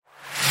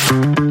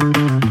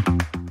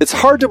It's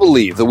hard to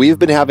believe that we've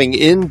been having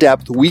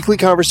in-depth weekly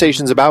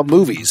conversations about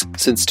movies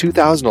since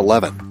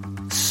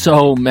 2011.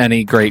 So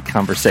many great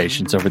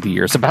conversations over the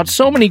years about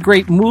so many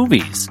great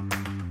movies.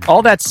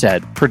 All that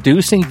said,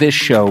 producing this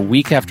show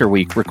week after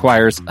week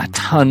requires a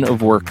ton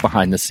of work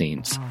behind the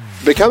scenes.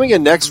 Becoming a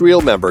Next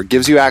Reel member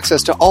gives you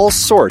access to all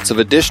sorts of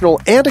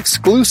additional and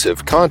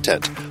exclusive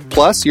content.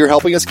 Plus, you're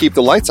helping us keep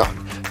the lights on.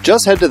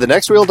 Just head to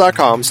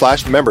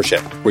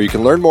thenextreel.com/membership, where you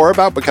can learn more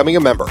about becoming a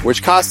member,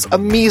 which costs a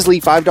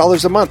measly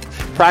 $5 a month,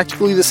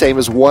 practically the same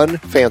as one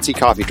fancy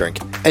coffee drink.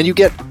 And you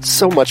get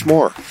so much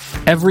more.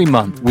 Every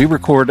month, we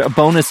record a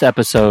bonus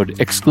episode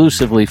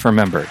exclusively for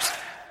members.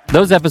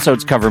 Those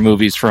episodes cover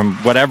movies from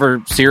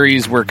whatever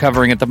series we're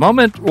covering at the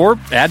moment, or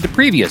add to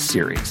previous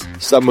series.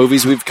 Some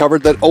movies we've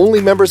covered that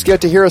only members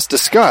get to hear us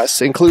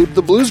discuss include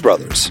The Blues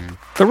Brothers,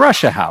 The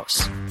Russia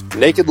House,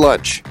 Naked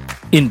Lunch,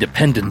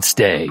 Independence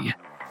Day,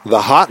 The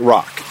Hot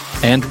Rock,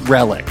 and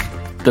Relic,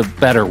 the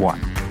better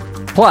one.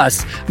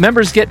 Plus,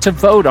 members get to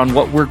vote on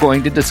what we're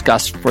going to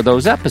discuss for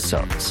those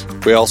episodes.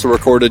 We also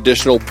record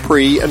additional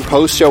pre- and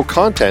post-show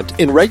content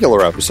in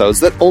regular episodes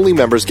that only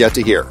members get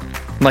to hear.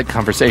 Like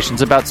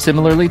conversations about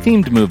similarly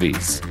themed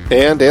movies.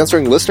 And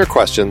answering listener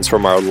questions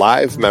from our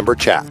live member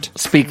chat.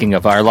 Speaking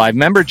of our live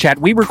member chat,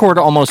 we record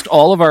almost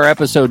all of our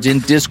episodes in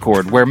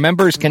Discord, where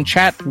members can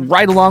chat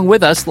right along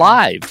with us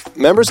live.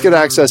 Members get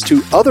access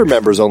to other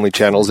members-only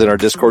channels in our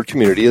Discord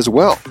community as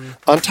well.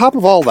 On top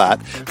of all that,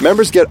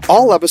 members get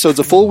all episodes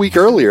a full week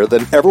earlier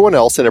than everyone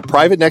else in a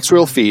private Next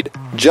Reel feed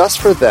just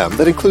for them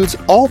that includes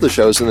all the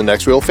shows in the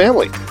Next Reel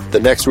family. The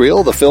Next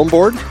Reel, the Film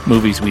Board,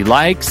 movies we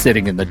like,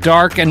 Sitting in the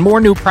Dark, and more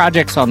new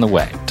projects on the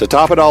way. To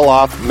top it all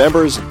off,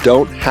 members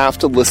don't have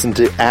to listen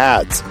to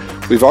ads.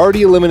 We've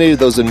already eliminated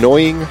those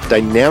annoying,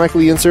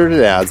 dynamically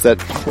inserted ads that,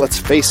 let's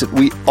face it,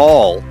 we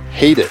all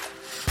hated.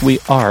 We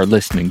are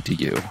listening to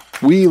you.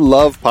 We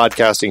love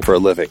podcasting for a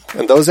living,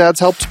 and those ads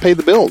help to pay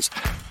the bills.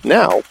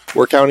 Now,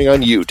 we're counting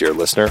on you, dear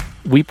listener.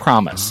 We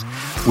promise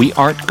we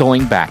aren't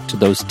going back to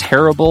those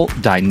terrible,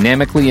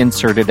 dynamically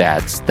inserted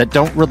ads that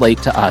don't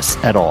relate to us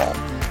at all.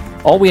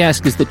 All we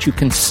ask is that you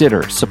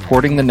consider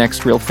supporting the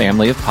Next Reel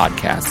family of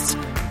podcasts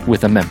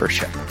with a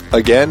membership.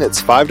 Again,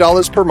 it's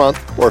 $5 per month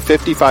or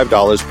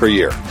 $55 per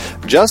year.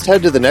 Just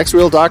head to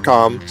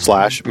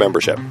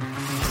thenextreel.com/membership.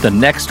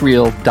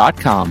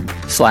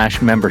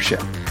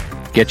 thenextreel.com/membership.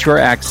 Get your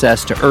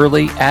access to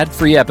early,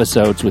 ad-free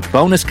episodes with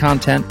bonus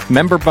content,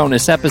 member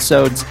bonus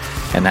episodes,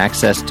 and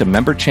access to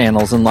member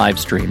channels and live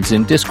streams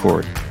in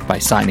Discord by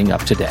signing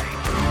up today.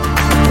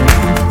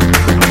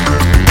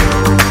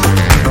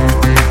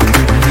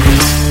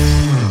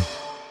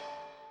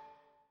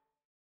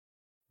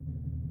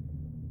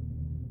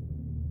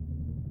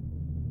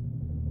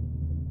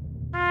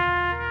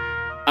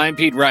 I'm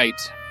Pete Wright.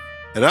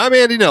 And I'm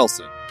Andy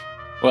Nelson.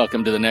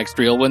 Welcome to the Next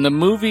Reel. When the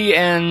movie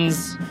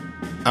ends,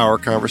 our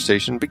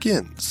conversation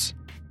begins.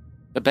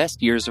 The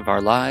best years of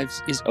our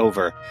lives is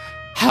over.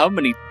 How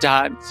many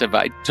times have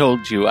I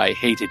told you I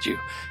hated you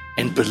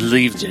and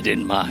believed it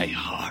in my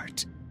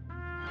heart?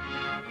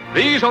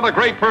 These are the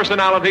great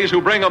personalities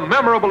who bring a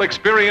memorable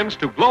experience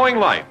to glowing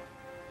life.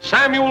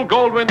 Samuel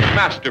Goldwyn's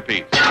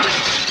masterpiece.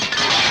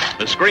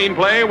 The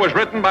screenplay was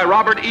written by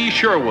Robert E.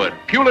 Sherwood,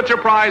 Pulitzer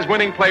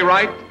Prize-winning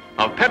playwright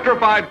of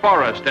Petrified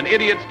Forest and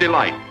Idiot's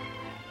Delight.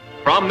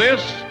 From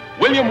this,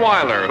 William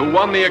Wyler, who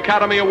won the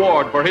Academy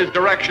Award for his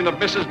direction of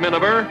Mrs.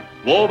 Miniver,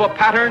 wove a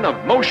pattern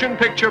of motion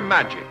picture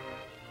magic,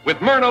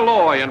 with Myrna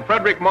Loy and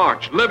Frederick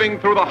March living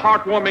through the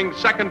heartwarming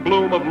second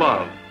bloom of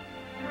love.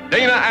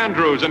 Dana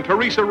Andrews and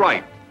Teresa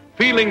Wright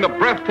feeling the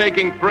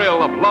breathtaking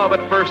thrill of love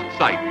at first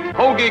sight.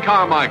 Hoagie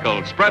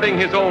Carmichael spreading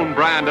his own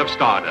brand of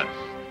stardust.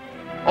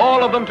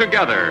 All of them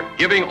together,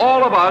 giving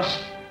all of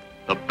us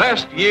the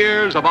best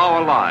years of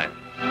our lives.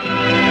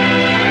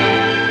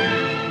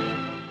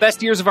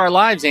 Best Years of Our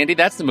Lives, Andy.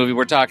 That's the movie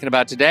we're talking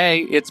about today.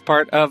 It's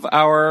part of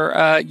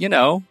our,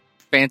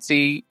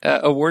 fancy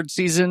award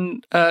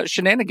season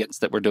shenanigans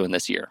that we're doing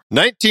this year.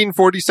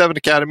 1947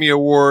 Academy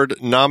Award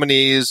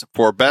nominees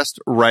for Best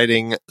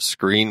Writing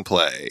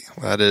Screenplay.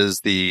 That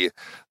is the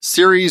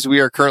series we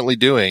are currently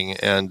doing,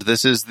 and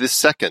this is the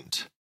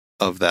second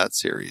of that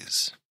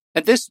series.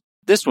 And this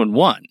one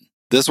won.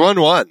 This one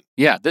won.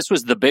 Yeah, this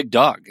was the big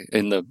dog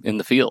in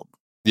the field.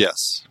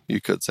 Yes,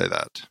 you could say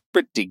that.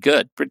 Pretty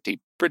good. Pretty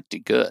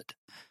good.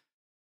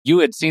 You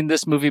had seen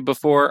this movie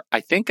before. I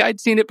think I'd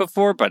seen it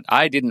before, but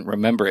I didn't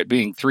remember it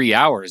being 3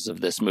 hours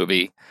of this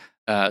movie.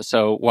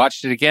 So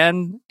watched it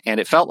again, and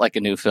it felt like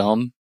a new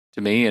film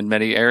to me in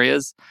many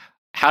areas.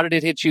 How did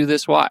it hit you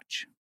this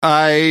watch?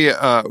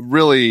 I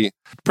really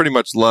pretty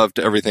much loved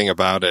everything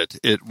about it.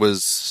 It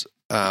was,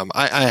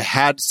 I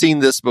had seen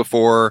this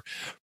before.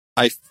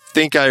 I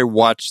think I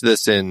watched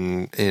this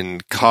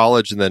in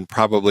college and then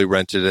probably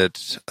rented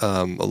it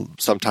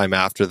sometime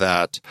after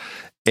that.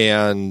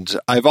 And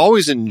I've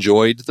always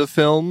enjoyed the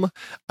film.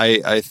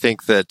 I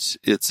think that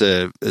it's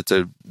a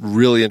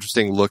really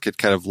interesting look at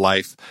kind of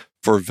life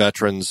for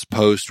veterans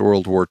post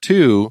World War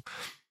II.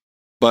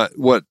 But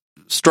what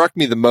struck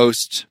me the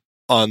most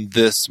on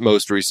this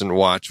most recent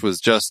watch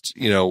was just,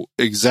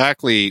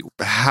 exactly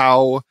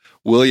how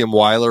William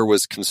Wyler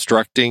was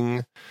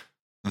constructing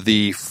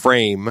the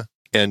frame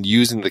and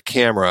using the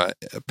camera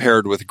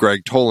paired with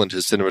Greg Toland,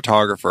 his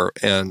cinematographer.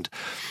 And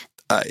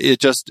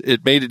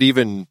it made it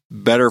even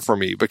better for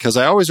me, because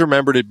I always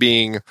remembered it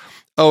being,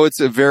 it's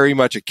very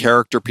much a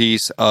character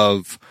piece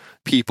of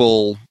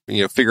people,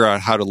 figure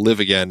out how to live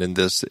again in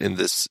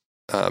this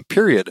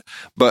period.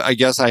 But I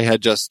guess I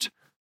had just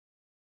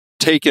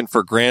taken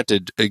for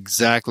granted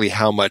exactly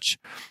how much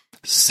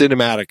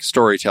cinematic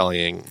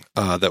storytelling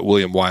that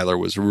William Wyler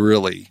was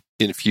really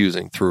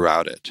infusing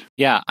throughout it.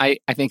 Yeah, I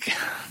think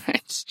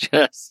it's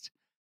just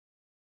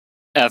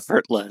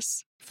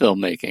effortless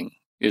filmmaking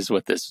is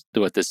what this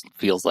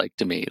feels like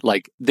to me.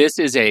 Like this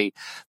is a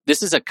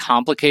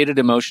complicated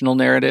emotional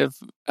narrative.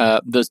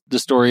 The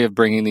story of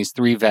bringing these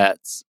 3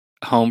 vets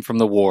home from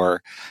the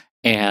war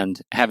and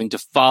having to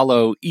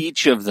follow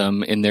each of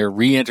them in their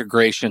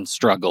reintegration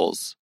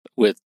struggles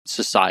with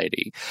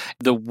society.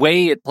 The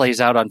way it plays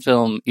out on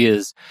film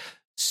is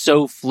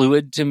so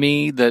fluid to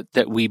me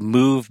that we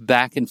move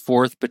back and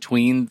forth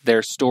between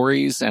their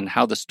stories and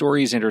how the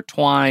stories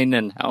intertwine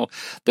and how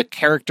the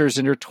characters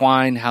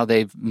intertwine, how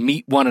they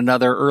meet one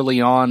another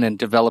early on and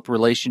develop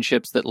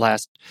relationships that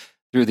last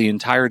through the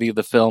entirety of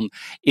the film.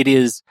 It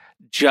is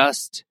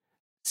just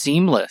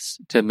seamless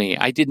to me.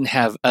 I didn't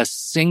have a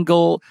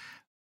single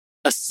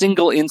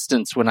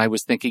instance when I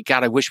was thinking,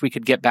 God, I wish we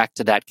could get back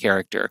to that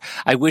character.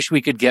 I wish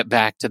we could get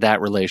back to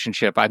that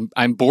relationship.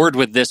 I'm bored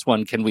with this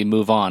one. Can we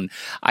move on?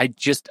 I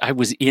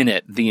was in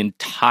it the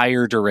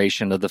entire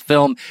duration of the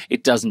film.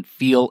 It doesn't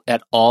feel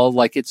at all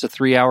like it's a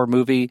 3-hour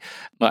movie,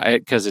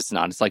 because it's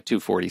not. It's like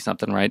 240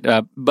 something, right?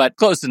 But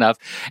close enough.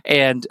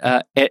 And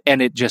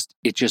it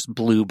just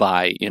blew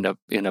by in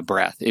a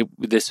breath.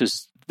 This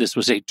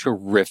was a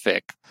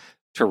terrific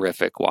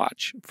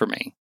watch for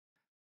me,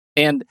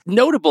 and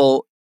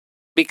notable.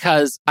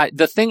 Because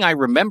the thing I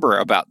remember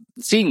about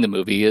seeing the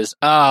movie is,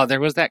 there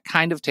was that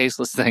kind of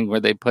tasteless thing where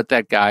they put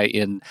that guy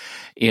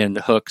in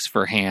hooks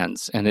for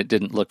hands, and it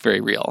didn't look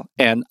very real.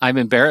 And I'm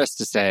embarrassed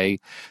to say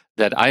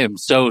that I am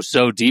so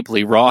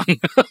deeply wrong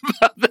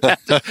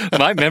about that.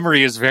 My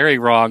memory is very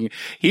wrong.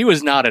 He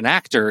was not an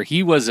actor.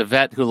 He was a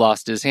vet who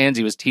lost his hands.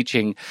 He was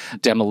teaching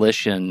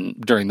demolition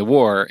during the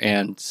war,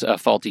 and a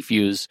faulty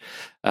fuse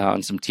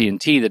on some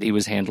TNT that he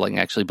was handling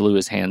actually blew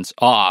his hands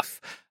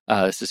off.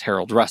 This is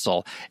Harold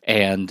Russell.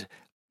 And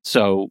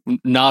so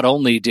not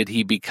only did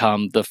he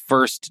become the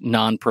first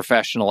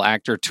non-professional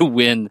actor to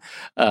win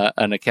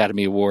an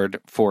Academy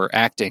Award for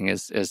acting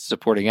as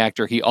supporting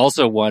actor, he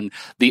also won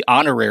the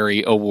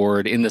honorary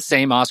award in the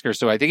same Oscar.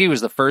 So I think he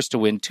was the first to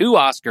win 2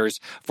 Oscars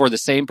for the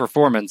same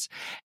performance,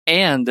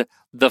 and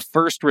the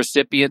first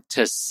recipient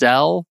to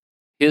sell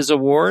his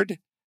award,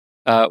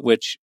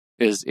 which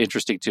is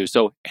interesting too.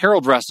 So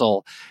Harold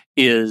Russell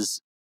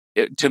is,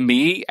 to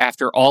me,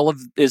 after all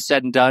of is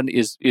said and done,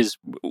 is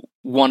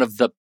one of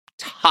the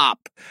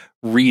top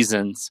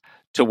reasons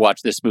to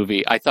watch this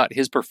movie. I thought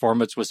his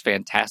performance was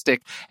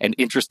fantastic and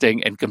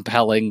interesting and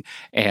compelling.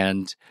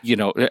 And,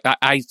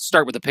 I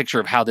start with a picture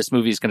of how this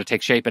movie is going to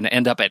take shape, and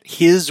end up at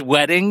his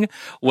wedding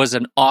was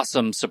an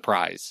awesome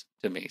surprise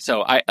to me.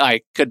 So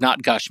I could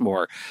not gush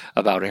more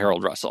about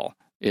Harold Russell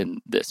in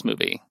this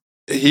movie.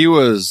 He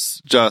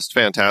was just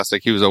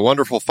fantastic. He was a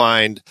wonderful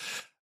find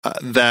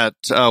that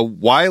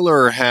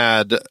Wyler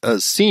had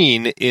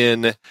seen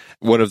in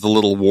one of the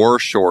little war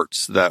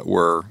shorts that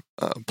were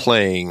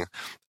playing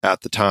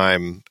at the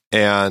time.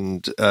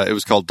 And it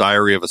was called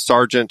Diary of a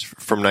Sergeant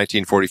from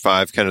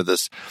 1945, kind of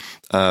this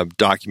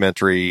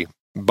documentary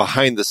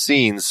behind the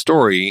scenes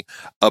story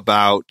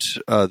about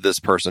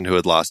this person who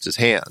had lost his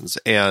hands.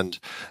 And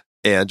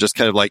just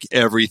kind of like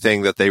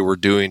everything that they were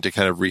doing to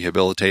kind of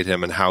rehabilitate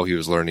him, and how he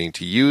was learning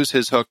to use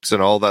his hooks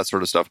and all that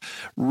sort of stuff.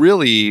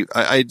 Really,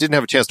 I didn't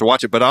have a chance to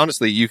watch it, but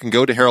honestly, you can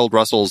go to Harold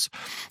Russell's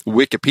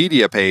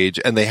Wikipedia page,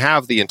 and they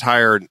have the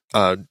entire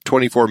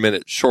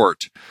 24-minute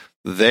short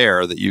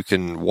there that you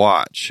can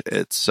watch.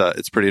 It's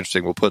pretty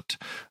interesting. We'll put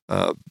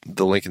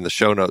the link in the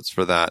show notes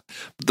for that.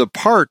 The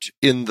part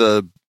in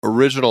the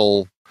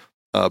original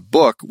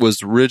book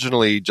was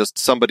originally just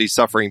somebody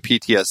suffering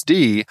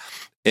PTSD.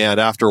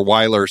 And after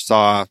Wyler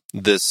saw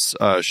this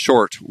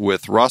short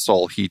with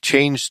Russell, he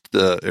had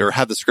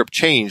the script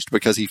changed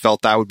because he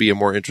felt that would be a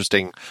more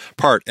interesting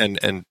part,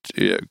 and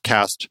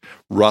cast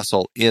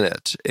Russell in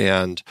it.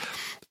 And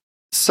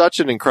such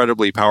an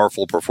incredibly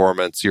powerful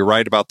performance. You're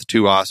right about the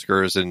 2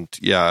 Oscars, and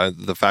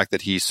the fact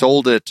that he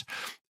sold it.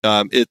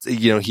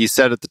 He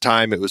said at the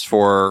time it was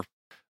for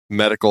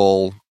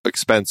medical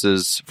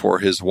expenses for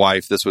his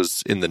wife. This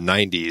was in the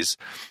 90s,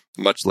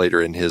 much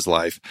later in his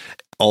life.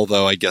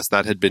 Although I guess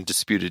that had been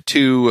disputed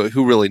too.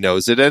 Who really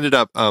knows? It ended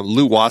up,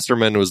 Lou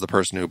Wasserman was the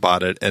person who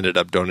bought it, ended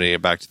up donating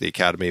it back to the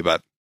Academy.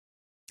 But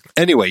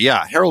anyway,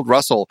 Harold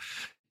Russell,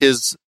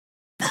 his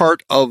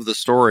part of the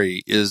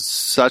story is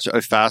such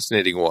a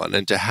fascinating one.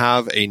 And to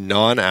have a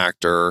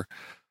non-actor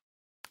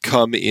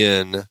come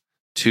in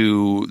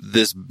to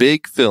this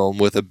big film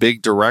with a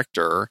big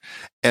director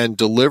and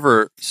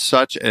deliver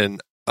such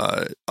an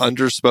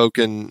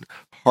underspoken,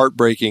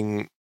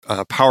 heartbreaking,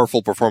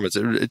 powerful performance.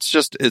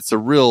 It's a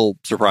real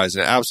surprise,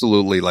 and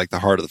absolutely like the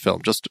heart of the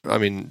film.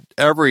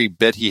 Every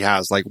bit he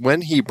has, like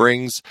when he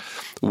brings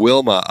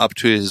Wilma up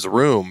to his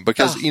room,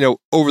 because,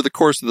 over the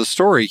course of the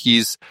story,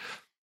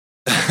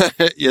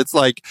 it's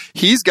like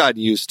he's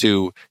gotten used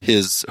to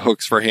his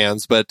hooks for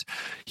hands, but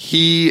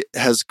he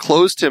has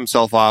closed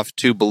himself off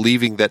to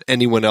believing that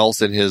anyone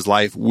else in his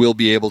life will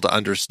be able to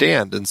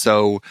understand. And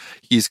so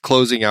he's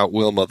closing out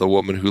Wilma, the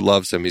woman who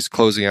loves him. He's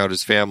closing out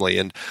his family,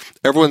 and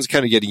everyone's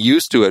kind of getting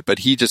used to it, but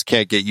he just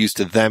can't get used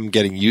to them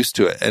getting used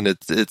to it. And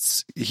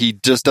he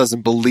just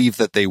doesn't believe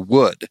that they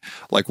would.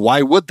 Like,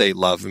 why would they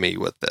love me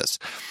with this?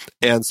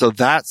 And so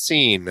that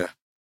scene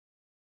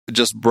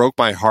just broke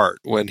my heart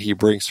when he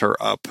brings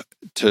her up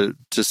to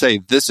say,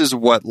 this is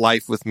what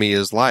life with me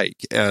is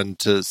like, and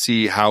to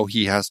see how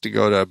he has to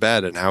go to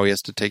bed and how he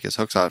has to take his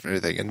hooks off and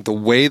everything. And the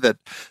way that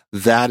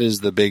is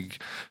the big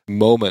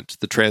moment,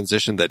 the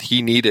transition that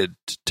he needed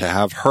to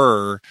have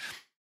her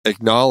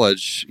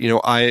acknowledge,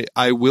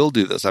 I will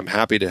do this. I'm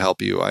happy to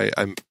help you.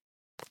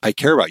 I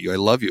care about you. I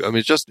love you. I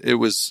mean, it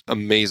was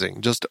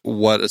amazing. Just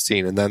what a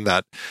scene. And then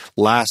that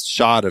last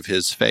shot of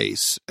his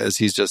face as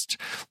he's just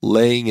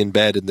laying in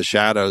bed in the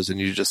shadows, and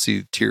you just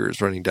see tears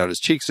running down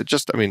his cheeks.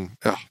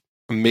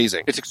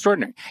 Amazing. It's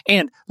extraordinary.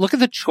 And look at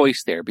the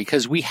choice there,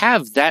 because we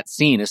have that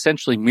scene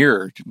essentially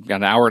mirrored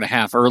an hour and a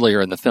half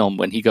earlier in the film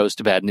when he goes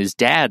to bed and his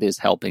dad is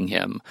helping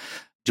him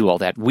do all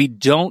that. We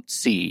don't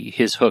see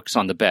his hooks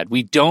on the bed.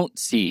 We don't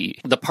see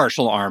the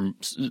partial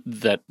arms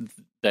that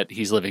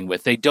he's living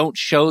with. They don't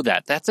show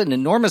that. That's an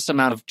enormous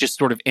amount of just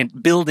sort of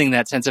building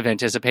that sense of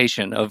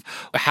anticipation of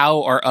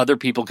how are other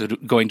people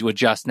going to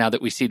adjust now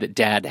that we see that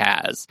dad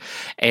has.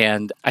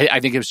 And I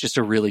think it was just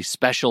a really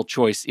special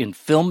choice in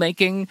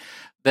filmmaking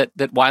that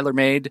Wyler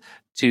made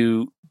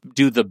to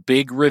do the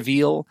big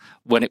reveal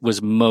when it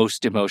was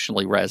most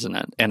emotionally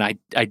resonant. And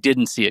I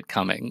didn't see it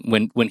coming.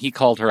 When he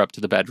called her up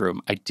to the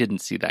bedroom, I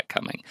didn't see that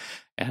coming.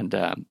 And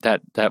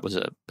that was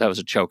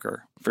a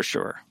choker for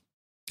sure.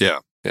 Yeah.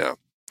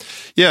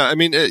 Yeah, I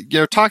mean,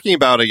 talking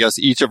about, I guess,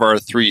 each of our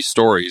three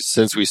stories,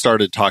 since we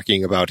started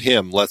talking about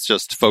him, let's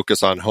just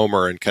focus on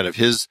Homer and kind of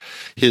his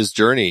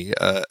journey.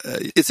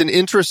 It's an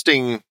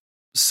interesting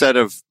set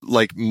of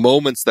like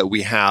moments that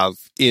we have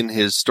in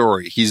his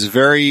story. He's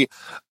very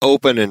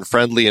open and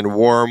friendly and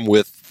warm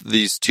with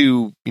these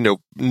two,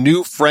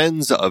 new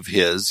friends of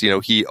his.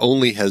 He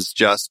only has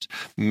just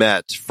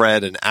met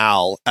Fred and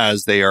Al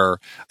as they are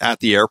at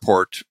the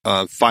airport,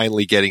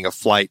 finally getting a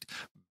flight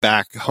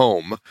back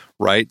home,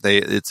 right?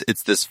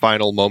 It's this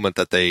final moment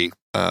that they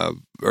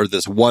or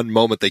this one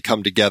moment they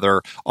come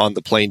together on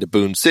the plane to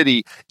Boone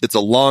City. It's a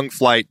long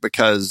flight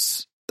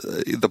because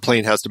the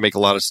plane has to make a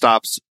lot of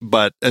stops,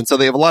 and so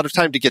they have a lot of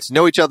time to get to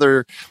know each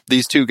other.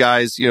 These two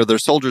guys, they're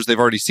soldiers. They've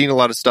already seen a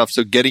lot of stuff.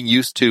 So getting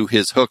used to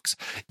his hooks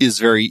is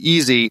very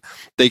easy.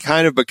 They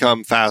kind of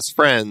become fast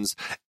friends,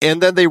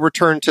 and then they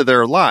return to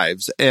their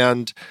lives.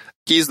 And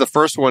he's the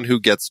first one who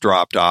gets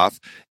dropped off.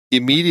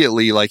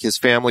 Immediately, like, his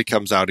family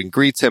comes out and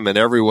greets him, and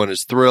everyone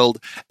is thrilled.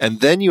 And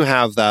then you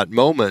have that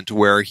moment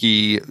where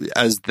he,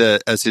 as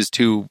his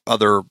two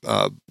other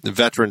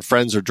veteran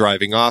friends are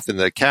driving off in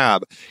the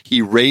cab,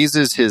 he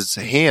raises his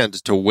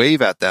hand to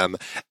wave at them,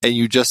 and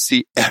you just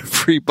see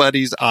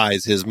everybody's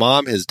eyes, his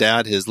mom, his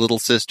dad, his little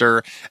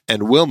sister,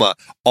 and Wilma,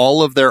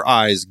 all of their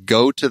eyes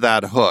go to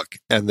that hook,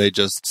 and they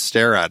just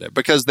stare at it,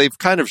 because they've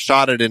kind of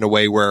shot it in a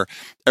way where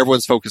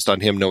everyone's focused on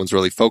him, no one's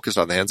really focused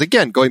on the hands.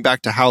 Again, going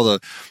back to how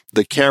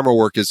the camera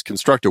work is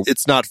constructed,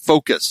 it's not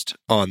focused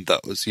on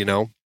those,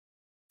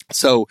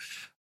 So,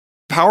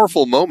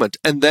 powerful moment.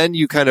 And then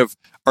you kind of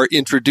are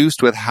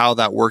introduced with how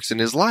that works in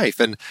his life.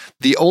 And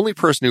the only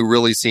person who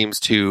really seems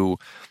to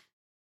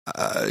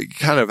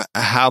kind of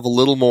have a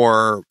little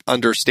more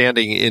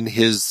understanding in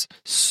his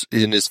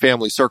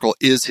family circle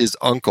is his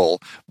uncle,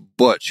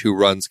 Butch, who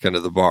runs kind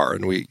of the bar.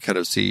 And we kind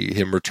of see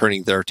him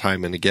returning there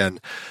time and again.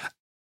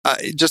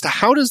 Just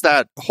how does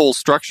that whole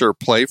structure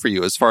play for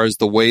you as far as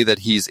the way that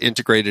he's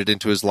integrated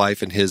into his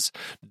life and his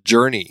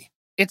journey?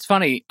 It's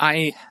funny.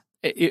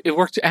 It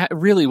worked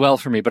really well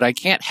for me, but I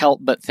can't help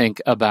but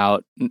think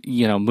about,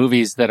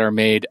 movies that are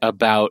made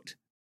about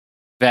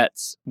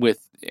vets with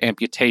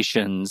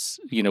amputations,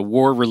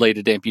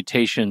 war-related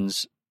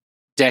amputations,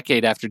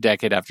 decade after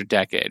decade after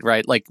decade,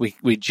 right? Like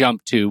we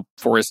jump to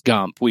Forrest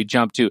Gump. We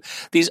jump to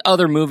these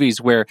other movies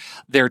where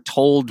they're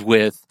told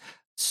with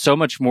so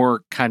much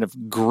more kind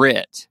of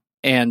grit.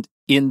 And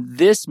in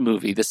this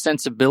movie, the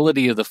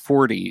sensibility of the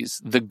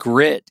 40s, the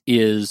grit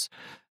is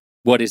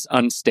what is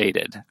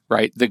unstated,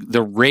 right?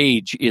 The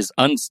rage is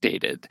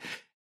unstated.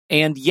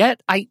 And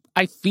yet I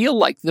feel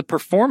like the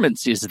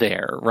performance is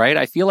there, right?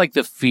 I feel like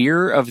the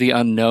fear of the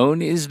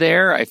unknown is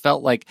there. I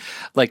felt like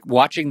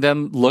watching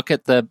them look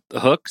at the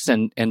hooks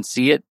and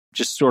see it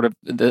just sort of,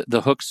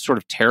 the hooks sort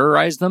of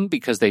terrorize them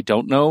because they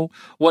don't know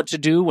what to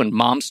do when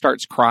mom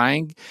starts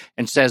crying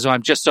and says, "Oh,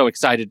 I'm just so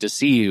excited to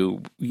see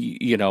you,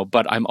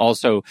 but I'm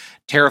also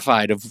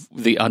terrified of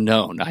the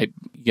unknown.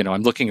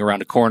 I'm looking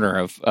around a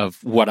corner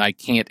of what I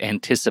can't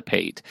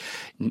anticipate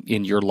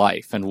in your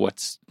life and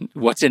what's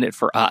in it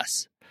for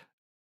us,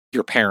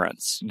 your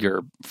parents,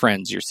 your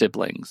friends, your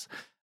siblings.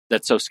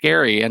 That's so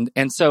scary.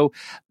 And so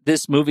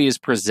this movie is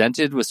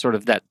presented with sort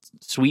of that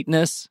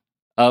sweetness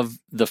of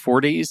the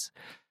 40s,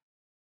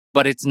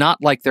 but it's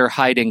not like they're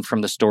hiding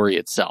from the story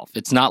itself.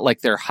 It's not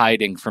like they're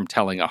hiding from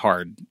telling a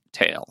hard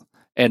tale.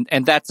 And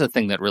that's the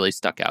thing that really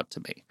stuck out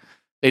to me.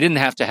 They didn't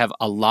have to have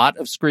a lot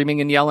of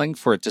screaming and yelling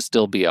for it to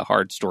still be a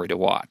hard story to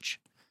watch.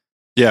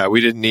 Yeah,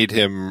 we didn't need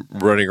him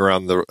running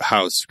around the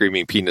house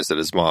screaming penis at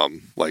his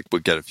mom like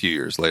we'd get a few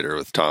years later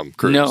with Tom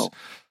Cruise. No.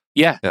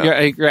 Yeah.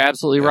 You're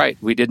absolutely right.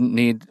 We didn't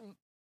need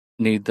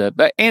the...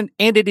 But, and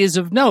it is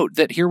of note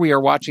that here we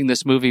are watching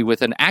this movie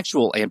with an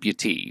actual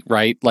amputee,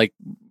 right? Like,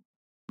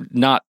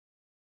 not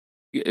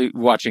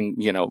watching,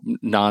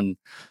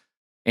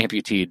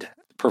 non-amputated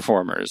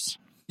performers.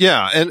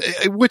 Yeah, and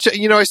which,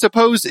 I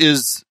suppose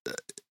is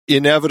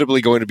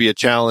inevitably going to be a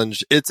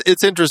challenge.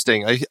 It's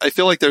interesting. I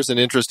feel like there's an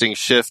interesting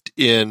shift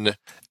in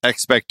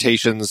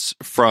expectations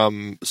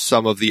from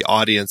some of the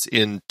audience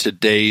in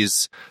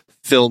today's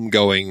film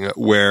going,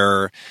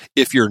 where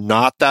if you're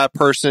not that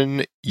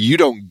person, you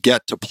don't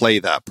get to play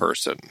that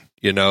person,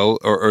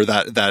 or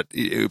that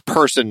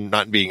person,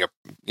 not being a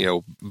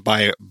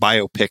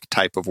biopic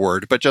type of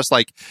word, but just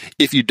like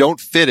if you don't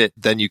fit it,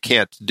 then you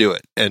can't do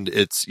it, and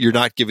you're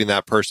not giving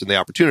that person the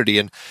opportunity.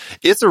 And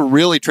it's a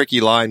really tricky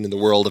line in the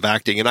world of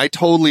acting, and I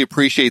totally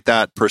appreciate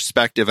that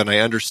perspective, and I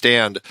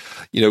understand,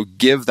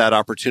 give that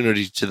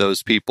opportunity to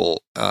those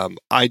people.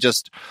 I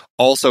just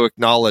also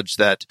acknowledge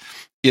that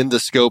in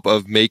the scope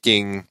of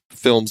making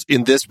films,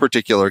 in this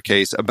particular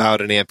case,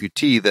 about an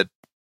amputee, that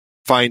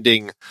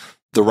finding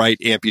the right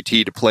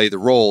amputee to play the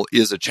role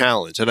is a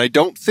challenge. And I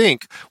don't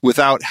think,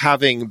 without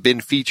having been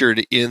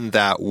featured in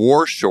that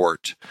war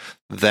short,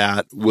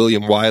 that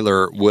William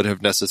Wyler would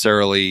have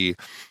necessarily,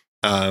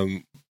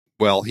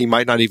 he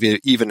might not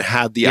even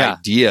had the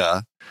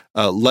idea,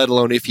 let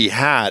alone if he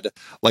had,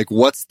 like,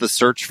 what's the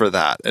search for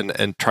that,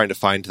 and trying to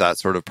find that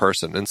sort of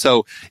person. And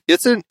so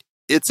it's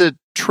a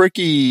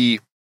tricky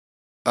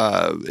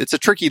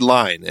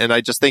line. And I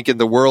just think in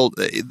the world,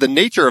 the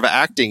nature of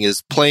acting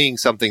is playing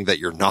something that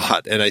you're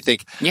not. And I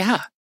think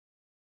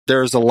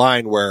there's a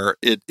line where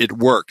it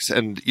works.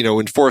 And,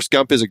 and Forrest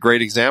Gump is a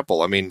great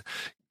example. I mean,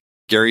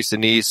 Gary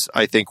Sinise,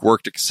 I think,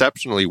 worked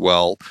exceptionally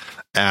well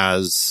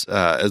as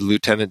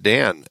Lieutenant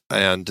Dan.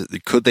 And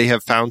could they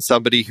have found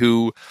somebody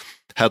who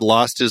had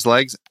lost his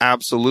legs?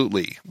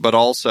 Absolutely. But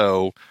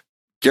also,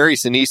 Gary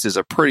Sinise is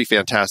a pretty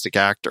fantastic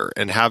actor.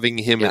 And having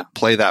him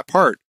play that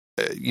part,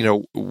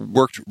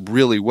 worked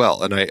really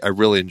well, and I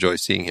really enjoy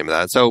seeing him in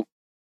that. So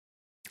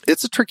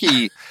it's a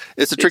tricky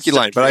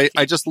line, but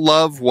I just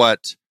love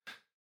what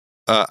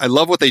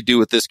they do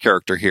with this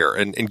character here,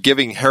 and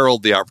giving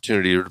Harold the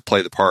opportunity to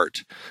play the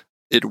part.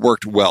 It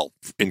worked well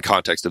in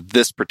context of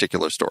this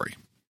particular story.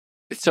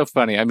 It's so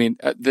funny. I mean,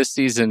 this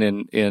season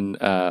in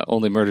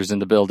Only Murders in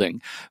the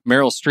Building,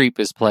 Meryl Streep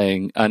is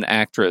playing an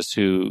actress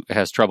who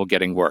has trouble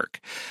getting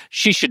work.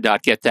 She should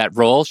not get that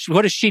role.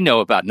 What does she know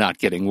about not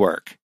getting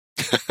work?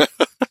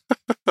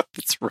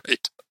 That's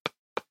right.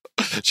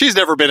 She's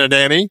never been a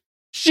nanny.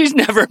 She's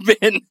never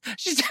been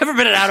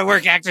an out of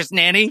work actress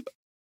nanny.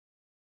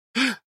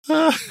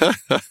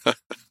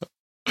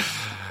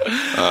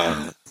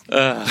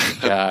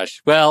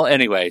 Gosh. Well,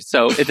 anyway,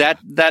 so that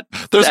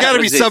there's got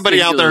to be somebody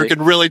out there who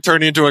can really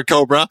turn into a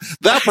cobra.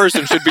 That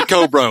person should be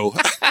Cobra.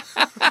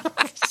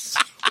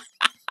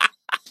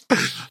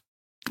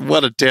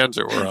 What a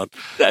tangent we're on.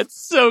 That's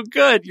so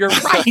good. You're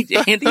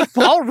right, Andy.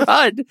 Paul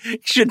Rudd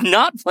should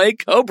not play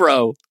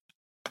Cobra.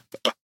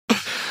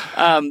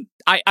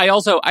 I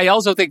also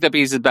think the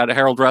piece about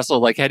Harold Russell,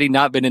 like, had he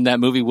not been in that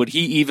movie, would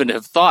he even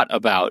have thought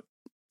about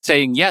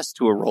saying yes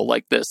to a role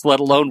like this? Let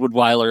alone would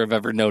Wyler have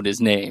ever known his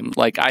name?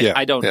 Like,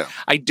 I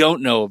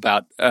don't know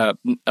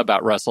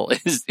about Russell.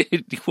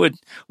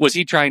 Was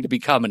he trying to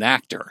become an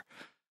actor?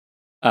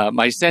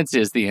 My sense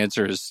is the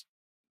answer is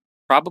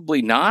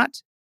probably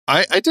not.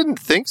 I didn't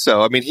think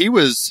so. I mean, he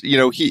was,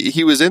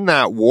 he was in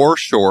that war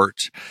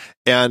short,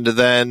 and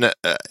then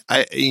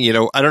I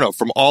don't know.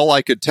 From all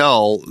I could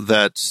tell,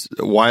 that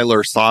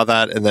Wyler saw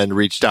that and then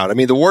reached out. I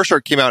mean, the war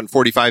short came out in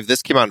 45.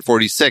 This came out in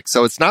 46.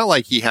 So it's not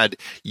like he had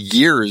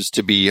years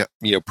to be,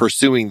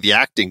 pursuing the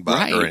acting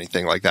bug or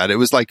anything like that. It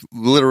was like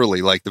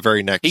literally like the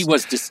very next. He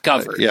was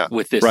discovered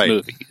with this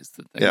movie.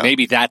 Yeah.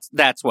 Maybe that's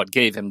what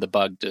gave him the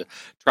bug to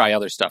try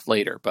other stuff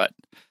later. But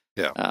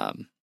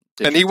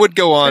and he would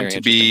go on to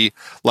be,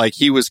 like,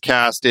 he was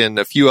cast in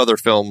a few other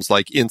films,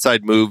 like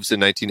Inside Moves in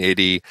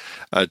 1980,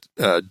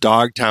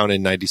 Dogtown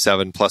in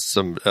 97, plus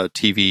some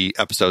TV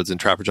episodes in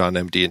Trapper John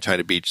MD and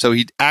China Beach. So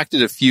he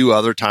acted a few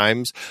other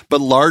times,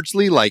 but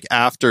largely, like,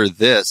 after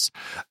this,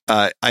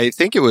 I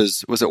think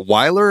was it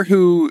Wyler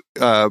who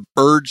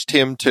urged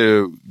him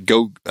to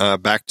go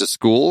back to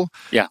school?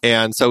 Yeah.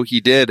 And so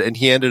he did, and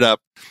he ended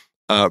up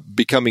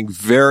becoming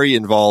very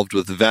involved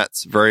with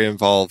vets, very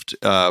involved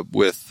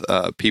with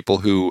people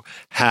who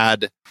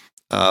had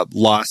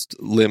lost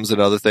limbs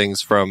and other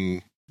things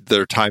from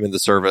their time in the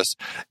service.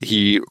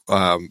 He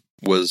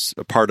was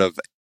a part of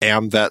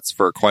AMVETS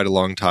for quite a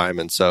long time.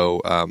 And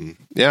so,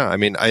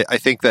 I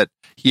think that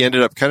he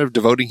ended up kind of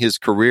devoting his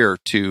career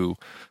to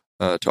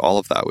all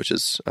of that, which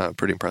is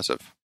pretty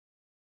impressive.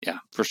 Yeah,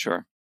 for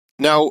sure.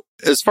 Now,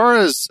 as far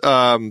as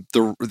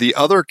the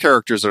other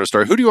characters in our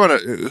story, who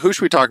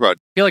should we talk about?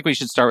 I feel like we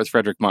should start with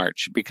Fredric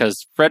March,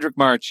 because Fredric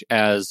March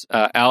as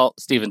Al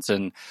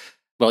Stevenson,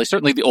 well, he's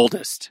certainly the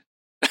oldest,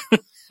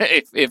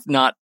 if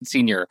not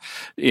senior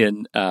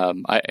in,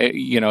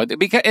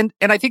 because, and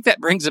I think that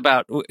brings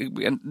about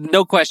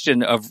no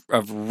question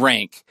of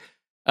rank.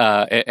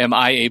 Am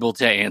I able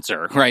to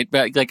answer, right?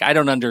 But like, I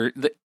don't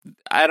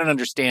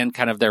understand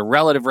kind of their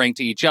relative rank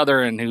to each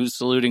other and who's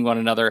saluting one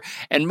another.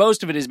 And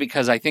most of it is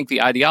because I think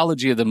the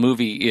ideology of the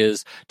movie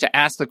is to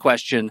ask the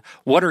question,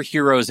 what are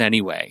heroes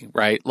anyway,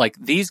 right? Like,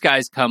 these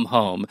guys come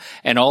home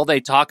and all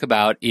they talk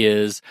about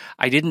is,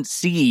 I didn't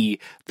see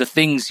the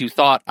things you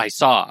thought I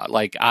saw.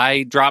 Like,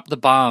 I dropped the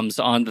bombs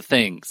on the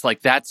things.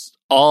 Like, that's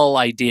all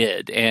I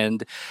did.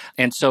 And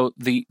so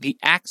the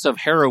acts of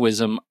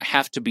heroism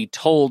have to be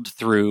told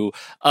through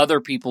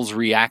other people's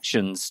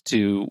reactions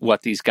to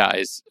what these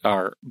guys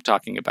are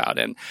talking about.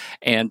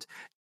 And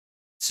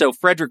so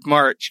Fredric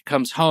March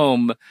comes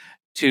home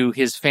to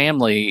his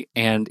family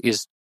and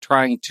is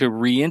trying to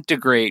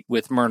reintegrate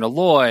with Myrna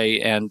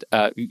Loy and,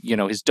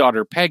 his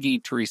daughter Peggy,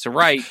 Teresa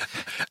Wright.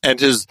 And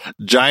his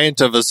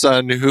giant of a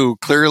son who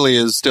clearly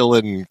is still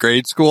in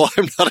grade school.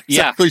 I'm not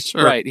exactly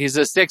sure. Right. He's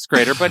a sixth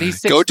grader, but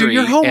he's 6'3". Go do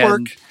your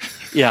homework.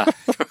 Yeah,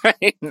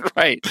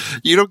 right.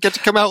 You don't get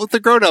to come out with the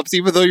grown-ups,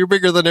 even though you're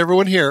bigger than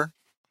everyone here.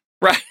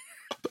 Right.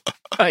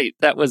 Right.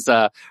 That was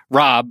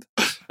Rob,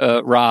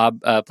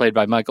 played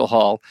by Michael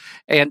Hall.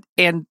 And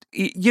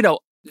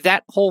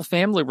that whole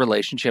family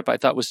relationship I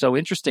thought was so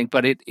interesting,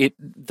 but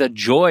the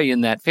joy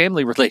in that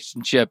family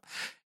relationship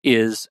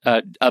is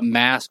a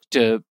mask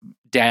to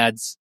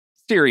Dad's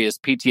serious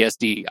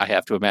PTSD, I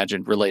have to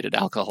imagine, related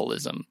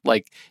alcoholism.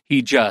 Like,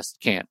 he just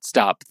can't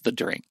stop the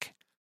drink.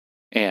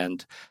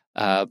 And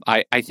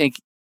I think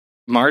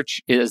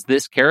March as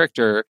this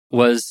character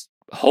was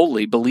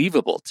wholly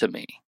believable to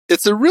me.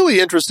 It's a really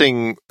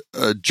interesting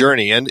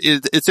journey, and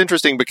it's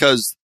interesting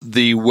because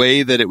the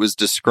way that it was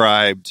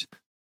described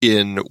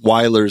in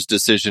Wyler's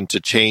decision to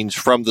change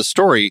from the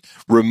story,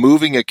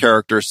 removing a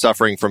character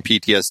suffering from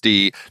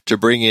PTSD to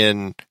bring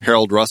in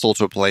Harold Russell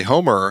to play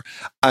Homer,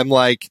 I'm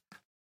like,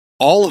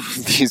 all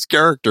of these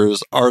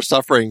characters are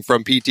suffering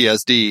from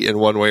PTSD in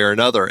one way or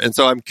another. And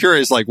so I'm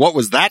curious, like, what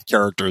was that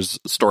character's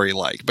story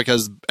like?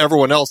 Because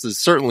everyone else is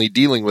certainly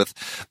dealing with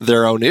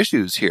their own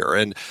issues here.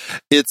 And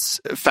it's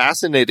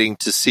fascinating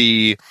to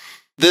see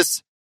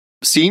this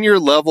senior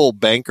level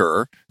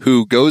banker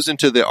who goes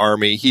into the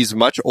army. He's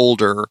much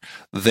older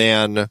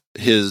than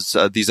his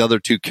these other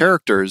two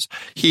characters.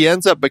 He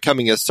ends up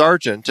becoming a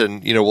sergeant,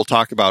 and we'll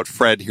talk about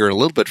Fred here in a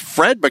little bit.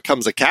 Fred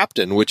becomes a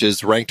captain, which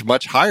is ranked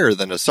much higher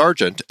than a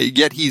sergeant,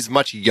 yet he's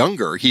much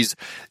younger. He's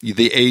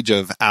the age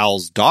of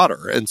Al's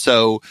daughter. And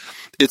so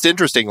it's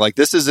interesting, like,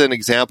 this is an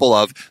example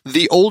of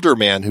the older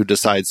man who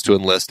decides to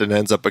enlist and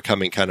ends up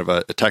becoming kind of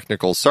a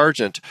technical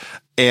sergeant.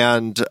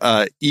 And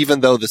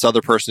even though this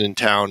other person in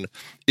town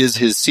is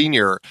his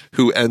senior,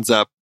 who ends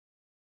up,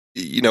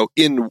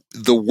 in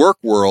the work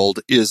world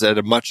is at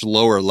a much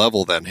lower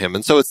level than him.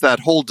 And so it's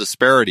that whole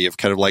disparity of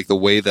kind of like the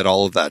way that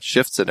all of that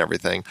shifts and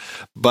everything.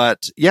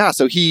 But yeah,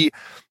 so he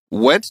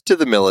went to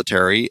the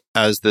military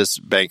as this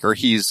banker.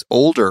 He's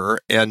older,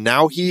 and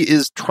now he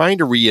is trying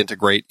to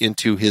reintegrate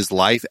into his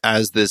life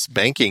as this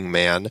banking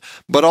man,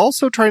 but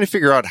also trying to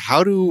figure out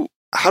how do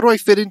I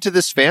fit into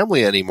this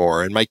family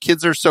anymore? And my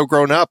kids are so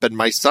grown up, and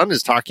my son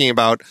is talking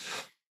about,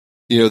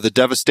 the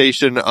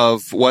devastation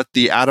of what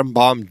the atom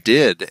bomb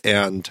did,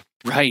 and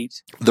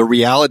right, the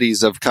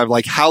realities of kind of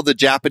like how the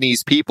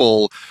Japanese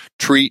people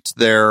treat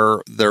their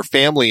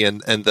family,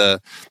 and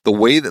the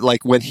way that,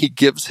 like, when he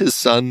gives his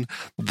son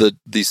the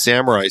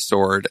samurai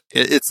sword,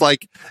 it's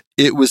like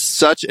it was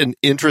such an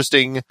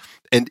interesting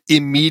and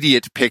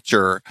immediate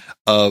picture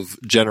of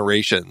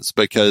generations,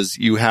 because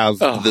you have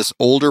this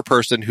older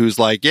person who's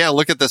like, yeah,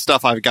 look at the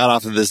stuff I've got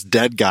off of this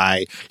dead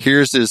guy.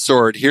 Here's his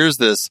sword. Here's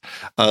this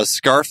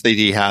scarf that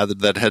he had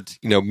that had,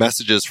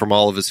 messages from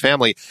all of his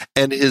family.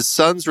 And his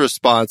son's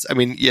response, I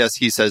mean, yes,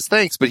 he says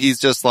thanks, but he's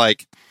just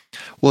like,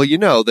 well,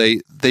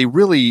 they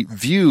really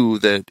view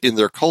that in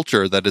their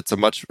culture that it's a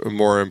much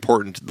more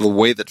important, the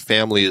way that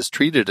family is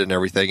treated and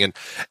everything. And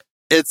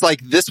it's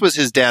like, this was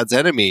his dad's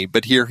enemy,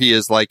 but here he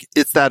is, like,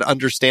 it's that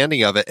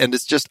understanding of it. And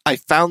it's just, I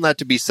found that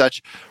to be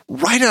such,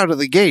 right out of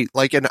the gate,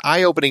 like an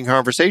eye-opening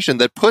conversation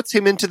that puts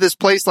him into this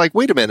place like,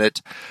 wait a minute,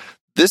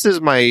 this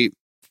is my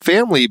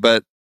family,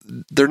 but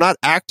they're not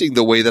acting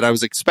the way that I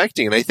was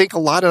expecting. And I think a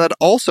lot of that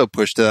also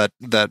pushed to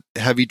that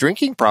heavy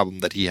drinking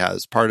problem that he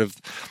has, part of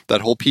that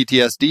whole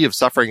PTSD of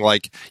suffering,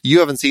 like, you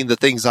haven't seen the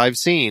things I've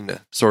seen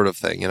sort of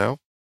thing,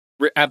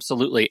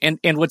 Absolutely. And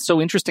what's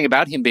so interesting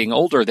about him being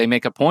older, they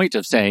make a point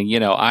of saying,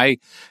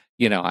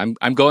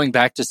 I'm going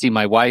back to see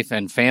my wife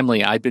and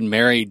family. I'd been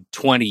married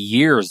 20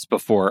 years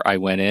before I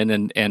went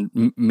in.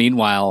 And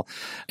meanwhile,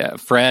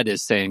 Fred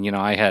is saying,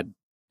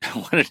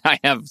 what did I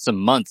have some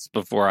months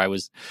before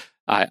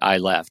I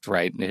left,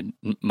 right, in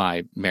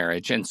my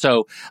marriage. And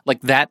so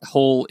like that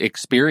whole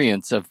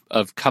experience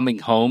of coming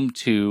home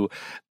to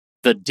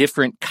the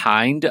different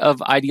kind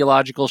of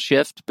ideological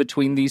shift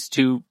between these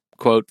two,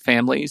 quote,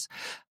 families,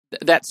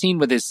 that scene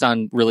with his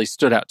son really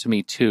stood out to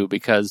me too,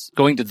 because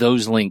going to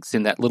those links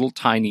in that little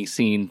tiny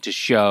scene to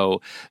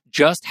show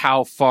just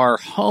how far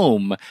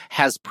home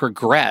has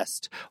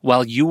progressed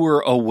while you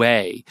were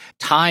away.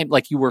 Time,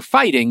 like you were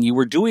fighting, you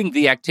were doing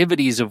the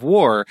activities of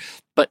war,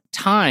 but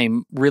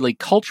time, really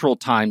cultural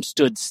time,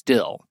 stood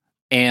still.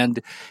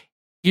 And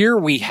here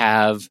we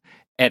have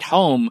at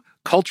home,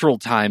 cultural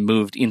time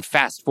moved in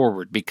fast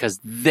forward because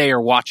they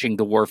are watching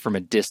the war from a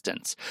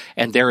distance,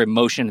 and their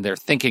emotion and their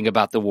thinking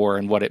about the war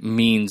and what it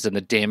means and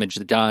the damage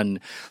done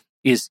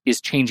is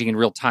changing in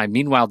real time.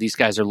 Meanwhile, these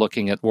guys are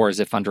looking at war as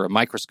if under a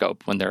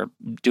microscope when they're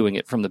doing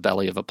it from the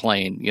belly of a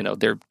plane.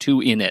 They're too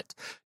in it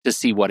to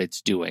see what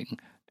it's doing.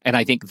 And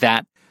I think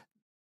that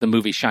the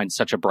movie shines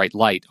such a bright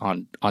light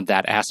on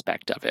that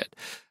aspect of it.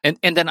 And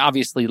then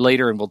obviously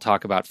later, and we'll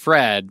talk about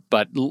Fred,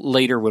 but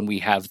later when we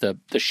have the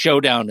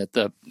showdown at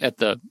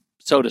the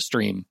Soda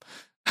Stream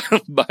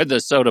by the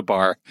soda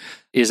bar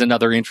is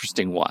another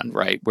interesting one,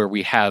 right? Where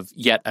we have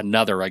yet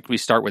another, like we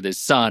start with his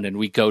son and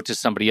we go to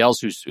somebody else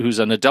who's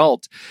an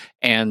adult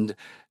and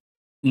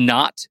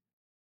not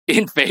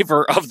in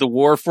favor of the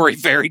war for a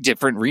very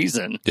different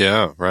reason.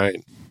 Yeah,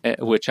 right.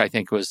 Which I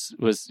think was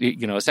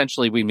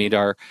essentially we meet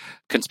our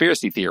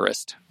conspiracy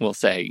theorist, we'll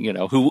say,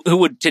 who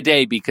would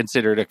today be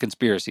considered a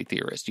conspiracy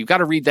theorist. You've got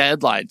to read the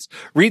headlines,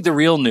 read the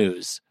real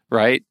news,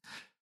 right?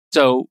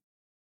 So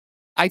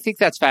I think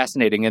that's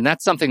fascinating. And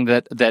that's something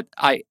that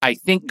I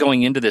think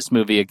going into this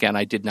movie, again,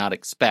 I did not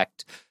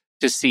expect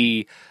to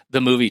see the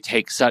movie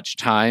take such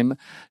time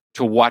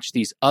to watch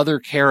these other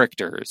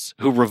characters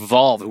who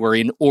are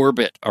in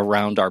orbit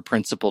around our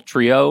principal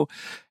trio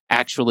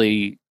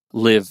actually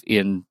live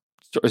in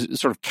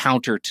sort of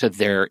counter to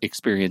their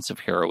experience of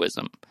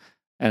heroism.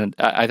 And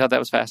I thought that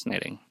was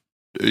fascinating.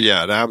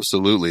 Yeah, it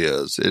absolutely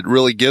is. It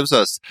really gives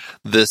us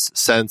this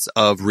sense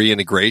of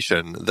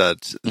reintegration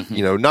that,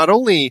 not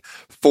only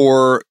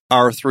for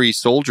our three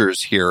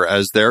soldiers here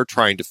as they're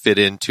trying to fit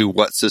into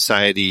what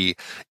society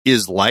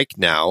is like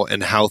now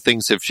and how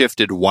things have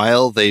shifted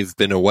while they've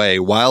been away,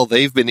 while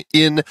they've been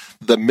in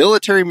the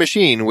military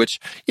machine, which,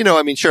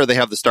 sure, they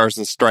have the Stars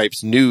and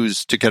Stripes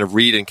news to kind of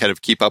read and kind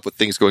of keep up with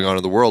things going on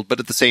in the world.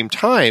 But at the same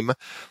time,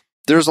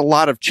 there's a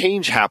lot of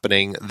change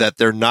happening that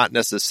they're not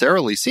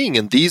necessarily seeing.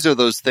 And these are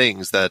those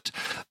things that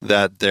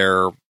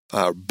they're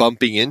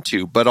bumping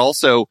into, but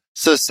also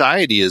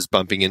society is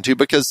bumping into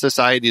because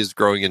society is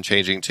growing and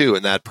changing too.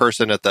 And that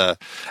person at the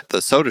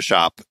soda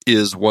shop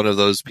is one of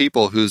those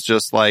people who's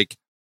just like,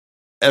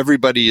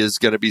 everybody is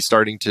going to be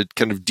starting to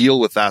kind of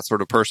deal with that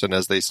sort of person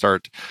as they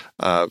start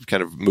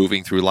kind of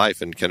moving through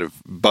life and kind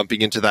of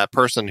bumping into that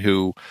person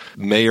who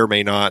may or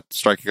may not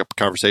strike up a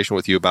conversation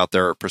with you about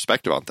their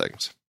perspective on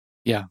things.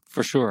 Yeah,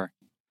 for sure.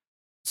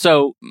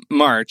 So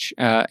March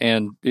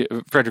and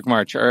Fredric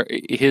March,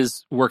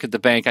 his work at the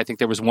bank, I think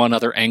there was one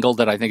other angle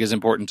that I think is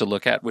important to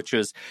look at, which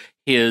was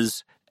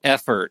his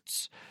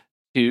efforts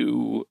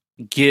to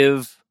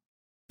give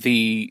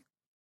the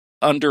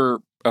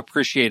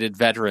underappreciated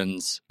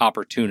veterans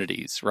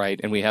opportunities, right?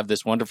 And we have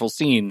this wonderful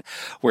scene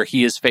where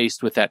he is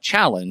faced with that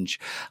challenge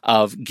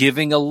of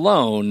giving a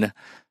loan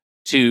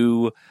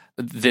to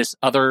this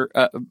other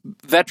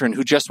veteran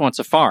who just wants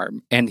a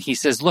farm. And he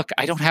says, look,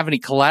 I don't have any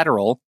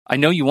collateral. I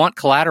know you want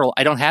collateral.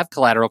 I don't have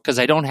collateral because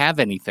I don't have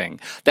anything.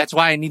 That's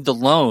why I need the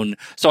loan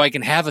so I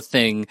can have a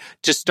thing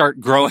to start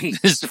growing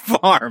this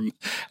farm,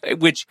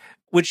 which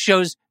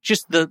shows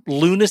just the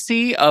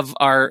lunacy of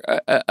our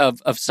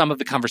of some of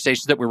the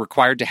conversations that we're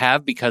required to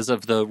have because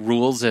of the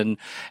rules and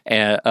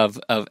of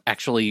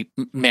actually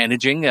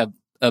managing a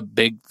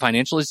big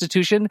financial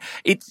institution.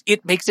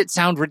 It makes it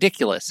sound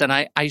ridiculous. And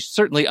I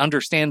certainly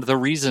understand the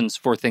reasons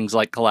for things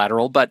like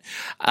collateral, but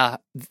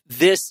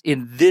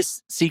in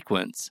this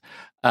sequence,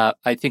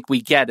 I think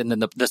we get, and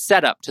then the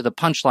setup to the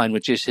punchline,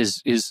 which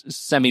is his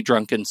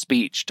semi-drunken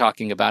speech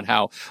talking about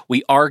how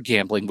we are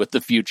gambling with the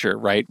future,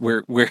 right?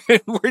 We're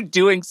we're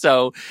doing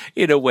so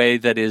in a way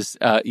that is,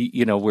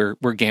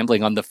 we're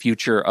gambling on the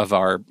future of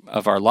our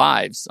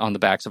lives on the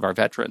backs of our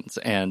veterans.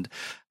 And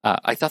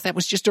I thought that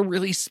was just a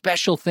really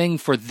special thing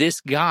for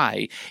this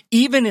guy,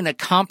 even in a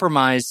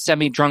compromised,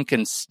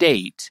 semi-drunken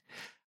state.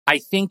 I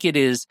think it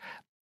is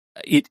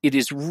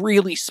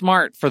really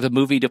smart for the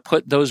movie to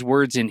put those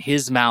words in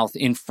his mouth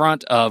in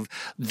front of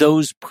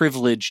those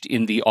privileged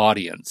in the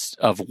audience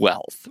of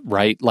wealth,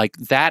 right? Like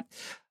that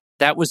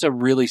was a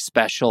really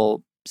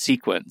special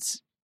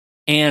sequence.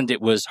 And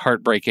it was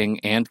heartbreaking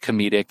and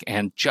comedic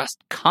and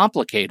just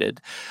complicated,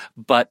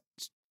 but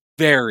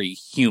very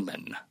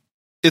human.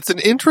 It's an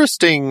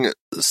interesting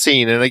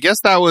scene, and I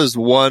guess that was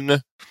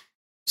one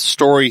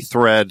story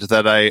thread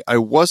that I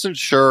wasn't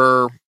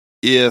sure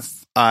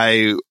if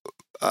I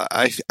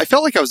I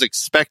felt like I was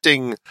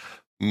expecting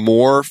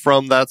more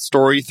from that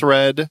story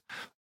thread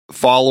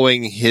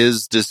following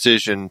his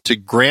decision to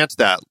grant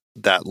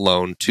that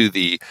loan to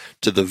the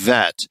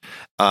vet,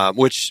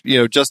 which,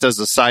 just as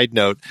a side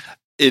note,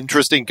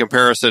 interesting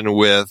comparison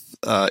with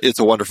It's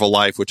a Wonderful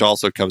Life, which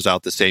also comes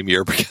out the same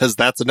year, because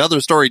that's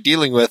another story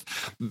dealing with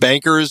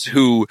bankers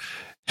who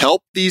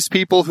help these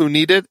people who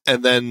need it,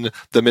 and then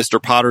the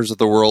Mr. Potters of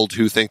the world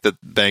who think that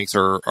banks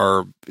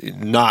are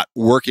not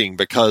working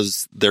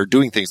because they're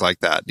doing things like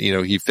that.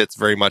 He fits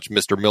very much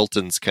Mr.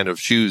 Milton's kind of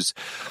shoes.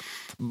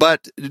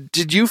 But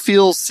did you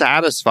feel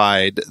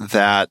satisfied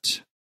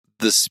that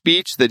the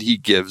speech that he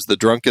gives, the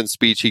drunken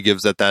speech he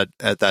gives at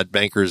that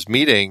bankers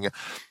meeting,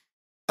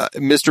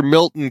 Mr.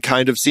 Milton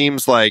kind of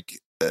seems like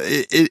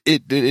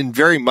it in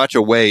very much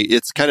a way,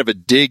 it's kind of a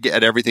dig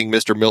at everything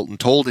Mr. Milton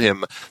told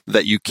him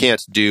that you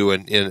can't do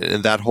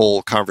in that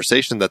whole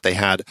conversation that they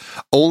had,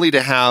 only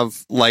to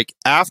have, like,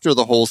 after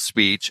the whole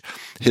speech,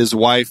 his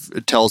wife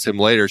tells him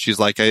later, she's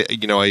like, I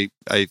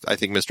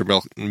think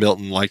Mr.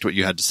 Milton liked what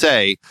you had to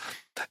say.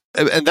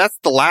 And that's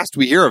the last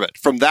we hear of it.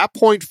 From that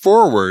point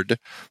forward,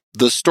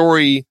 the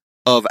story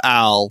of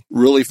Al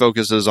really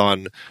focuses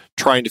on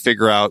trying to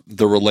figure out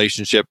the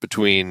relationship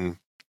between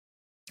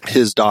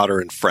his daughter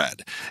and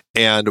Fred.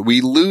 And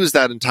we lose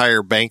that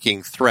entire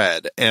banking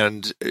thread.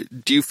 And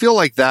do you feel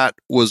like that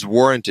was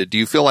warranted? Do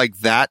you feel like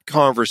that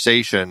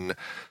conversation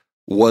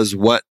was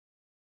what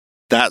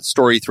that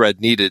story thread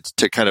needed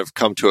to kind of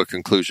come to a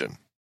conclusion?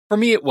 For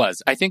me, it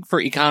was. I think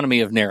for economy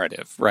of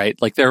narrative, right?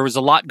 Like, there was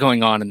a lot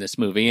going on in this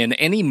movie, and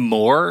any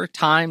more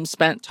time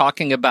spent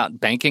talking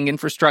about banking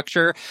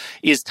infrastructure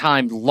is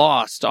time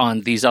lost on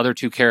these other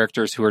two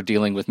characters who are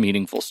dealing with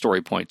meaningful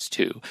story points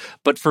too.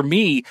 But for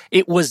me,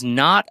 it was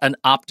not an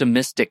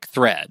optimistic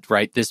thread,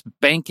 right? This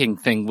banking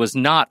thing was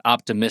not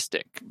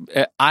optimistic.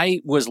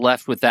 I was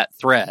left with that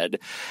thread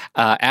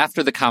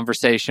after the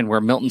conversation where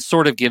Milton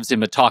sort of gives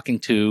him a talking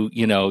to,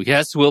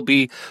 yes, we'll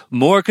be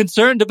more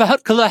concerned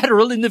about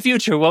collateral in the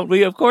future, won't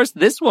we? Of course,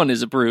 this one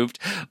is approved.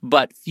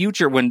 But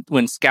future, when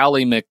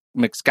Scowly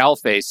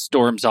McScowlface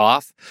storms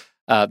off,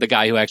 the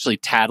guy who actually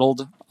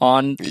tattled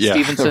on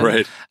Stevenson,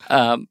 right?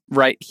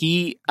 Right.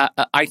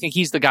 I think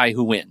he's the guy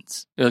who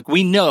wins. Like,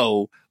 we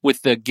know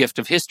with the gift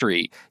of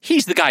history,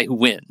 he's the guy who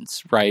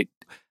wins, right?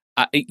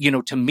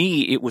 To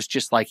me, it was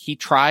just like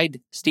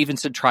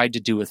Stevenson tried to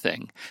do a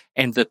thing.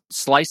 And the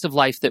slice of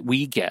life that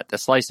we get, the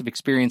slice of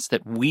experience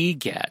that we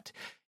get,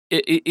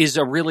 is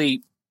a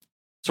really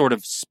sort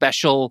of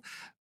special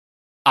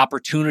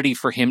opportunity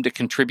for him to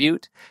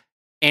contribute.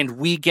 And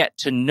we get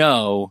to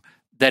know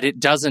that it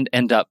doesn't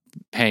end up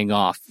paying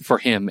off for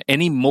him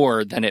any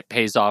more than it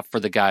pays off for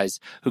the guys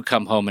who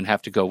come home and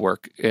have to go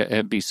work,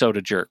 be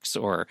soda jerks,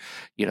 or,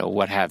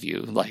 what have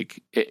you,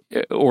 like,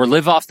 or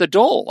live off the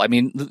dole. I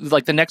mean,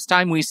 like, the next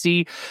time we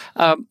see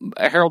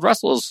Harold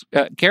Russell's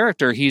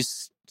character,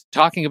 he's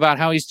talking about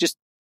how he's just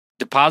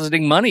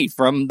depositing money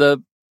from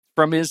the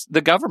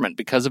government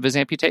because of his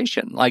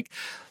amputation. Like,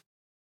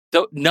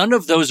 none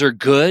of those are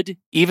good,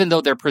 even though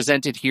they're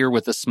presented here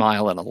with a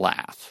smile and a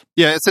laugh.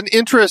 Yeah, it's an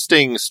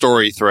interesting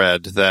story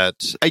thread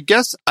that I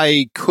guess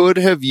I could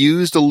have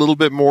used a little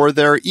bit more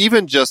there,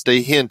 even just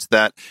a hint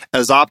that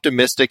as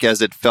optimistic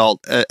as it felt,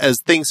 as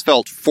things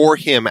felt for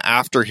him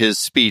after his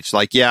speech,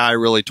 like, yeah, I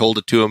really told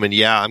it to him, and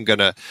yeah, I'm going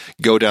to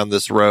go down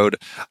this road.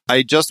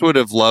 I just would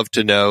have loved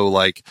to know,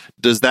 like,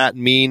 does that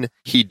mean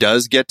he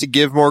does get to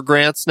give more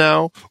grants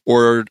now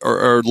or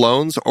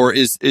loans, or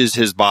is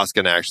his boss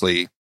going to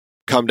actually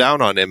come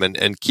down on him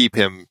and keep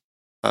him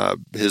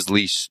his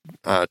leash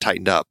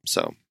tightened up?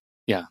 So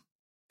yeah,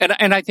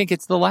 and I think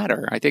it's the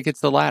latter. I think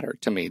it's the latter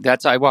to me.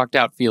 I walked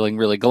out feeling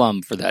really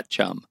glum for that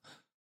chum.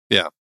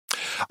 Yeah,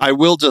 I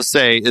will just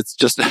say it's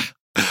just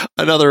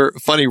another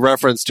funny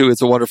reference to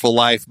It's a Wonderful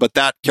Life. But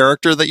that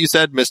character that you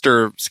said,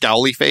 Mr.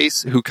 Scowly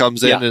Face, who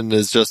comes in and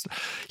is just,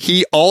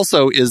 he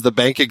also is the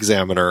bank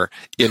examiner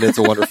in It's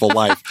a Wonderful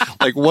Life.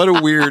 Like, what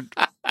a weird,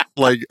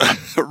 like,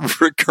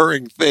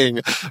 recurring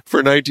thing for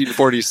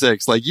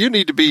 1946. Like, you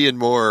need to be in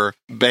more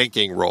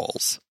banking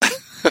roles.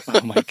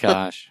 Oh my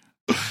gosh.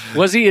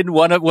 Was he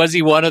one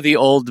of the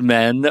old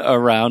men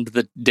around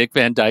the Dick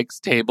Van Dyke's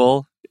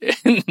table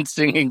and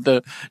singing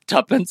the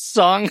Tuppence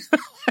song?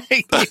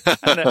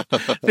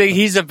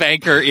 He's a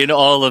banker in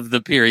all of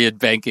the period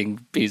banking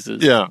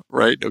pieces. Yeah,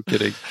 right. No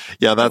kidding.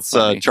 Yeah, that's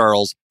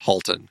Charles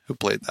Halton who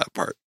played that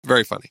part.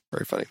 Very funny.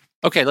 Very funny.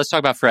 Okay, let's talk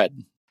about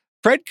Fred.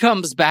 Fred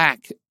comes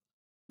back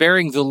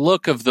bearing the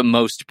look of the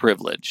most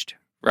privileged,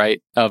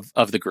 right,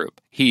 of the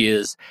group. He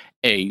is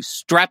a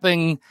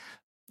strapping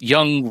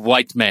young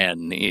white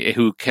man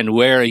who can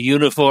wear a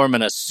uniform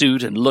and a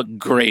suit and look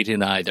great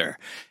in either.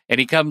 And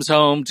he comes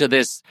home to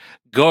this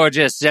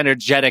gorgeous,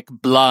 energetic,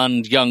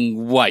 blonde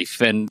young wife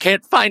and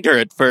can't find her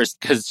at first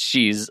because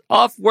she's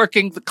off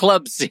working the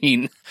club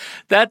scene.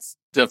 That's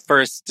the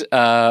first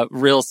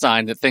real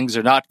sign that things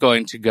are not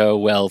going to go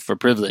well for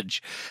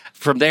Privilege.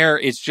 From there,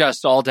 it's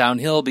just all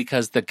downhill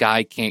because the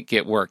guy can't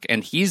get work.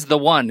 And he's the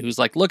one who's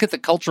like, look at the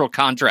cultural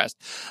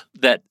contrast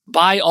that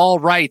by all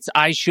rights,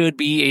 I should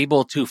be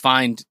able to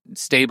find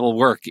stable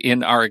work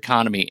in our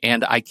economy,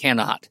 and I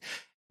cannot.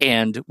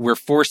 And we're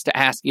forced to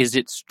ask, is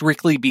it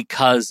strictly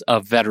because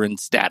of veteran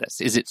status?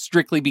 Is it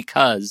strictly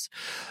because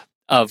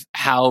of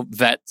how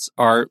vets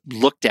are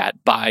looked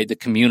at by the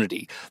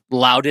community,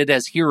 lauded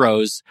as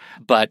heroes,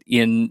 but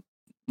in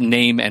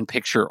name and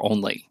picture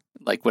only?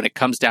 Like when it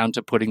comes down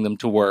to putting them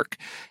to work,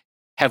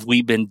 have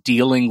we been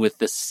dealing with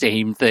the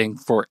same thing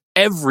for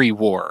every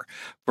war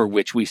for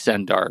which we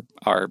send our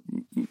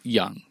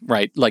young,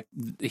 right? Like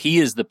he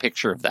is the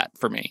picture of that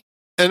for me.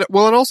 And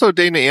also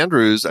Dana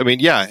Andrews. I mean,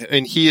 yeah,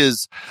 and he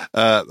is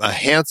a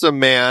handsome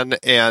man,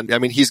 and I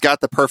mean, he's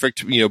got the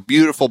perfect,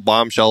 beautiful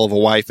bombshell of a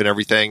wife and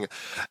everything.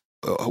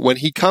 When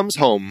he comes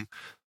home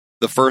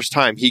the first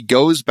time, he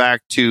goes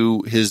back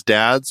to his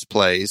dad's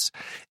place,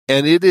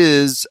 and it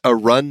is a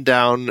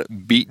rundown,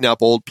 beaten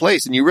up old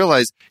place. And you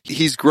realize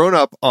he's grown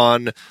up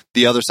on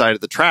the other side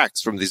of the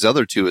tracks from these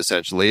other two,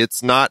 essentially.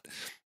 It's not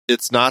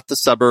the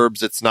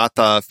suburbs. It's not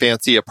the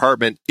fancy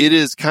apartment. It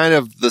is kind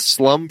of the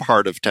slum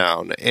part of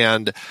town.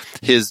 And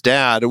his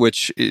dad,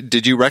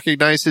 did you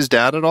recognize his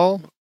dad at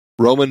all?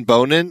 Roman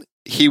Bonin.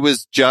 He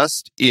was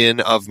just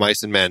in Of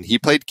Mice and Men. He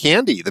played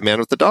Candy, the man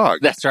with the dog.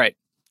 That's right.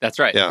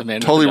 Yeah, the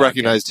man totally with the dog,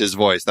 recognized his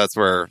voice. That's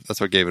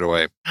what gave it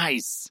away.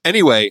 Nice.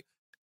 Anyway,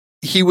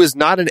 he was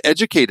not an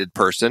educated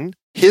person.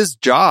 His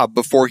job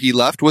before he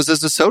left was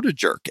as a soda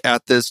jerk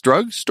at this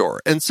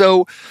drugstore. And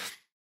so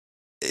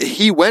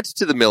he went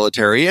to the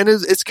military, and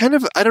it's kind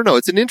of, I don't know,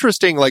 it's an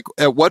interesting, like,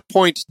 at what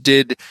point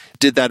did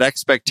that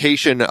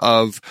expectation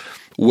of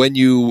when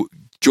you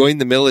join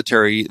the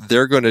military,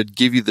 they're going to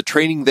give you the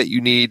training that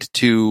you need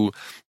to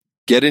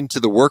get into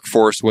the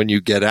workforce when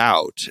you get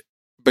out?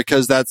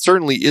 Because that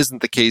certainly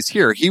isn't the case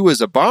here. He was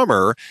a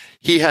bomber.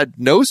 He had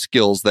no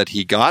skills that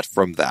he got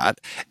from that.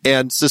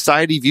 And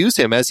society views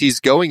him as he's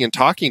going and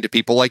talking to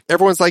people. Like,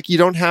 everyone's like, you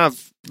don't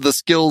have the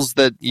skills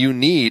that you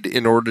need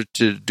in order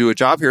to do a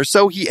job here.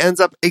 So he ends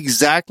up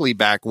exactly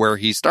back where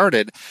he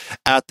started,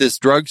 at this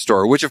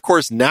drugstore, which of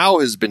course now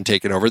has been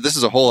taken over. This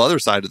is a whole other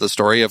side of the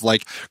story of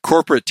like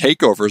corporate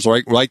takeovers.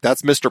 Like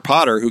that's Mr.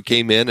 Potter, who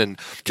came in and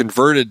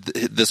converted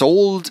this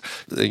old,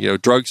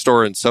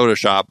 drugstore and soda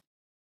shop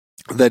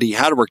that he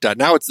had worked at.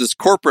 Now it's this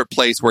corporate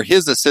place where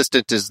his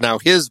assistant is now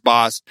his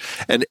boss,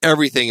 and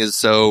everything is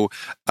so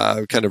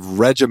kind of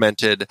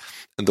regimented,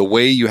 and the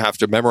way you have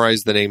to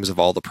memorize the names of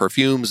all the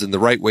perfumes and the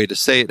right way to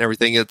say it and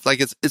everything. It's like,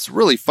 it's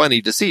really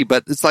funny to see,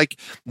 but it's like,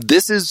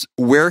 this is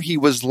where he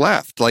was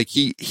left. Like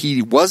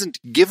he wasn't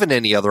given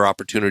any other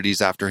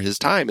opportunities after his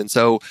time. And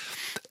so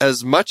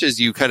as much as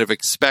you kind of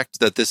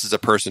expect that this is a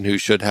person who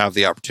should have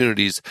the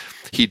opportunities,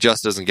 he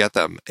just doesn't get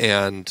them.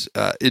 And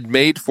it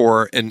made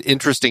for an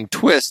interesting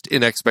twist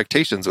in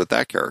expectations with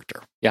that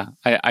character. Yeah,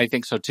 I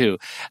think so too.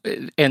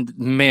 And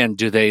man,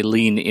 do they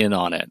lean in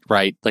on it,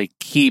 right? Like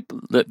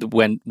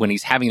when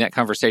he's having that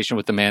conversation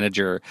with the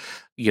manager,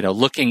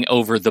 looking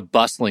over the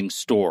bustling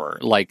store,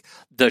 like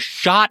the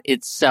shot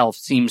itself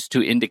seems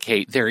to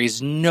indicate there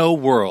is no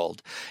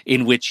world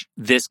in which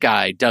this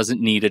guy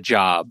doesn't need a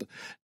job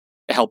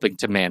helping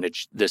to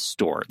manage this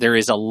store. There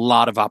is a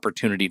lot of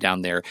opportunity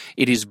down there.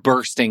 It is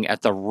bursting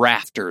at the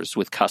rafters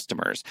with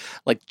customers.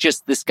 Like,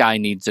 just this guy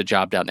needs a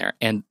job down there.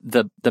 And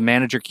the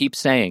manager keeps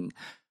saying,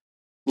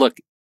 look,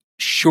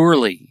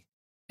 surely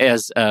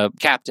as a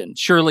captain,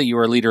 surely you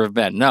are a leader of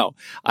men. No,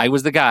 I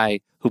was the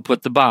guy who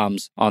put the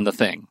bombs on the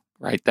thing.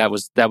 Right. That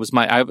was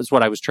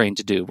what I was trained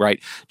to do.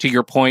 Right. To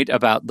your point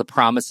about the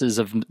promises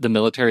of the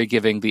military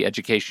giving the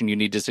education you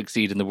need to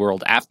succeed in the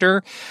world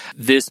after,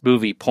 this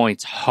movie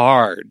points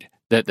hard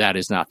that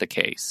is not the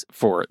case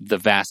for the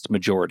vast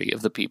majority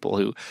of the people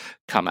who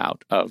come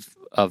out of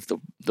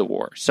the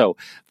war. So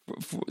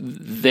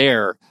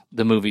there,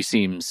 the movie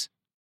seems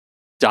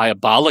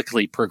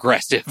diabolically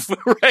progressive,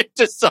 right,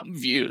 to some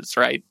views,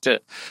 right?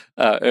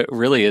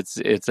 Really,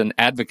 it's an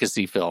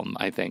advocacy film,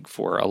 I think,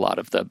 for a lot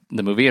of the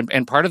movie.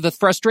 And part of the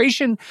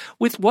frustration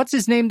with what's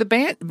his name, the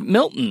band,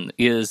 Milton,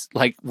 is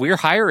like, we're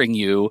hiring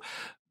you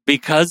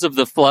because of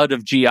the flood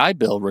of GI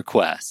Bill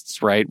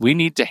requests, right? We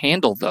need to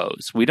handle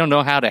those. We don't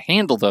know how to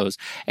handle those.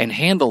 And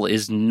handle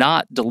is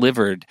not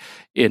delivered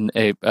in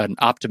an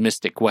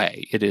optimistic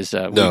way. It is,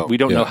 we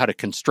don't know how to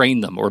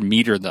constrain them or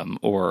meter them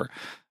or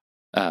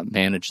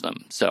manage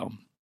them. So,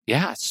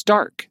 yeah,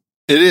 stark.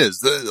 It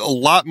is a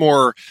lot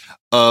more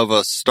of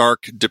a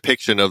stark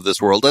depiction of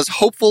this world. As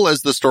hopeful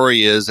as the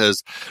story is,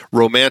 as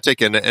romantic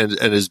and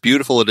as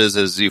beautiful it is,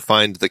 as you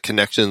find the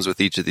connections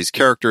with each of these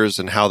characters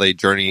and how they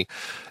journey,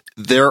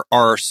 there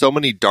are so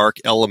many dark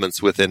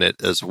elements within it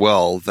as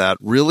well that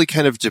really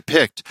kind of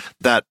depict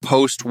that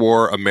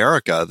post-war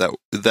America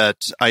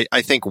that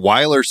I think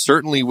Wyler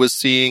certainly was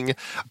seeing,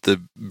 the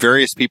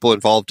various people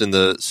involved in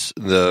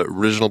the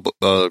original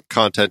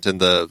content and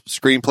the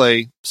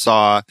screenplay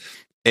saw,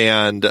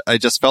 and I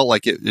just felt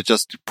like it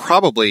just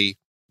probably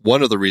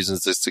one of the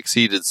reasons it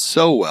succeeded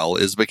so well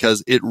is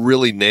because it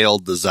really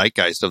nailed the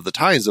zeitgeist of the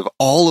times of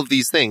all of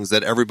these things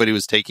that everybody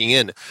was taking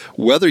in,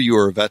 whether you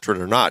were a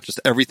veteran or not,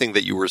 just everything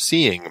that you were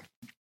seeing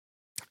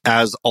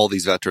as all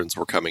these veterans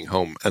were coming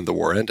home and the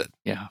war ended.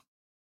 Yeah.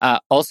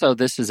 Also,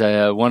 this is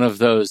one of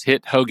those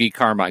hit Hoagie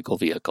Carmichael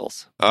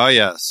vehicles. Oh,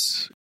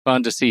 yes.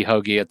 Fun to see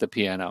Hoagie at the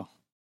piano.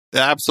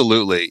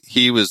 Absolutely.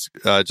 He was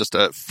just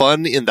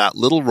fun in that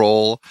little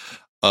role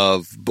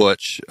of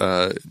Butch,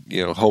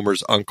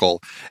 Homer's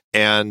uncle,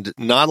 and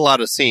not a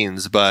lot of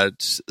scenes,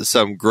 but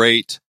some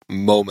great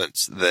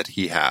moments that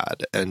he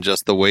had, and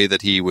just the way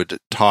that he would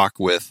talk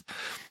with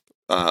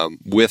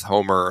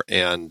Homer,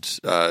 and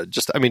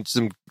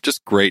some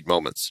just great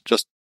moments.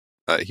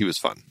 He was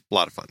fun, a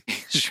lot of fun.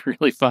 He's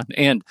really fun,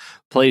 and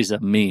plays a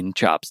mean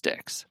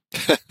chopsticks.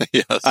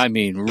 Yes, I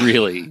mean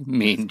really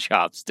mean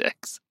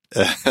chopsticks.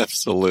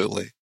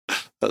 Absolutely,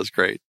 that was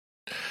great.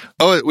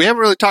 Oh, we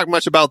haven't really talked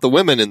much about the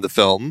women in the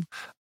film.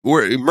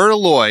 Myrna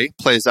Loy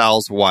plays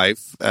Al's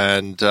wife,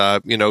 and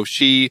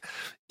she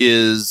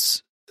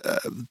is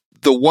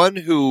the one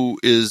who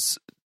is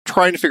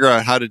trying to figure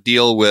out how to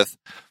deal with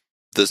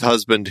this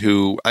husband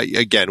who,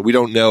 again, we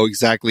don't know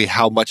exactly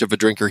how much of a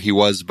drinker he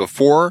was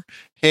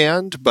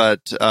beforehand,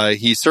 but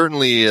he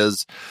certainly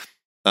is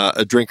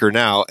a drinker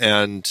now.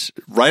 And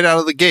right out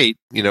of the gate,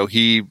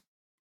 he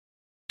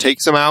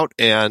takes him out,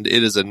 and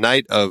it is a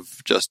night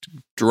of just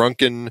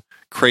drunken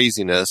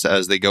craziness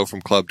as they go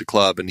from club to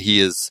club, and he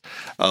is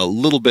a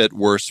little bit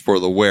worse for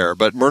the wear.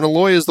 But Myrna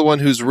Loy is the one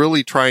who's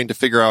really trying to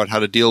figure out how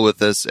to deal with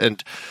this.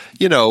 And,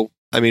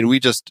 we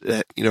just,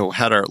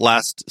 had our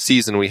last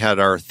season, we had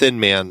our Thin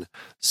Man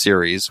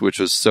series, which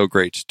was so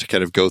great to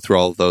kind of go through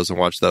all of those and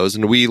watch those.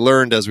 And we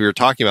learned as we were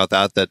talking about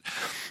that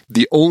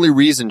the only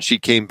reason she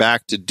came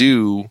back to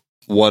do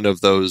one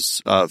of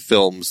those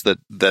films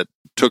that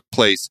took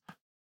place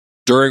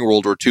during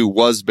World War II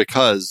was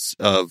because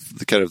of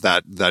the kind of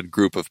that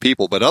group of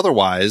people. But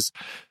otherwise,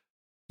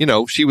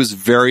 she was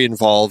very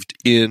involved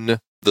in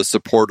the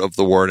support of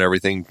the war and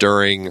everything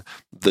during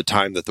the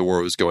time that the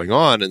war was going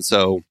on. And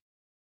so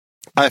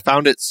I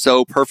found it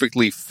so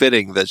perfectly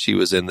fitting that she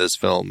was in this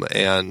film,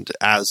 and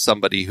as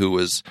somebody who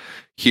was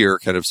here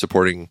kind of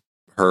supporting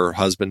her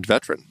husband,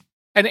 veteran.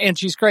 And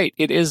she's great.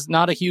 It is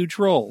not a huge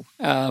role.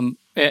 And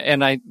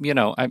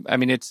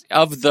it's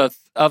of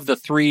the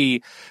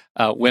three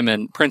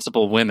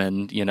principal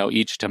women,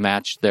 each to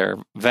match their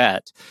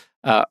vet.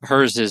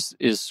 Hers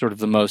is sort of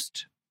the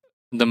most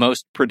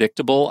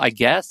predictable, I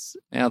guess.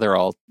 They're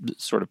all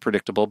sort of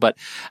predictable, but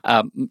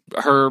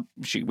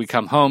we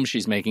come home,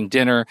 she's making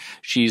dinner.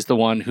 She's the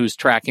one who's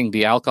tracking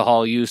the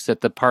alcohol use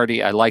at the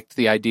party. I liked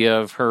the idea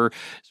of her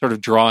sort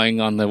of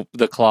drawing on the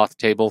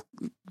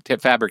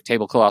fabric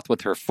tablecloth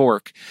with her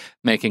fork,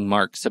 making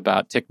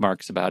tick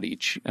marks about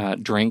each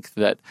drink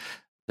that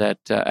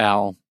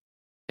Al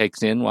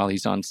takes in while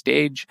he's on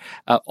stage.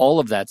 All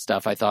of that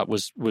stuff I thought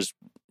was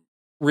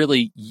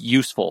really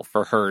useful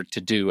for her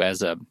to do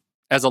as a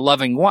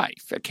loving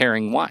wife, a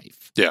caring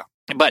wife. Yeah.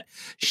 But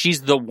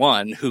she's the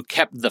one who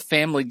kept the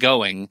family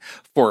going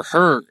for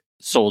her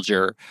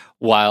soldier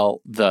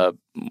while the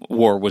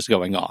war was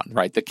going on,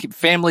 right? The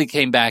family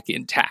came back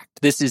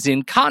intact. This is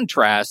in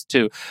contrast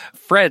to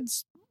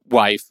Fred's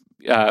wife,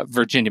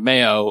 Virginia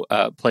Mayo,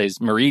 plays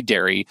Marie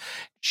Derry.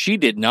 She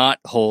did not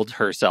hold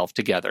herself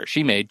together.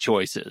 She made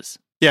choices.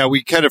 Yeah,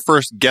 we kind of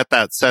first get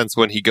that sense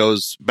when he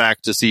goes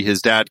back to see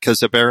his dad,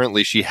 because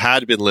apparently she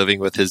had been living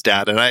with his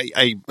dad, and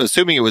I'm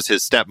assuming it was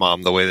his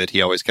stepmom, the way that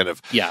he always kind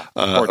of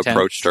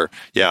approached her.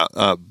 Yeah,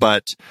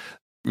 but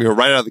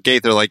right out of the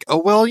gate, they're like,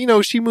 oh, well,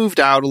 she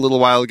moved out a little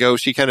while ago.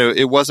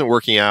 It wasn't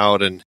working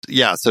out, and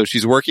yeah, so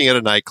she's working at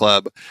a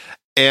nightclub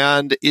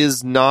and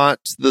is not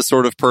the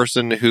sort of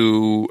person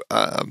who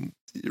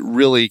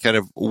really kind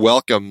of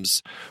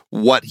welcomes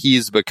what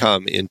he's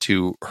become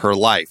into her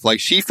life. Like,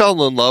 she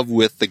fell in love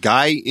with the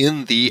guy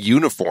in the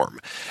uniform,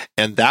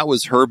 and that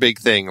was her big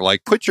thing.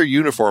 Like, put your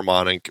uniform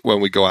on when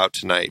we go out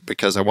tonight,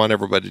 because I want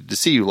everybody to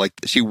see you. Like,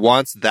 she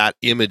wants that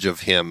image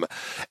of him,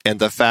 and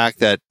the fact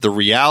that the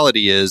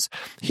reality is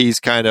he's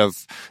kind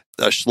of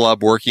a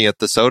schlub working at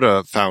the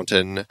soda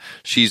fountain.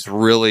 She's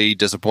really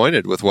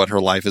disappointed with what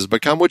her life has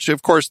become, which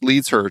of course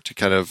leads her to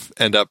kind of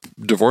end up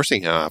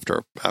divorcing him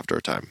after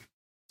a time.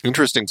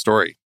 Interesting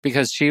story.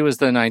 Because she was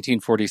the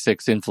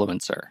 1946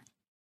 influencer,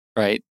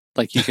 right?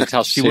 Like, you could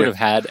tell she would have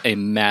had a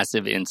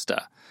massive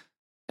Insta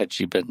had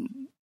she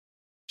been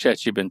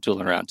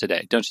tooling around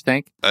today, don't you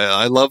think?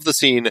 I love the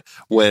scene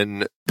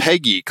when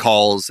Peggy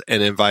calls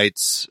and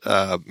invites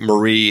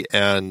Marie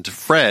and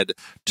Fred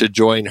to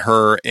join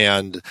her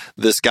and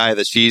this guy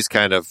that she's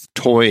kind of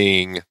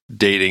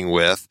dating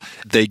with.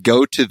 They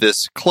go to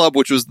this club,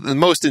 which was the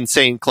most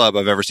insane club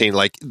I've ever seen.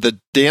 Like, the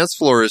dance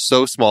floor is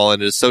so small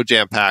and it is so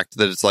jam-packed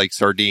that it's like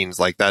sardines.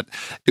 Like that,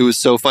 it was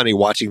so funny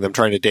watching them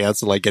trying to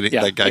dance and like getting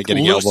that guy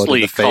getting elbowed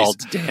in the face. Called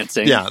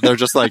dancing. Yeah, they're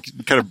just like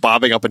kind of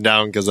bobbing up and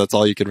down because that's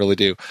all you can really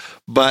do.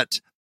 But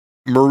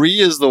Marie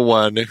is the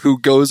one who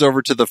goes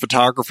over to the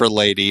photographer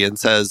lady and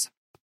says,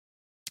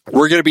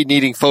 we're going to be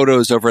needing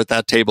photos over at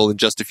that table in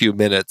just a few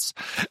minutes.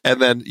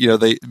 And then,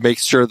 they make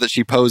sure that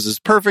she poses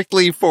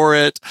perfectly for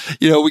it.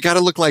 We got to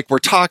look like we're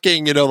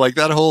talking, like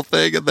that whole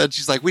thing. And then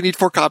she's like, we need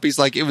 4 copies.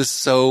 Like, it was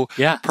so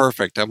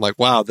perfect. I'm like,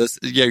 wow,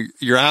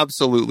 you're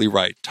absolutely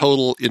right.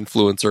 Total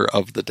influencer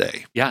of the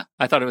day. Yeah,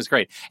 I thought it was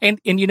great. And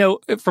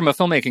from a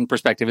filmmaking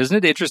perspective, isn't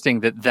it interesting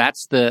that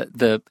that's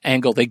the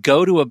angle? They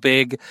go to a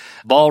big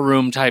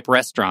ballroom type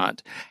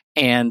restaurant,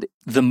 and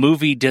the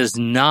movie does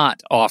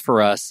not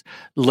offer us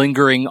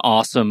lingering,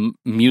 awesome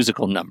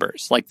musical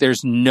numbers. Like,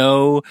 there's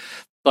no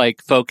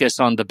focus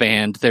on the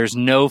band. There's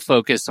no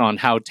focus on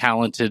how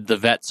talented the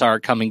vets are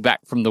coming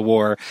back from the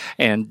war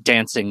and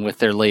dancing with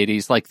their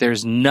ladies. Like,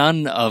 there's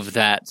none of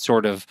that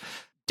sort of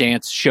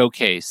dance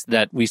showcase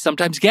that we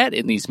sometimes get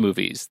in these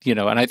movies, and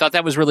I thought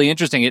that was really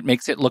interesting. It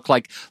makes it look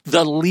like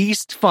the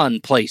least fun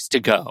place to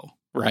go,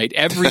 right?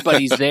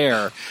 Everybody's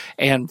there,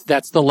 and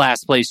that's the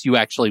last place you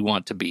actually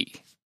want to be.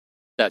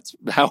 That's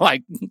how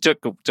I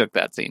took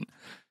that scene.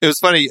 It was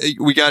funny.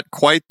 We got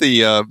quite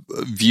the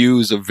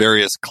views of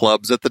various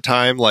clubs at the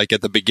time. Like, at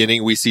the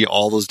beginning, we see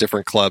all those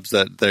different clubs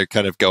that they're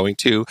kind of going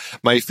to.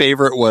 My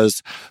favorite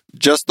was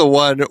just the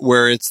one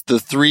where it's the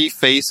 3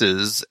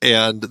 faces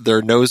and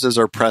their noses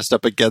are pressed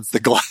up against the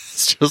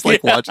glass, just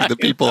like watching the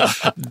people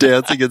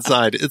dancing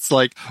inside. It's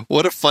like,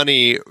 what a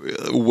funny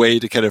way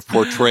to kind of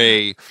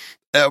portray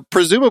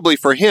presumably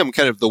for him,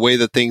 kind of the way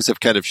that things have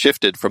kind of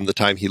shifted from the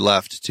time he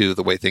left to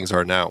the way things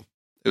are now.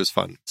 It was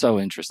fun. So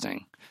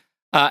interesting.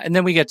 And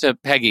then we get to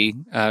Peggy,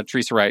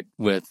 Teresa Wright,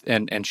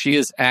 and she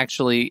is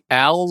actually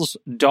Al's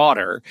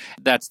daughter.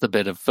 That's the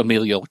bit of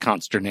familial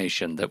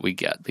consternation that we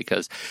get,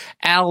 because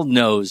Al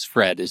knows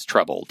Fred is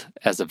troubled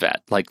as a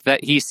vet. Like,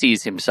 that, he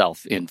sees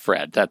himself in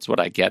Fred. That's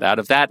what I get out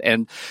of that.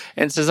 And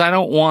says, I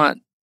don't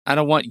want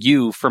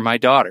you for my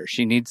daughter.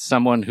 She needs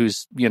someone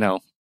who's, a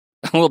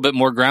little bit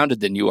more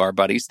grounded than you are,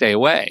 buddy. Stay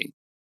away.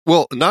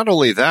 Well, not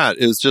only that,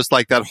 it was just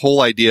like that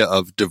whole idea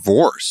of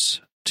divorce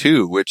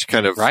too, which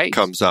kind of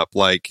comes up.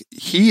 Like,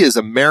 he is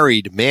a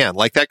married man.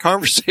 Like that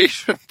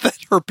conversation that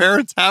her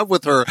parents have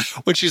with her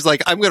when she's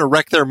like, I'm going to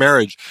wreck their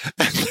marriage.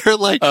 And they're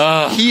like,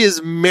 he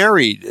is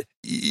married.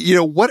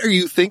 What are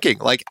you thinking?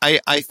 Like,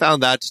 I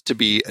found that to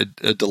be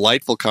a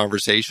delightful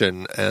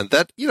conversation. And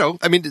that,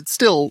 it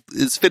still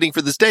is fitting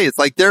for this day. It's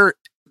like they're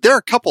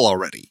a couple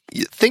already.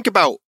 Think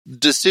about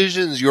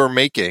decisions you're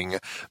making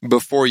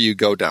before you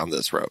go down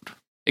this road.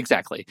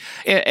 Exactly.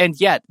 And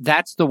yet,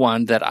 that's the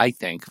one that I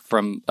think,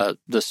 from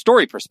the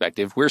story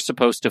perspective, we're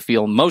supposed to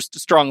feel most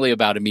strongly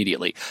about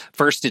immediately.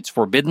 First, it's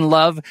forbidden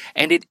love,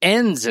 and it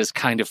ends as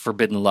kind of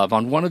forbidden love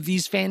on one of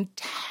these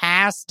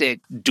fantastic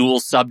dual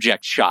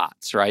subject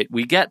shots, right?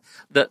 We get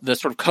the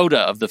sort of coda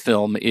of the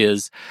film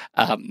is,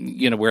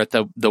 we're at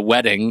the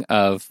wedding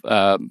of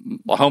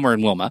Homer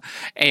and Wilma,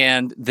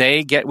 and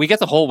we get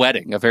the whole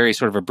wedding, a very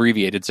sort of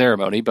abbreviated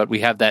ceremony, but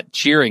we have that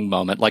cheering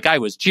moment. Like, I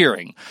was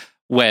cheering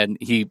when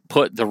he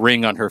put the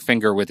ring on her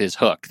finger with his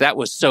hook. That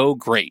was so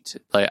great.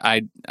 Like,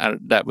 I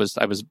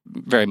was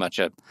very much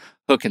a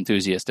hook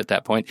enthusiast at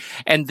that point.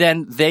 And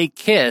then they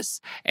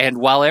kiss, and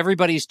while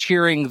everybody's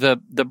cheering the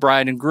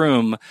bride and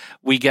groom,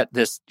 we get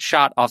this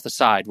shot off the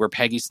side where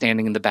Peggy's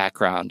standing in the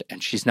background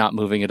and she's not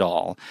moving at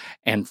all.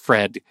 And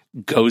Fred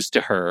goes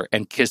to her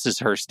and kisses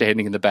her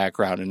standing in the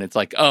background, and it's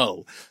like,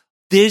 oh,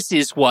 this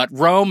is what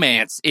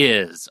romance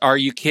is. Are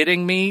you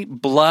kidding me?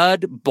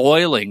 Blood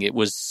boiling. It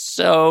was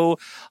so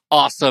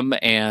awesome,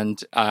 and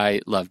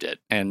I loved it.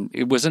 And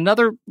it was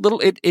another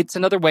it's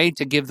another way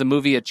to give the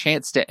movie a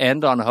chance to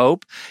end on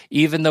hope,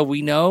 even though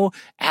we know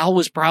Al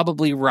was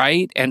probably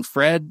right and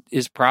Fred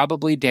is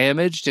probably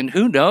damaged. And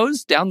who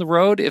knows down the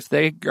road if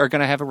they are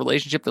going to have a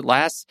relationship that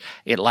lasts.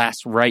 It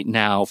lasts right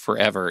now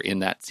forever in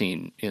that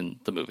scene in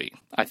the movie.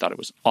 I thought it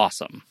was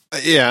awesome.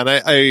 Yeah, and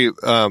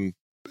I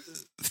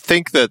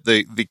think that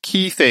the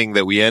key thing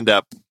that we end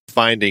up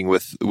finding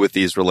with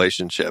these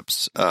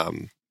relationships,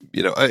 and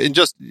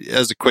just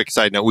as a quick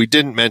side note, we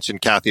didn't mention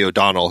Kathy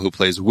O'Donnell, who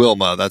plays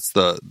Wilma. That's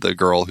the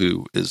girl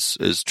who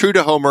is true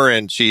to Homer,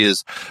 and she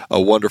is a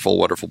wonderful,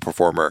 wonderful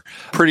performer.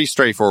 Pretty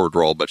straightforward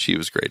role, but she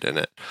was great in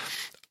it.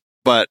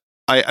 But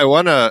I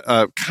want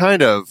to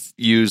kind of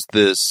use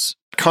this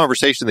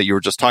conversation that you were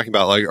just talking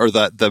about, like, or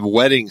the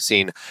wedding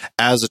scene,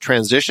 as a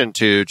transition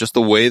to just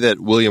the way that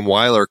William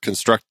Wyler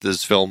constructed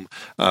this film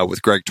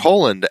with Greg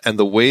Toland, and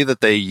the way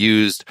that they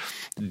used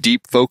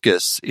deep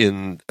focus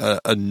in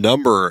a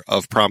number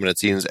of prominent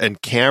scenes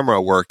and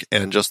camera work,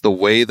 and just the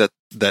way that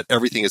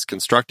everything is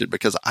constructed,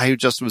 because I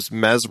just was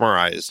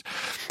mesmerized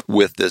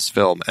with this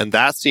film. And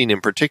that scene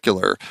in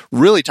particular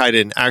really tied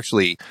in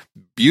actually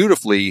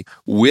beautifully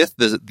with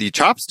the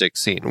chopstick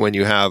scene, when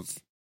you have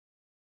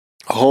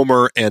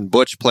Homer and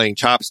Butch playing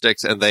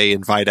chopsticks, and they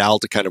invite Al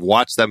to kind of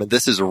watch them. And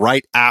this is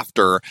right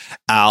after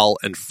Al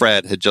and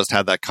Fred had just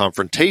had that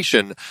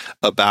confrontation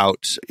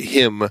about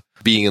him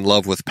being in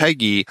love with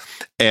Peggy.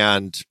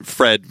 And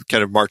Fred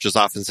kind of marches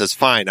off and says,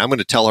 fine, I'm going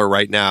to tell her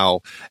right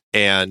now,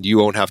 and you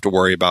won't have to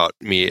worry about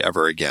me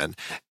ever again.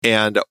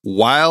 And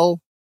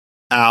while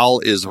Al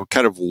is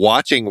kind of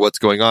watching what's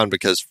going on,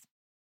 because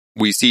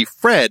we see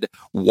Fred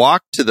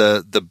walk to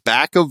the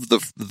back of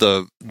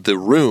the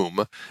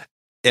room,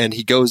 and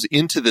he goes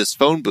into this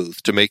phone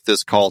booth to make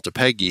this call to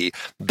Peggy.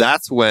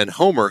 That's when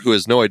Homer, who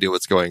has no idea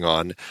what's going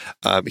on,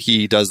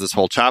 he does this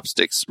whole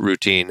chopsticks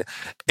routine,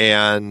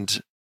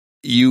 and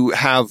you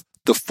have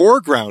the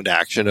foreground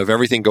action of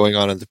everything going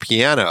on the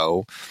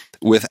piano,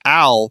 with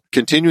Al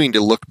continuing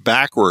to look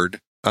backward,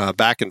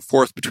 back and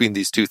forth between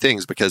these two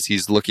things, because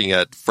he's looking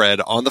at Fred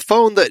on the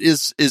phone that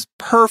is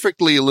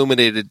perfectly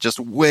illuminated, just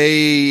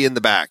way in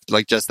the back,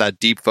 like just that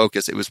deep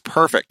focus. It was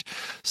perfect.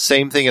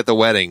 Same thing at the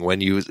wedding when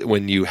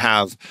you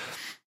have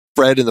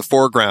Fred in the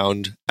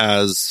foreground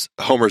as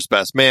Homer's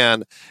best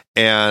man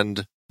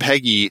and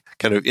Peggy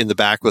kind of in the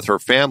back with her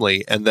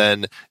family, and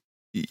then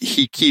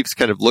he keeps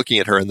kind of looking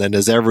at her, and then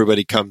as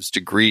everybody comes to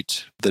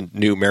greet the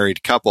new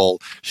married couple,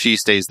 she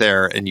stays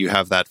there, and you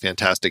have that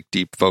fantastic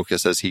deep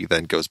focus as he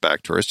then goes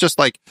back to her. It's just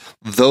like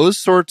those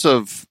sorts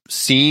of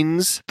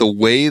scenes, the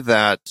way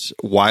that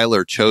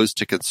Wyler chose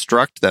to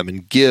construct them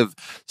and give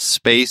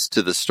space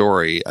to the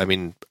story, I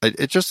mean,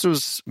 it just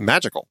was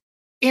magical.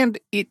 And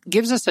it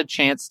gives us a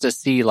chance to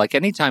see, like,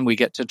 anytime we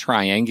get to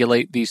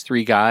triangulate these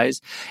three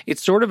guys,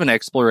 it's sort of an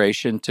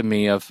exploration to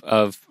me of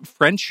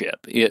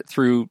friendship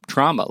through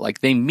trauma.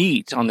 Like, they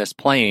meet on this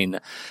plane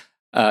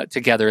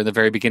together in the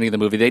very beginning of the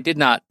movie. They did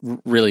not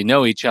really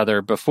know each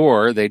other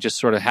before. They just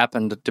sort of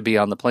happened to be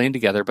on the plane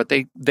together, but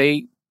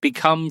they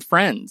become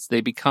friends.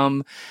 They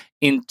become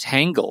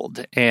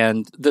entangled.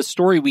 And the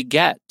story we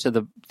get to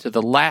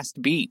the last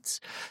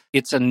beats,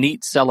 it's a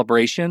neat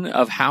celebration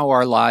of how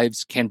our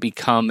lives can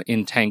become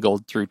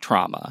entangled through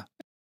trauma.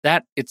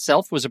 That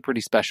itself was a pretty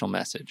special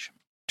message.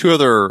 Two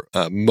other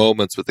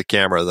moments with the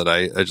camera that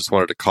I just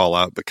wanted to call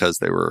out because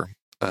they were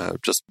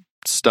just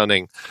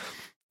stunning.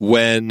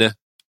 When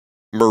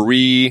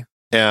Marie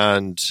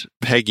and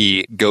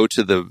Peggy go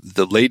to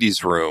the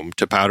ladies' room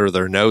to powder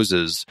their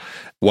noses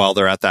while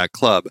they're at that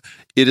club,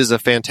 it is a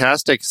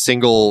fantastic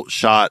single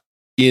shot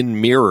in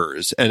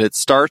mirrors, and it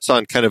starts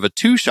on kind of a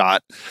two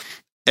shot,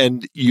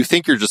 and you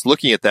think you're just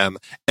looking at them,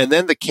 and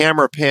then the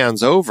camera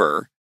pans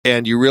over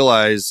and you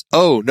realize,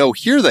 oh no,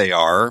 here they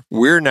are.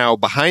 We're now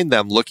behind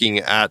them looking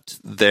at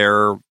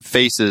their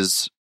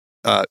faces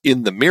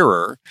in the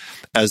mirror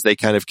as they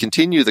kind of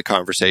continue the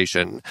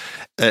conversation.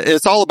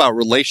 It's all about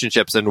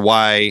relationships and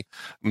why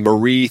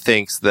Marie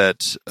thinks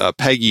that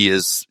Peggy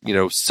is,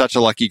 such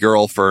a lucky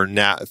girl for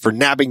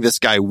nabbing this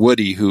guy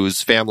Woody,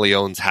 whose family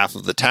owns half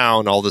of the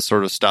town, all this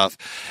sort of stuff.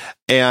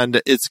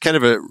 And it's kind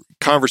of a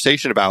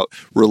conversation about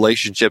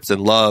relationships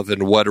and love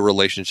and what a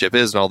relationship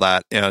is and all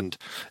that. And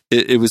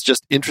it was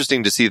just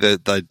interesting to see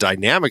the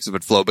dynamics of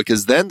it flow,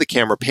 because then the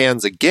camera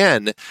pans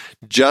again,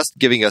 just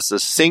giving us a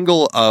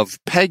single of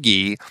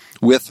Peggy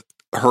with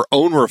her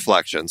own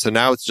reflection. So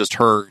now it's just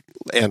her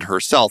and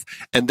herself.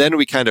 And then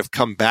we kind of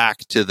come back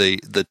to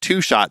the two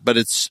shot, but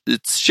it's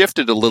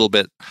shifted a little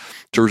bit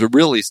to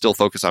really still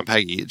focus on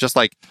Peggy. Just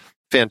like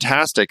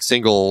fantastic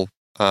single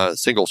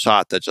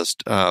shot that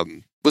just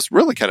was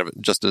really kind of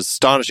just an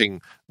astonishing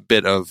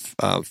bit of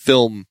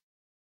film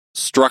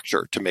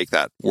structure to make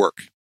that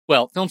work.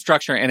 Well, film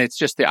structure, and it's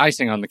just the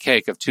icing on the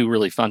cake of two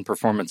really fun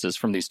performances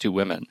from these two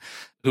women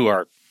who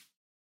are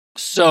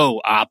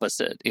so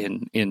opposite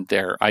in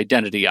their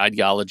identity,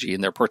 ideology,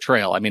 and their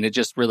portrayal. I mean, it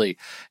just really,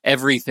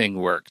 everything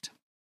worked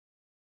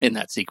in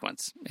that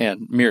sequence.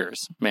 And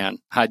mirrors, man,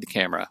 hide the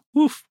camera.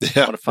 Oof,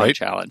 yeah, what a fun right?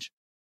 challenge.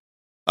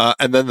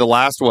 And then the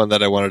last one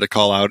that I wanted to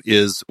call out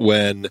is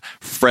when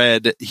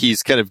Fred,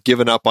 he's kind of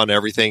given up on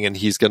everything and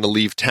he's going to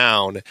leave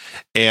town,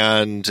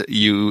 and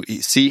you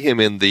see him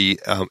in the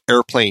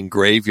airplane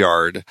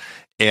graveyard,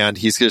 and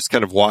he's just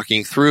kind of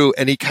walking through,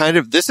 and he kind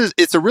of,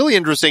 it's a really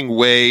interesting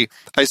way.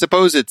 I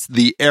suppose it's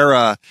the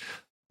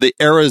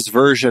era's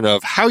version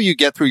of how you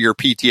get through your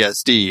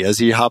PTSD. As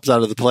he hops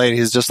out of the plane,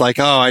 he's just like,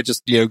 oh, I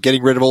just,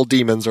 getting rid of old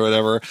demons or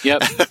whatever.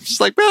 Yep. I'm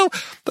just like, well, I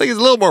think it's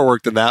a little more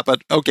work than that,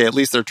 but okay, at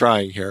least they're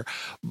trying here.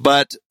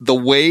 But the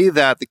way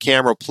that the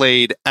camera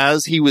played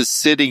as he was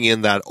sitting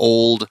in that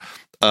old,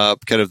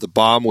 kind of the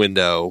bomb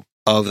window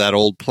of that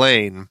old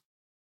plane,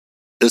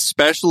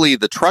 especially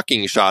the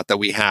trucking shot that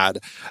we had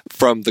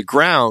from the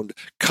ground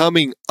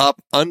coming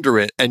up under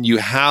it, and you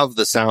have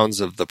the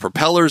sounds of the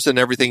propellers and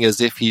everything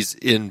as if he's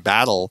in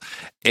battle,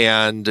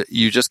 and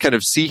you just kind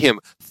of see him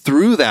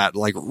through that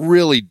like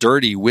really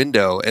dirty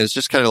window, and it's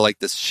just kind of like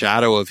this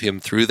shadow of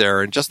him through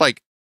there, and just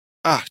like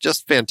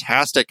just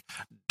fantastic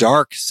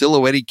dark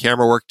silhouetted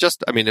camera work.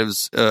 It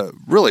was a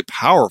really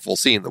powerful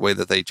scene, the way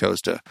that they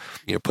chose to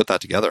put that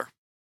together.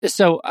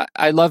 So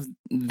I love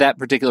that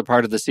particular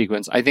part of the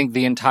sequence. I think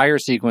the entire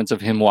sequence of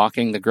him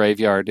walking the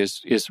graveyard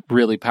is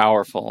really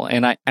powerful.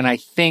 And I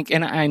think,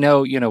 and I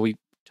know, we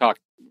talked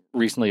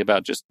recently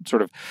about just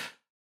sort of,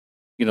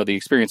 the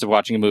experience of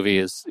watching a movie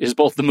is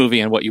both the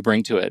movie and what you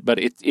bring to it. But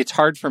it's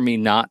hard for me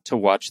not to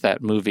watch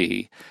that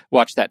movie,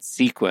 watch that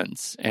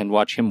sequence, and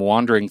watch him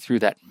wandering through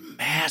that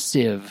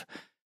massive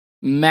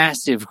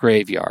massive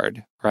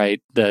graveyard,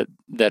 right?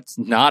 That's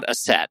not a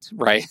set,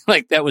 right?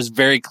 Like that was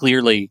very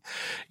clearly,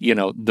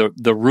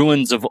 the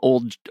ruins of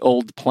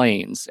old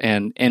planes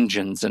and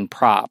engines and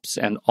props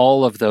and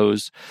all of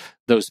those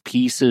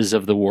pieces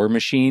of the war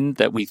machine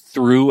that we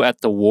threw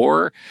at the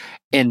war.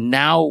 And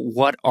now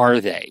what are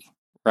they?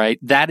 Right?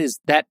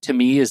 That to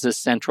me is a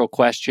central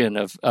question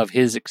of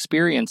his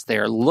experience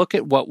there. Look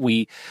at what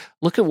we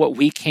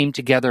came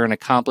together and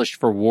accomplished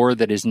for war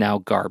that is now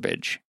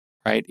garbage,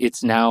 right?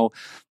 It's now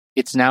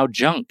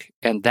junk,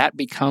 and that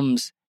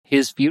becomes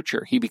his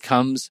future. He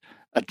becomes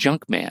a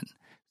junk man.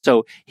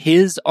 So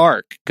his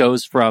arc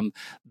goes from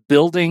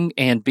building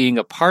and being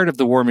a part of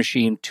the war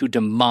machine to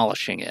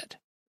demolishing it.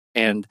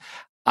 And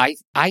I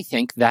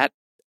think that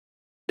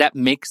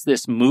makes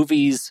this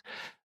movie's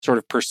sort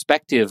of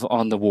perspective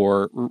on the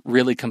war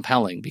really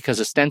compelling,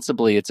 because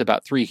ostensibly it's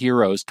about three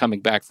heroes coming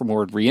back from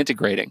war and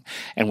reintegrating.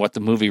 And what the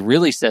movie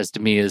really says to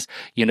me is,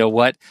 you know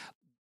what?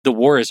 The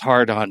war is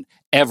hard on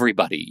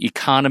everybody.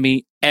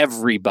 Economy,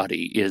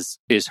 everybody is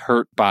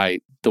hurt by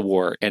the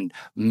war. And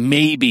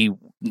maybe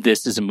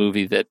this is a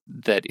movie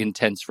that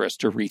intends for us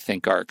to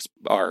rethink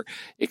our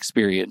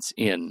experience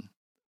in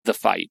the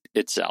fight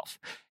itself.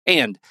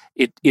 And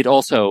it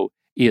also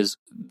is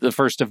the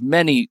first of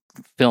many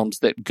films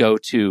that go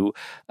to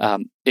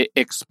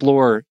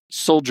explore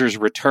soldiers'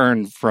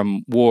 return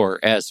from war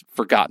as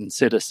forgotten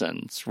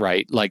citizens,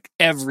 right? Like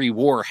every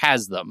war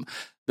has them.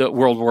 The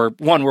World War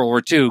I, World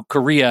War II,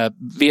 Korea,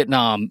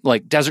 Vietnam,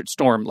 like Desert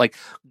Storm, like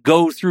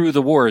go through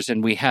the wars,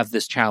 and we have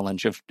this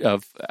challenge of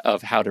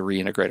how to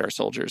reintegrate our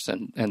soldiers.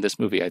 And this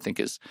movie, I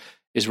think, is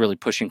really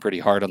pushing pretty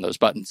hard on those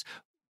buttons,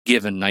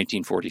 given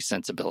 1940s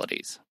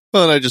sensibilities.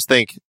 Well, and I just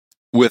think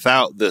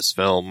without this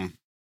film,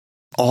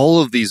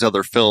 all of these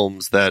other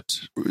films that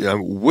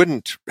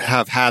wouldn't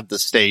have had the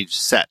stage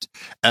set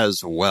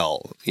as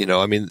well.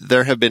 I mean,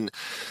 there have been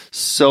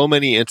so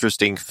many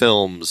interesting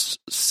films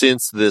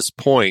since this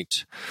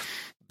point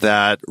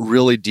that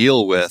really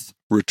deal with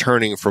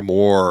returning from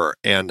war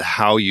and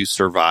how you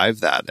survive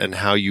that and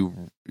how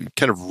you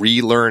kind of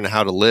relearn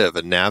how to live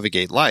and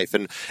navigate life.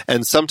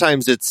 And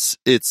sometimes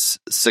it's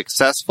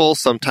successful.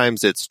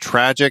 Sometimes it's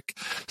tragic.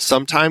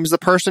 Sometimes the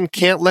person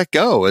can't let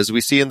go, as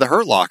we see in The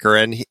Hurt Locker,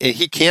 and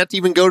he can't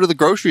even go to the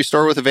grocery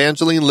store with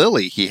Evangeline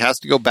Lilly. He has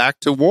to go back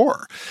to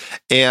war.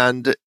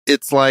 And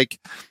it's like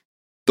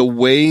the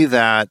way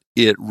that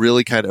it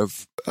really kind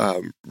of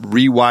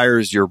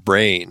rewires your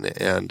brain,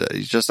 and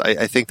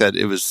I think that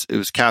it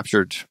was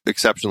captured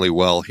exceptionally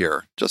well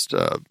here. Just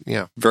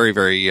very,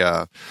 very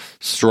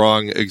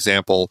strong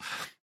example,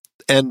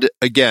 and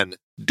again,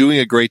 doing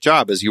a great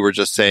job, as you were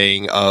just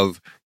saying,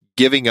 of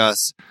giving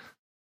us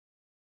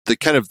the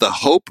kind of the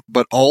hope,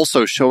 but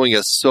also showing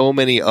us so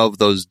many of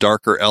those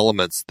darker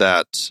elements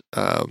that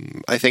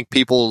I think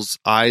people's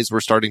eyes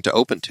were starting to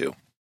open to.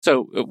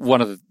 So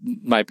one of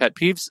my pet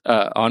peeves,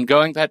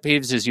 ongoing pet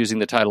peeves, is using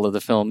the title of the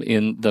film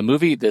in the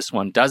movie. This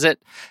one does it.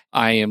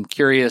 I am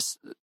curious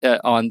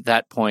on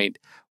that point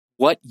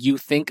what you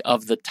think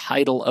of the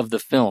title of the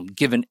film,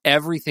 given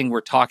everything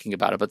we're talking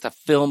about the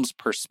film's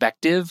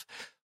perspective.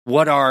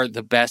 What are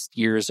the best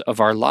years of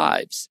our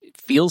lives? It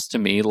feels to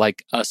me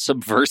like a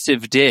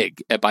subversive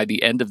dig by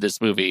the end of this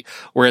movie,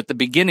 where at the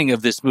beginning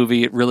of this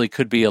movie, it really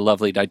could be a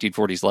lovely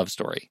 1940s love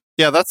story.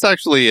 Yeah, that's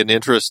actually an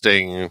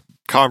interesting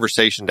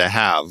conversation to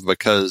have,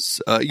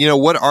 because,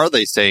 what are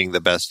they saying the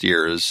best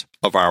years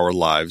of our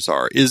lives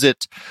are? Is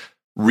it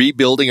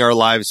rebuilding our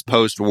lives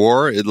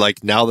post-war?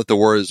 Like, now that the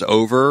war is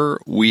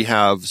over, we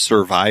have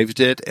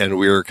survived it and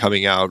we're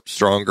coming out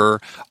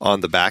stronger on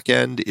the back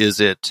end? Is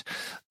it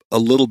a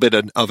little bit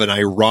of an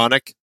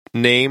ironic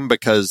name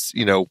because,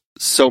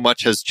 so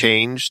much has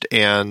changed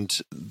and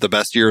the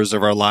best years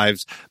of our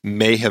lives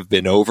may have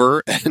been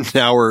over, and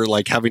now we're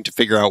like having to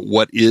figure out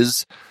what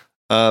is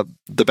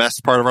the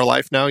best part of our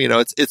life now?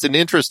 It's an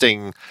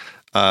interesting,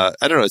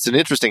 it's an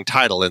interesting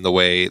title in the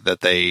way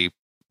that they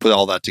put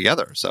all that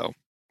together. So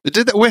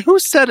who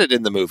said it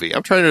in the movie?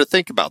 I'm trying to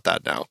think about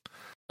that now.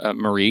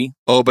 Marie.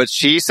 Oh, but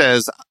she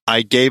says,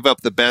 I gave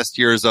up the best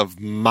years of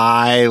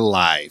my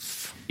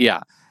life.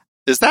 Yeah.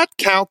 Does that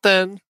count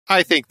then?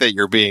 I think that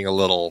you're being a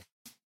little...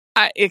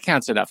 it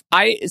counts enough.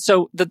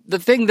 So the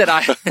thing that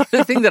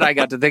I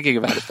got to thinking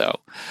about it,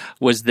 though,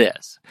 was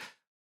this.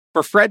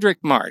 For Fredric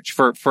March,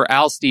 for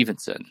Al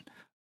Stevenson,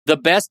 the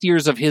best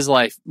years of his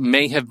life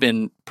may have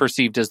been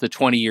perceived as the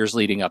 20 years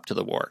leading up to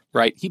the war,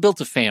 right? He built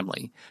a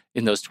family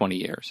in those 20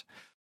 years.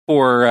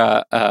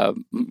 For,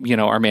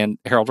 our man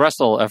Harold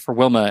Russell, for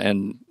Wilma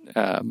and,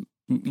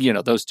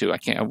 those two,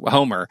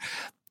 Homer,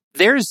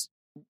 theirs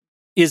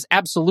is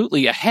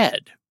absolutely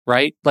ahead,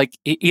 right? Like,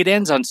 it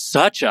ends on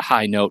such a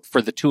high note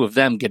for the two of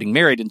them getting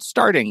married and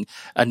starting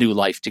a new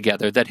life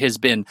together that has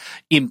been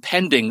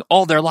impending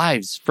all their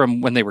lives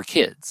from when they were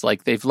kids.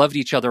 Like, they've loved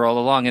each other all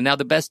along, and now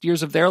the best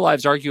years of their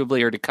lives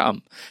arguably are to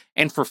come.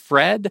 And for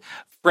Fred's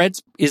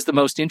is the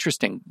most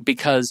interesting,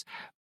 because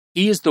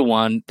he is the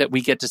one that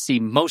we get to see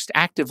most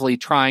actively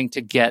trying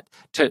to get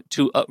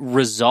to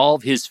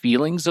resolve his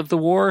feelings of the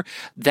war.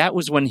 That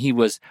was when he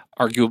was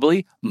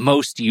arguably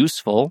most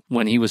useful,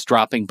 when he was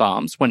dropping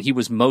bombs, when he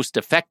was most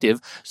effective,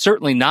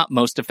 certainly not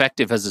most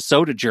effective as a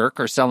soda jerk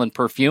or selling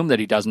perfume that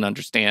he doesn't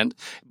understand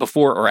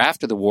before or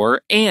after the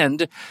war.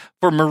 And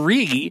for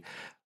Marie,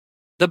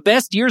 the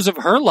best years of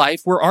her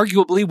life were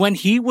arguably when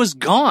he was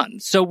gone.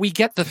 So we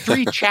get the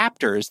 3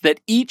 chapters that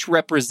each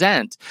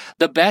represent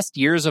the best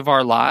years of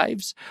our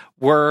lives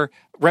were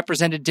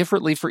represented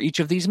differently for each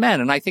of these men.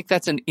 And I think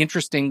that's an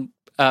interesting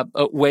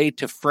way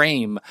to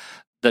frame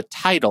the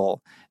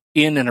title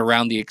in and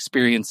around the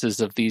experiences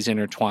of these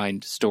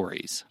intertwined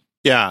stories.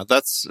 Yeah,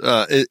 that's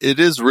it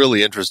is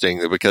really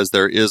interesting because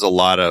there is a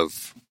lot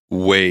of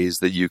ways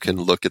that you can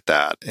look at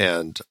that.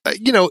 And,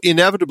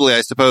 inevitably,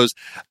 I suppose,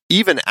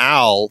 even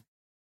Al,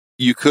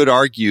 you could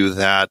argue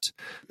that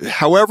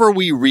however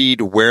we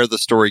read where the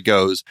story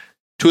goes,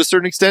 to a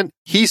certain extent,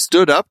 he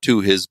stood up to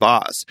his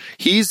boss.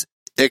 He's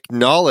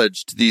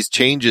acknowledged these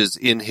changes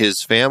in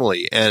his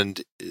family,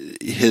 and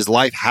his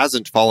life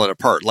hasn't fallen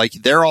apart. Like,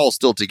 they're all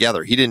still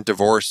together. He didn't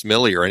divorce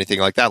Millie or anything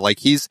like that. Like,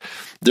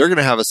 they're going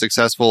to have a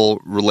successful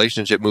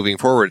relationship moving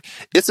forward.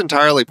 It's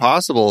entirely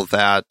possible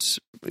that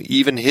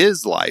even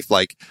his life,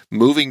 like,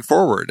 moving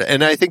forward.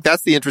 And I think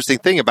that's the interesting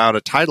thing about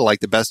a title like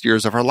The Best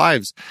Years of Our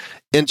Lives.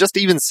 And just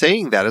even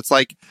saying that, it's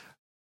like,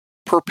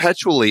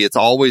 perpetually, it's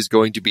always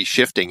going to be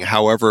shifting,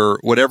 however,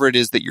 whatever it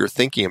is that you're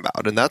thinking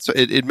about. And that's,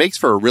 it makes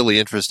for a really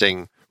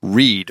interesting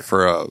read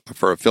for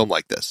a film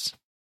like this.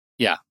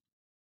 Yeah,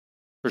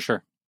 for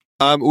sure.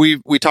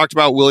 We talked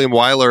about William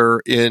Wyler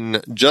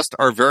in just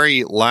our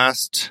very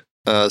last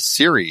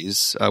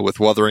series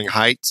with Wuthering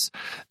Heights.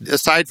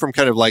 Aside from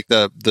kind of like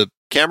the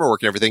camera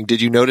work and everything,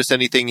 did you notice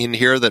anything in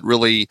here that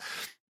really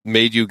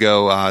made you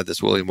go,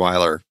 this William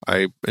Wyler,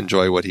 I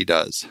enjoy what he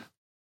does?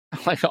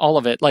 Like all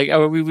of it. Like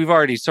we've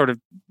already sort of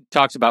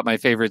talked about my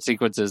favorite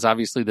sequences,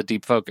 obviously the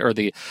deep focus or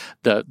the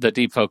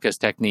deep focus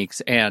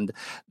techniques, and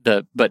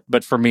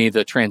but for me,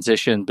 the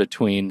transition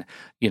between,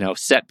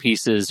 set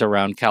pieces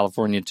around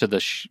California to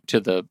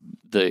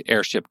the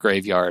airship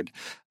graveyard,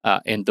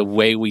 and the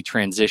way we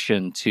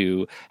transition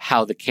to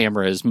how the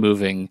camera is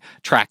moving,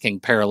 tracking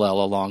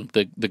parallel along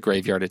the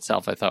graveyard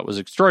itself, I thought was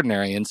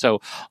extraordinary. And so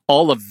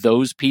all of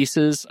those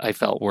pieces I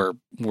felt were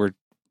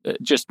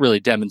just really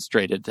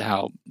demonstrated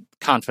how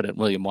confident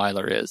William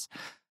Wyler is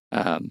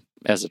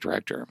as a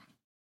director.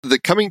 The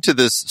coming to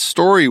this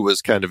story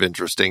was kind of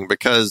interesting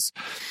because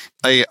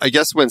I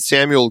guess when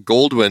Samuel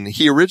Goldwyn,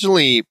 he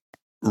originally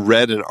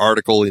read an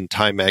article in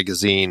Time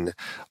magazine,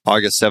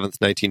 August 7th,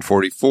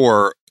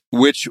 1944,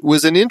 which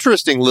was an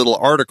interesting little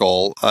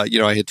article.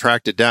 I had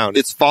tracked it down.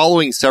 It's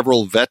following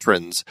several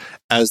veterans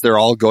as they're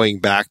all going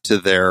back to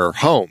their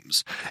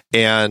homes.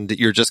 And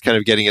you're just kind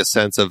of getting a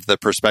sense of the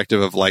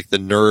perspective of like the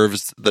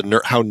nerves,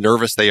 how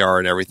nervous they are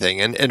and everything.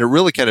 And it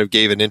really kind of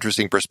gave an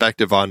interesting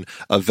perspective on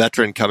a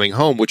veteran coming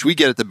home, which we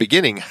get at the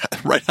beginning,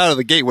 right out of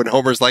the gate when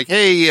Homer's like,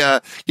 hey,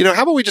 how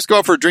about we just go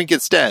out for a drink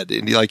instead?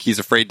 And he's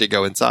afraid to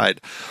go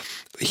inside.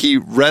 He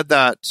read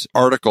that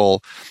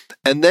article,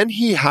 and then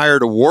he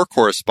hired a war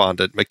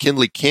correspondent,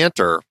 McKinley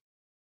Cantor,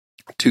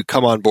 to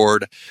come on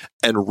board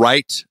and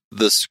write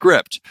the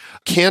script.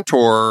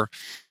 Cantor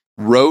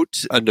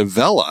wrote a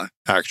novella,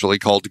 actually,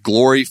 called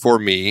Glory for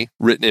Me,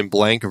 written in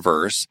blank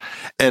verse.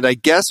 And I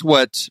guess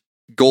what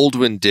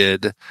Goldwyn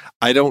did,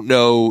 I don't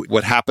know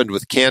what happened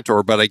with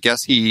Cantor, but I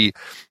guess he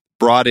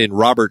brought in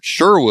Robert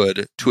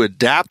Sherwood to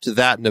adapt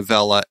that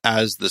novella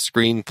as the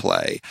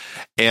screenplay.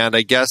 And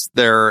I guess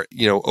there,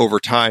 over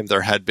time,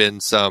 there had been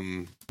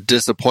some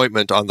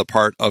disappointment on the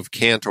part of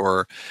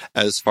Cantor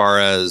as far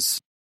as,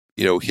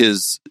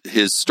 his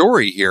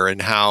story here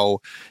and how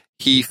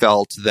he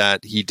felt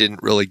that he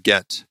didn't really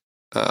get,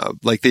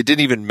 they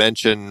didn't even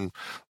mention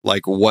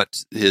like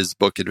what his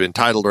book had been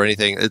titled or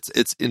anything.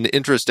 It's an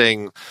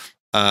interesting,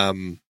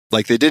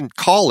 they didn't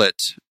call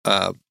it,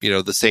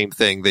 the same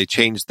thing. They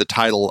changed the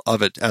title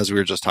of it, as we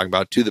were just talking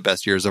about, to The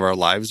Best Years of Our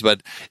Lives,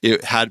 but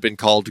it had been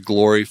called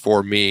Glory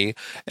for Me,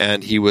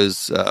 and he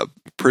was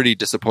pretty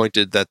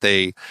disappointed that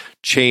they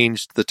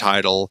changed the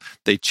title.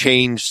 They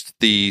changed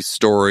the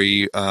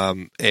story,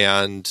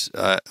 and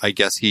I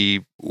guess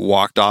he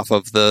walked off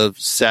of the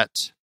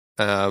set,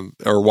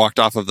 or walked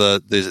off of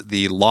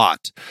the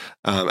lot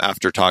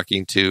after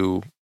talking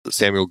to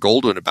Samuel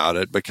Goldwyn about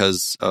it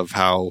because of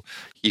how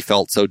he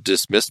felt so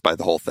dismissed by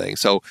the whole thing.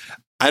 So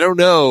I don't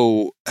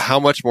know how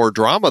much more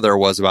drama there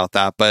was about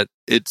that, but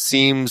it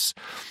seems,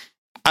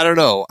 I don't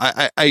know.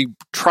 I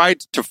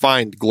tried to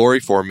find Glory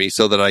for Me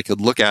so that I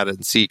could look at it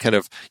and see kind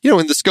of,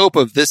 in the scope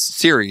of this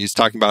series,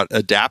 talking about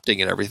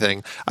adapting and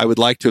everything, I would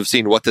like to have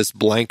seen what this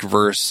blank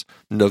verse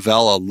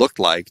novella looked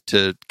like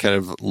to kind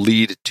of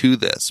lead to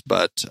this.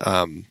 But,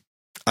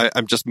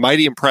 I'm just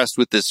mighty impressed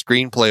with this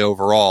screenplay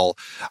overall.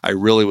 I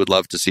really would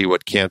love to see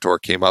what Cantor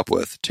came up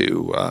with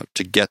to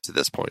get to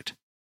this point.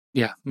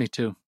 Yeah, me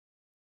too.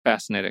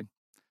 Fascinating.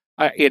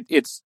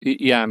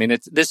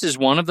 This is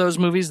one of those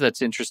movies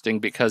that's interesting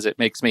because it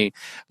makes me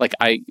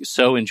I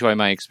so enjoy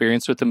my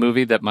experience with the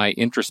movie that my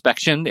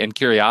introspection and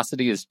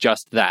curiosity is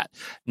just that,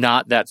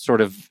 not that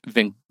sort of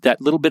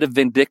that little bit of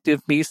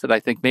vindictive piece that I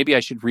think maybe I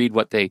should read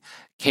what they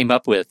came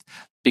up with,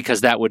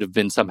 because that would have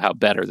been somehow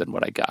better than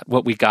what I got.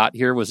 What we got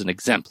here was an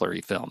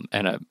exemplary film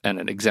and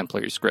an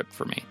exemplary script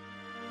for me.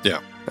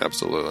 Yeah,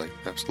 absolutely.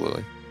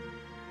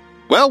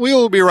 Well, we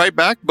will be right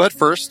back, but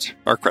first,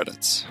 our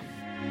credits.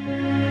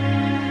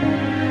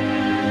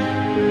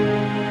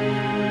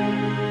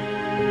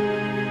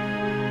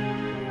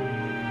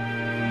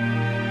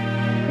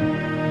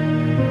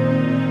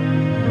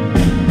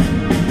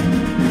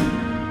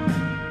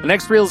 The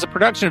Next Reel is a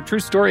production of True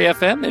Story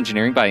FM,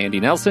 engineering by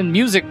Andy Nelson,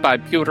 music by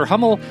Piotr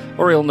Hummel,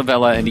 Oriel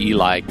Novella, and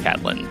Eli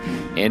Catlin.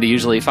 Andy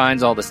usually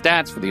finds all the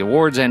stats for the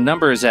awards and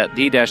numbers at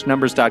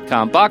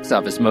the-numbers.com,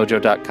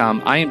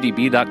 boxofficemojo.com,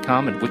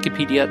 imdb.com, and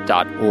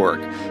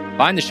wikipedia.org.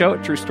 Find the show at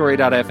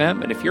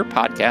truestory.fm, and if your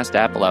podcast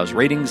app allows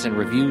ratings and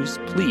reviews,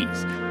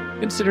 please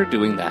consider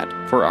doing that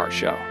for our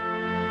show.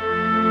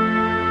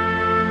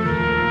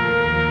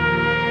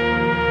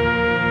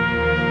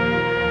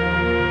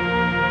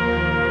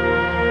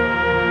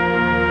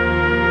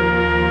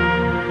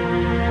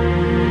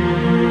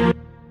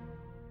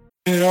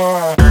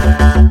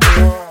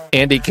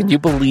 Andy, can you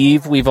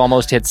believe we've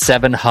almost hit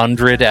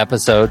 700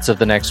 episodes of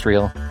The Next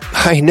Reel?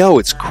 I know,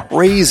 it's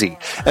crazy.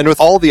 And with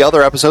all the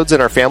other episodes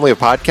in our family of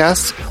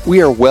podcasts, we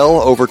are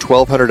well over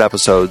 1,200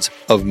 episodes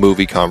of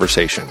movie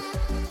conversation.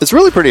 It's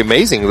really pretty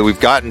amazing that we've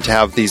gotten to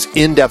have these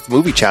in-depth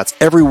movie chats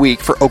every week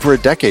for over a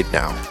decade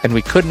now. And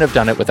we couldn't have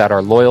done it without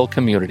our loyal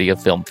community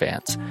of film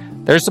fans.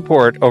 Their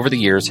support over the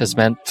years has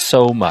meant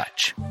so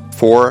much.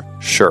 For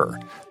sure.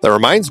 That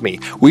reminds me,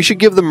 we should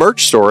give the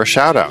merch store a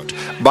shout out.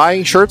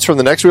 Buying shirts from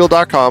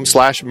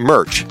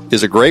thenextreel.com/merch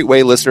is a great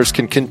way listeners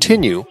can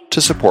continue to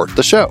support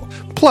the show.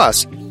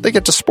 Plus, they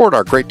get to sport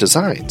our great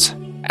designs.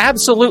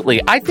 Absolutely.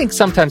 I think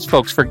sometimes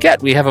folks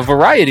forget we have a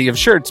variety of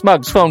shirts,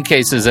 mugs, phone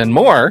cases, and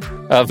more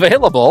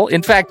available.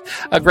 In fact,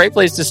 a great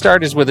place to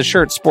start is with a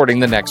shirt sporting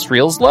the Next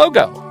Reel's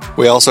logo.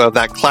 We also have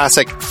that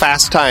classic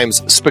Fast Times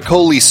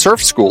Spicoli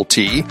Surf School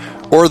tee,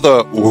 or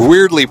the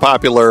weirdly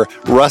popular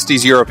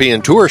Rusty's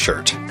European Tour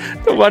shirt.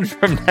 The one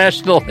from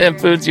National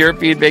Lampoon's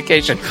European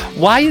Vacation.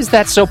 Why is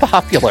that so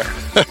popular?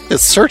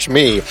 Search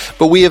me,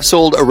 but we have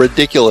sold a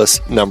ridiculous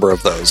number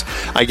of those.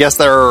 I guess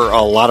there are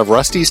a lot of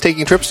Rustys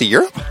taking trips to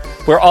Europe?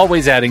 We're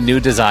always adding new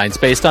designs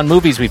based on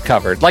movies we've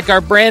covered, like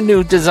our brand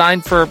new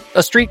design for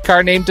a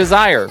streetcar named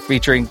Desire,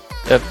 featuring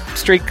a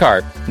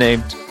streetcar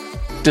named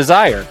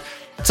Desire.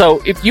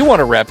 So if you want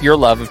to rep your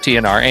love of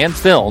TNR and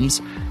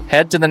films,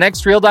 head to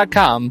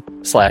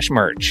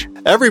thenextreel.com/merch.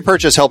 Every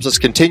purchase helps us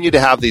continue to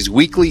have these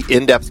weekly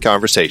in-depth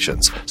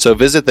conversations. So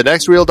visit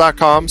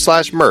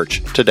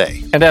thenextreel.com/merch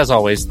today. And as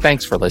always,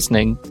 thanks for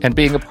listening and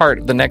being a part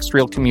of the Next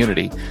Reel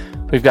community.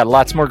 We've got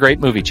lots more great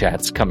movie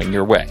chats coming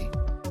your way.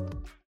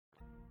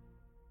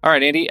 All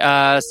right, Andy,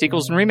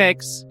 sequels and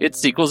remakes. It's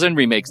sequels and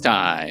remakes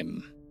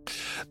time.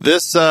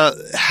 This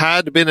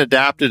had been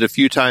adapted a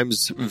few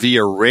times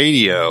via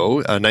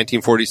radio,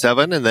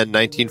 1947 and then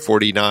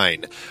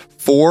 1949.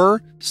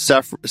 4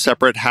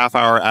 separate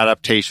half-hour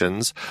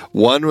adaptations.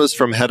 One was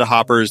from Hedda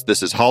Hopper's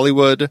This Is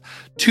Hollywood,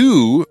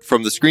 2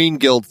 from the Screen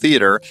Guild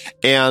Theater,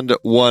 and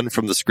 1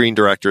 from the Screen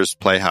Directors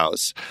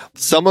Playhouse.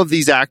 Some of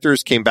these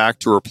actors came back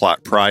to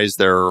reprise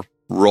their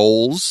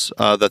roles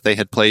that they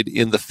had played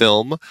in the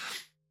film,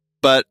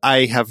 but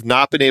I have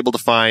not been able to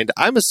find.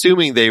 I'm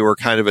assuming they were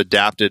kind of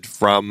adapted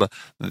from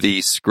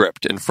the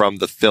script and from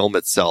the film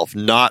itself,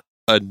 not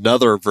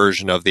another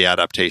version of the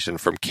adaptation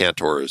from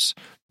Cantor's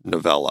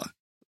novella.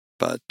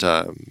 But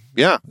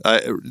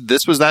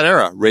this was that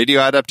era.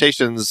 Radio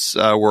adaptations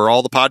were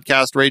all the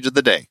podcast rage of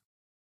the day.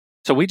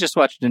 So we just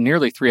watched a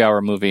nearly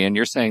 3-hour movie, and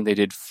you're saying they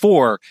did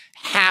 4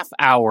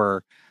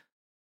 half-hour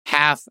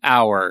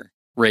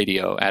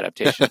radio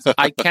adaptations.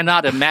 I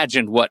cannot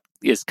imagine what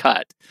is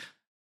cut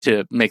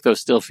to make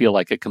those still feel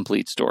like a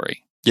complete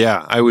story.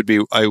 Yeah, I would be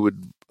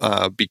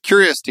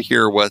curious to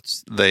hear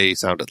what they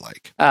sounded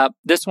like.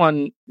 This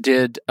one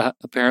did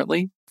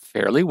apparently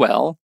fairly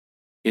well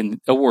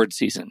in award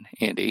season,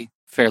 Andy.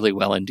 Fairly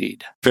well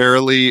indeed.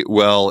 Fairly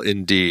well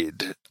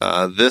indeed.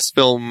 This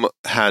film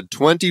had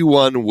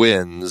 21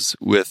 wins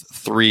with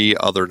 3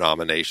 other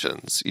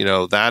nominations. You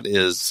know, that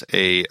is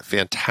a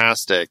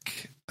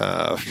fantastic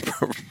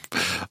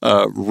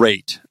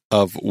rate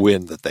of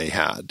win that they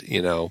had,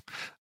 you know.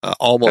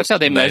 Almost that's how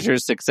they measure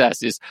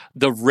success, is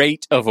the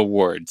rate of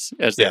awards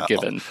as they're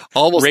given.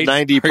 Almost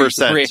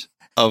 90%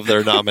 of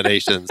their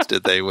nominations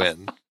did they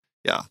win.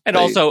 Yeah. And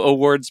also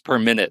awards per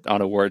minute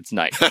on awards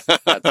night.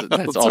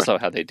 That's also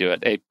right. How they do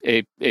it.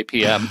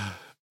 APM.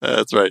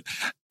 That's right.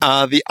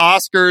 The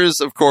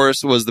Oscars, of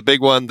course, was the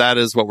big one. That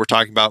is what we're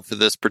talking about for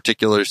this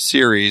particular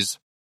series.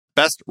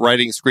 Best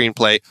Writing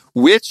Screenplay,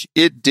 which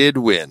it did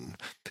win.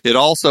 It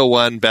also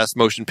won Best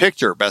Motion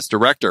Picture, Best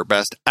Director,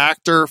 Best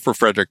Actor for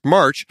Fredric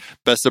March,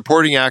 Best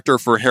Supporting Actor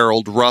for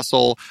Harold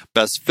Russell,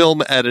 Best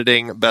Film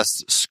Editing,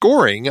 Best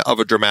Scoring of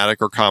a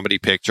Dramatic or Comedy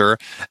Picture.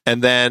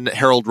 And then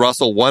Harold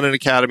Russell won an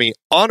Academy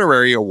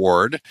Honorary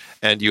Award,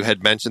 and you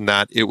had mentioned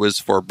that it was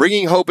for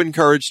bringing hope and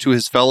courage to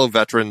his fellow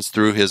veterans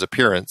through his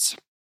appearance.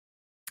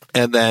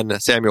 And then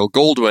Samuel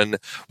Goldwyn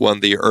won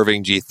the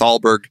Irving G.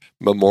 Thalberg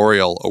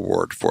Memorial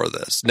Award for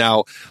this.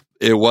 Now,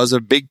 it was a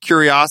big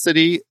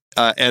curiosity,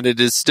 and it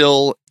is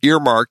still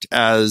earmarked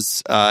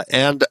as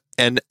and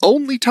an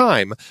only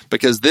time,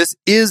 because this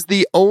is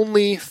the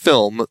only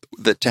film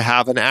that to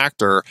have an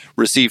actor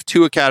receive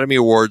 2 Academy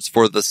Awards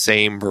for the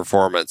same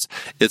performance.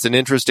 It's an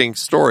interesting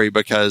story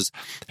because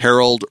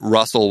Harold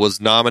Russell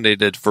was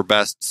nominated for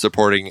Best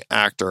Supporting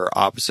Actor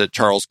opposite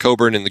Charles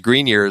Coburn in The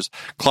Green Years,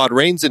 Claude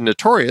Rains in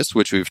Notorious,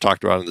 which we've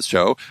talked about in the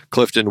show,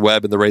 Clifton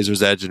Webb in The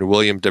Razor's Edge, and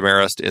William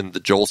Demarest in The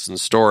Jolson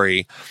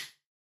Story.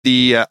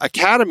 The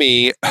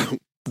Academy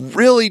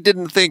really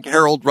didn't think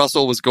Harold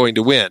Russell was going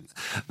to win.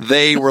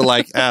 They were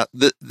like,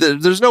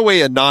 there's no way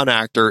a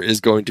non-actor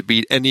is going to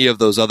beat any of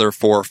those other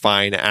 4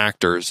 fine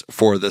actors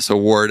for this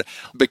award.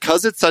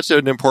 Because it's such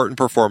an important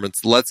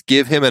performance, let's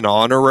give him an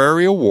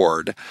honorary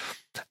award.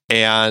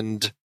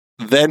 And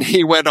then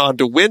he went on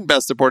to win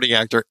Best Supporting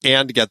Actor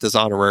and get this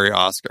honorary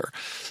Oscar.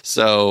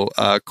 So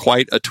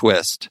quite a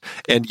twist.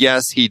 And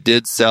yes, he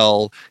did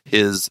sell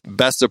his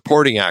Best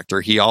Supporting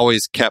Actor. He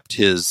always kept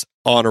his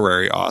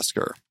honorary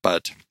Oscar,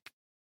 but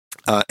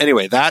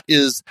anyway, that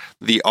is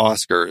the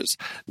Oscars.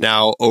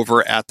 Now,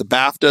 over at the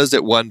BAFTAs,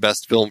 it won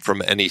Best Film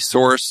from Any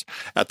Source.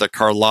 At the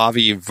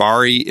Karlovy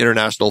Vary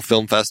International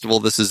Film Festival,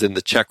 this is in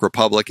the Czech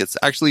Republic. It's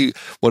actually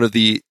one of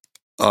the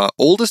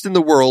oldest in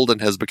the world and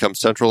has become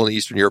Central and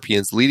Eastern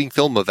Europeans' leading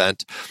film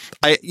event.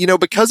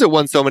 Because it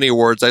won so many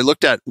awards, I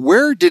looked at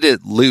where did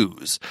it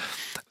lose?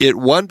 It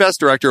won Best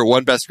Director, it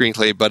won Best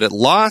Screenplay, but it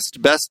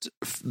lost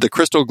the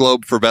Crystal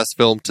Globe for Best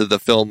Film to the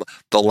film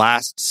The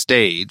Last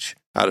Stage,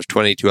 out of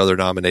 22 other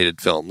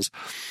nominated films.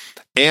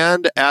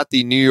 And at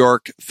the New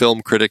York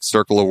Film Critics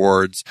Circle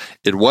Awards,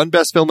 it won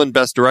Best Film and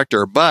Best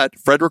Director, but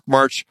Fredric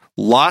March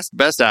lost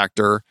Best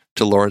Actor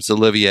to Laurence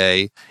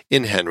Olivier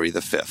in Henry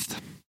V.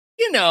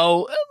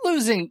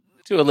 Losing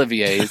to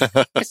Olivier,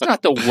 it's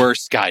not the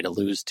worst guy to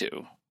lose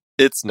to.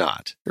 It's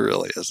not. It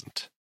really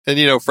isn't. And,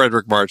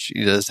 Fredric March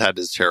has had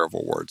his share of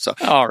awards. So.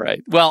 All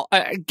right. Well,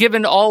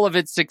 given all of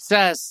its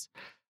success,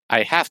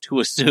 I have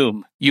to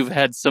assume you've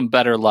had some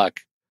better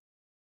luck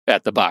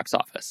at the box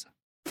office.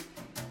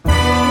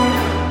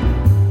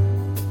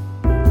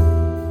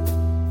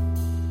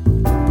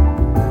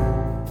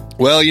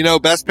 Well,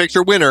 Best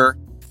Picture winner,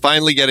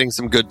 finally getting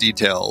some good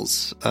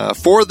details.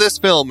 For this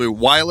film,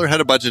 Wyler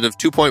had a budget of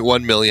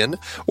 $2.1 million,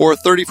 or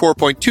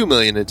 $34.2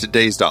 million in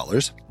today's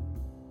dollars.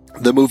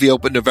 The movie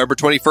opened November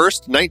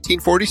 21st,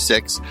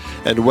 1946,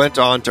 and went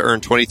on to earn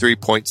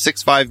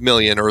 $23.65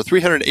 million, or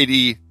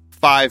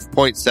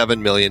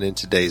 $385.7 million in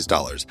today's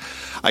dollars.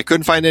 I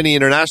couldn't find any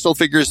international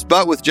figures,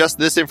 but with just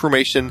this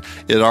information,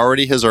 it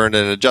already has earned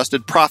an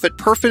adjusted profit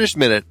per finished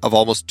minute of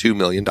almost $2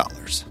 million.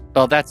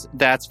 Well, that's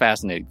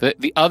fascinating.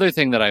 The other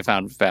thing that I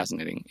found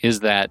fascinating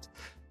is that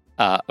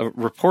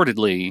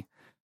reportedly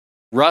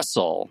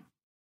Russell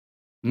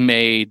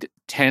made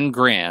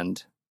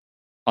 $10,000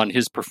 on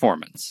his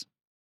performance,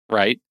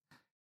 right?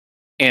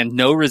 And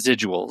no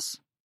residuals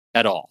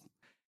at all.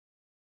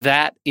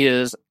 That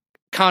is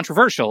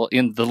controversial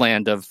in the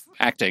land of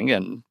acting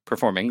and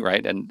performing,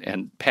 right?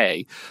 And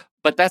pay.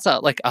 But that's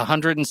like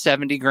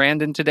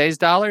 $170,000 in today's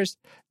dollars.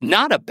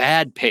 Not a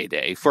bad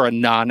payday for a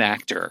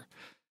non-actor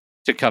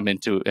to come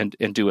into and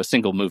do a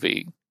single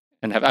movie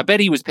and have. I bet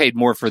he was paid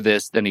more for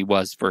this than he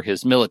was for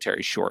his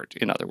military short,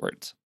 in other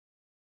words.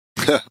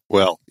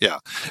 Well, yeah.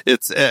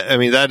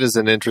 That is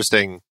an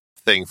interesting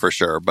thing for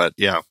sure. But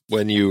yeah,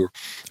 when you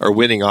are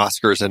winning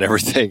Oscars and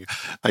everything,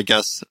 I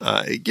guess,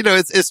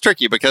 it's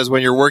tricky because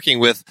when you're working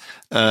with,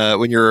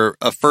 when you're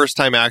a first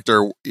time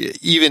actor,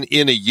 even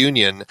in a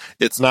union,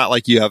 it's not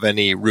like you have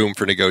any room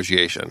for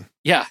negotiation.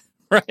 Yeah,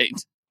 right.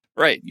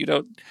 Right.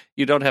 You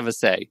don't have a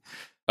say.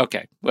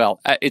 Okay.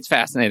 Well, it's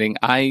fascinating.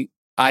 I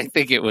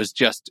think it was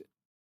just,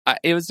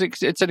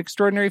 it's an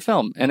extraordinary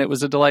film and it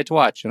was a delight to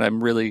watch. And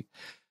I'm really,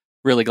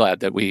 really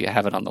glad that we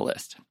have it on the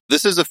list.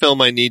 This is a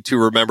film I need to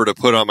remember to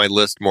put on my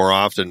list more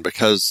often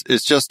because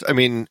it's just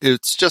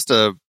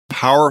a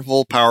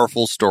powerful,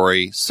 powerful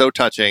story. So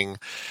touching.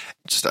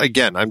 Just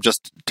again, I'm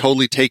just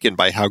totally taken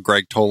by how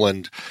Gregg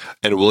Toland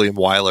and William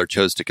Wyler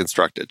chose to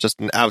construct it. Just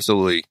an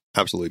absolutely,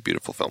 absolutely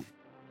beautiful film.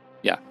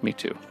 Yeah, me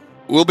too.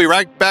 We'll be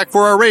right back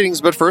for our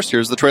ratings, but first,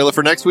 here's the trailer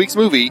for next week's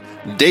movie,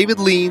 David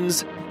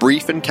Lean's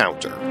Brief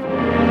Encounter.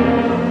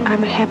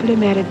 I'm a happily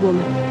married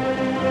woman.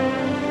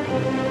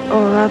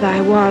 Or rather,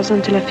 I was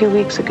until a few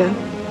weeks ago.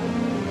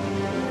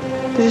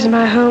 This is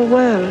my whole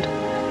world.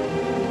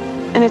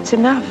 And it's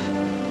enough.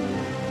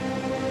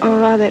 Or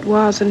rather, it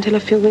was until a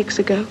few weeks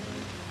ago.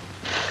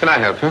 Can I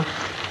help you?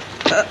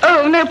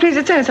 Oh, no, please,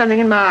 it's only something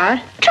in my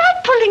eye. Try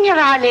pulling your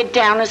eyelid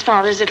down as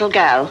far as it'll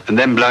go. And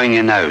then blowing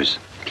your nose.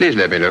 Please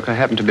let me look. I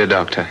happen to be a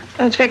doctor.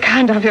 That's very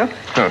kind of you.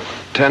 Oh,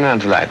 turn around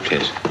to the light,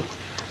 please.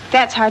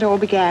 That's how it all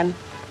began.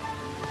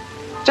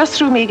 Just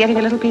through me getting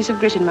a little piece of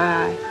grit in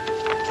my eye.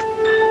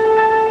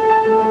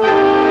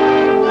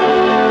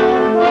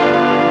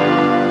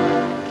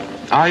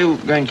 Are you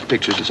going to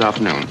pictures this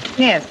afternoon?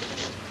 Yes.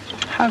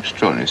 How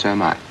extraordinary, so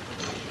am I.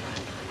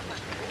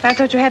 I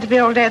thought you had to be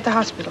all day at the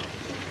hospital.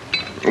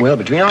 Well,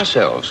 between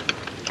ourselves,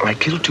 I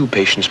killed 2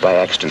 patients by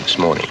accident this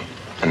morning,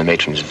 and the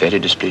matron is very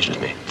displeased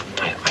with me.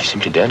 I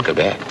simply daren't go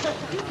back.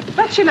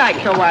 What's she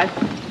like, your wife?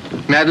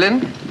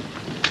 Madeline?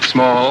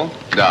 Small,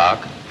 dark,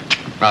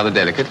 rather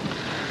delicate.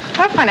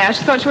 How funny, I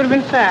just thought she would have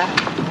been fair.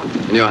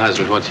 And your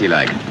husband, what's he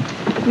like?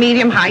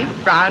 Medium height,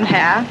 brown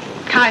hair,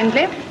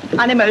 kindly,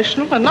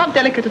 unemotional, and not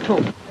delicate at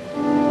all.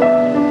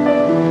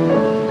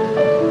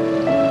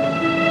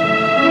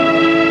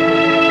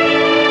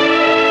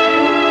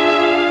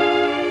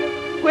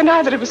 We're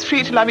neither of us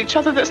free to love each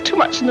other. There's too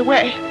much in the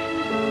way.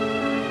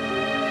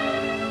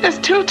 There's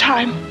still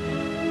time.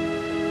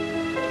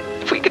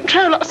 If we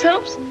control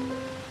ourselves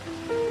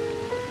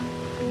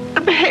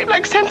and behave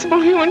like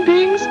sensible human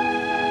beings,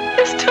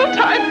 there's still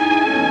time.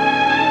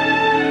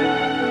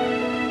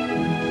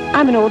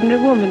 I'm an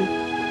ordinary woman.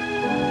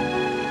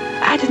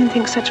 I didn't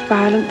think such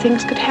violent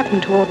things could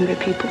happen to ordinary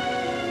people.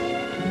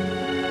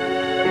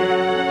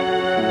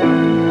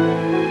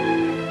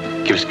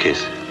 Give us a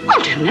kiss. I'll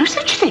do no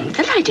such thing.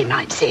 The lady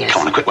might see us.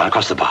 Come on, a quick one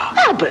across the bar.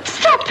 Albert,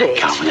 stop it.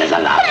 Come on, there's a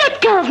love.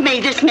 Let go of me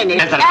this minute.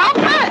 There's a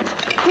Albert!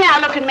 Now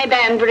look at me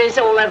Banbury's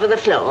all over the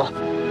floor.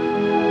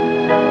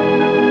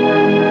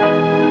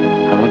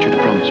 I want you to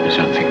promise me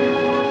something.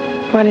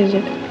 What is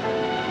it?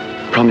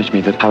 Promise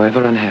me that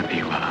however unhappy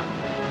you are,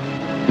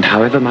 and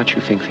however much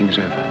you think things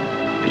over,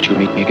 that you'll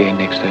meet me again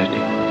next Thursday.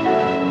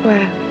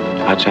 Where?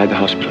 Outside the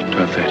hospital at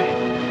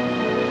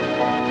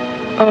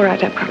 12:30. All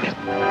right, I promise.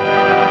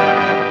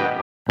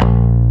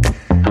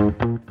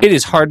 It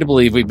is hard to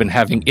believe we've been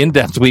having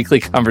in-depth weekly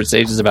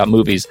conversations about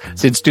movies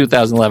since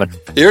 2011.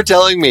 You're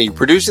telling me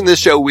producing this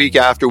show week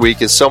after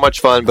week is so much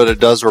fun, but it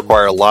does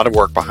require a lot of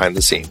work behind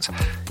the scenes.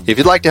 If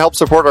you'd like to help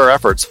support our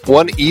efforts,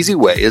 one easy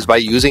way is by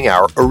using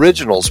our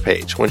Originals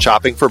page when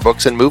shopping for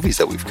books and movies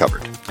that we've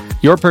covered.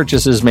 Your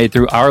purchases made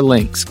through our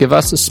links give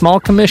us a small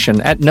commission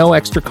at no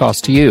extra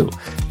cost to you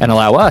and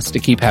allow us to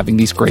keep having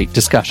these great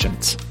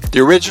discussions. The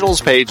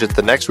Originals page at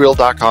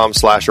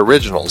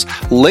thenextreel.com/originals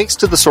links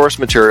to the source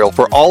material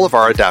for all of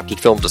our adapted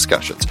film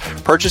discussions.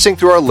 Purchasing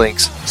through our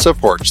links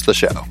supports the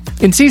show.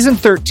 In Season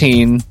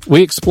 13,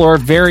 we explore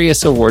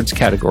various awards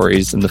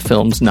categories and the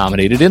films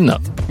nominated in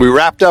them. We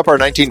wrapped up our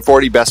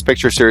 1940 Best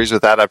Picture series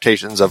with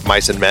adaptations of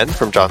Mice and Men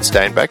from John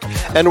Steinbeck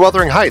and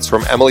Wuthering Heights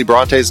from Emily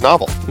Bronte's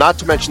novel, not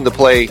to mention the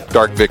play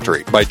Dark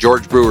Victory by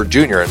George Brewer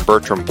Jr. and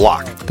Bertram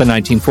Bloch. The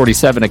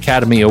 1947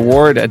 Academy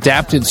Award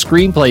adapted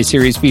screenplay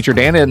series featured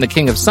Anna and the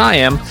King of Siam,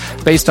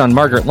 based on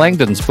Margaret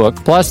Langdon's book,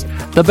 plus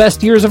The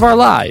Best Years of Our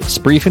Lives,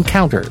 Brief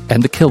Encounter,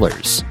 and The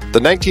Killers. The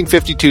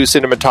 1952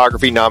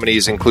 cinematography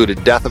nominees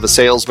included Death of a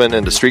Salesman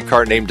and A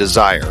Streetcar Named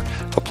Desire,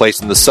 A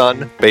Place in the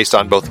Sun, based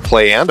on both a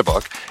play and a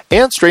book,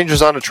 and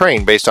Strangers on a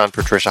Train, based on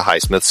Patricia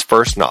Highsmith's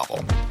first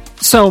novel.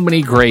 So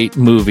many great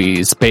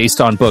movies based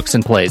on books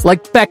and plays,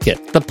 like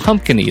Beckett, The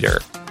Pumpkin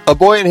Eater, A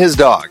Boy and His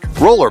Dog,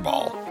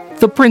 Rollerball,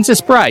 The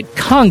Princess Bride,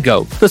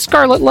 Congo, The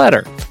Scarlet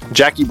Letter,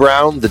 Jackie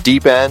Brown, The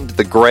Deep End,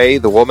 The Gray,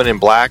 The Woman in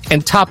Black,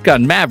 and Top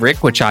Gun Maverick,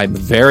 which I'm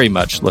very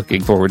much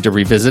looking forward to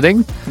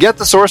revisiting. Get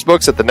the source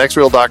books at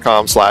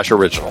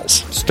thenextreel.com/originals.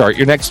 Start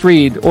your next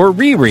read or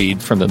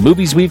reread from the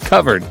movies we've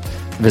covered.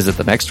 Visit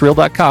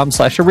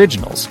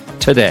thenextreel.com/originals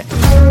today.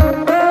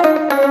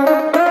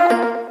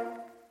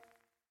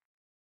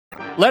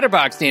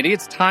 Letterboxd, Andy.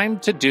 It's time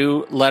to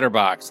do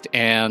Letterboxd,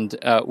 and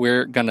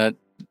we're going to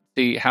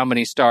see how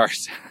many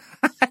stars.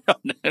 I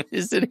don't know.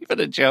 Is it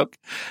even a joke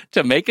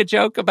to make a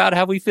joke about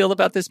how we feel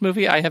about this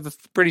movie? I have a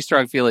pretty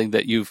strong feeling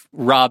that you've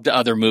robbed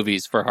other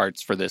movies for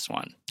hearts for this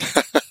one.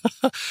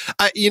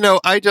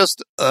 I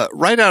just,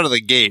 right out of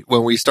the gate,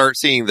 when we start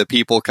seeing the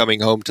people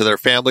coming home to their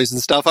families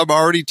and stuff, I'm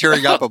already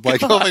tearing up. I'm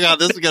like, oh my God,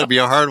 this is going to be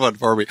a hard one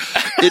for me.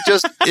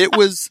 It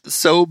was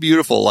so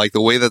beautiful, like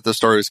the way that the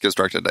story was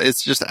constructed.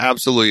 It's just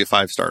absolutely a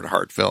 5-star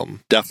heart film.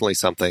 Definitely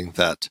something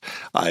that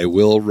I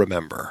will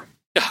remember.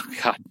 Oh,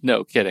 God,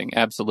 no kidding.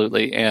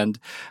 Absolutely. And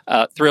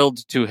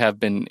thrilled to have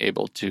been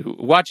able to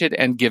watch it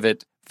and give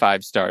it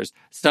 5 stars.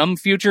 Some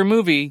future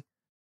movie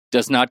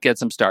does not get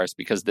some stars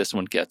because this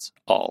one gets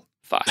all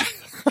 5.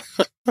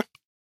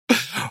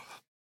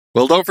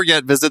 Well, don't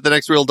forget, visit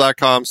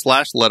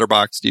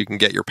thenextreel.com/letterboxd. You can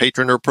get your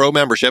patron or pro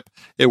membership.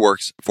 It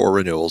works for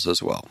renewals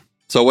as well.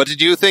 So what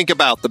did you think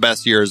about the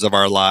best years of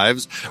our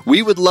lives?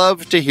 We would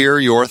love to hear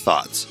your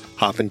thoughts.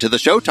 Hop into the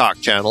Show Talk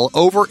channel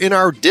over in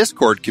our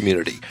Discord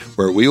community,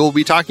 where we will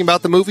be talking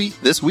about the movie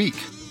this week.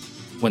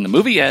 When the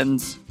movie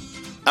ends,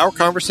 our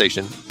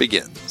conversation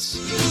begins.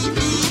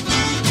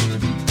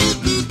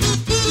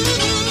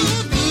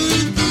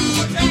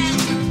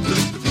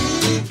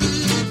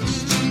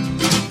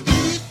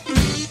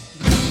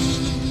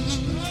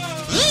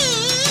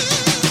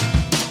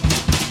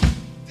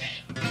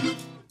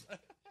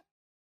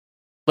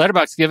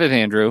 Letterboxd giveth,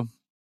 Andrew.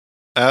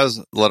 As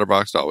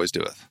Letterboxd always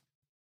doeth.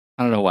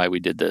 I don't know why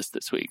we did this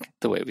week,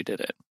 the way we did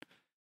it.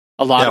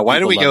 A lot of why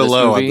did we go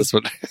low on this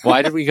one?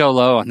 Why did we go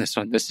low on this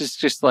one? This is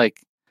just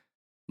like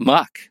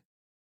muck.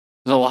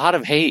 There's a lot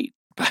of hate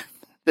about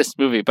this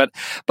movie, but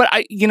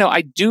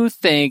I do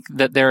think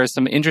that there is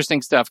some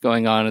interesting stuff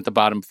going on at the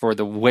bottom for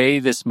the way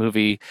this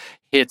movie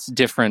hits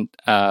different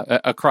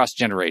across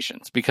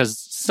generations, because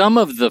some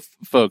of the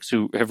folks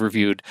who have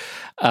reviewed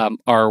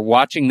are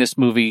watching this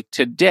movie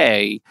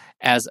today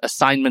as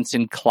assignments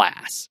in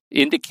class,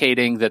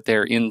 indicating that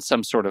they're in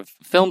some sort of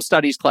film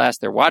studies class.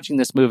 They're watching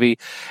this movie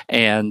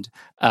and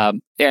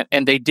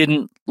they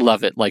didn't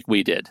love it like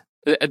we did.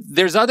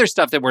 There's other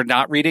stuff that we're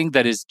not reading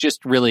that is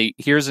just really,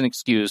 here's an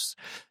excuse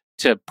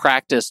to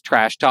practice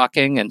trash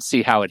talking and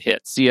see how it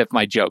hits, see if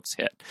my jokes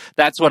hit.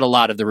 That's what a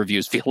lot of the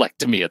reviews feel like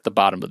to me at the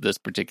bottom of this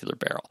particular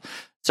barrel.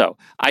 So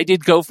I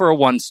did go for a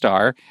 1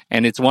 star,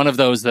 and it's one of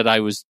those that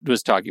I was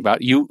talking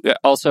about. You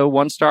also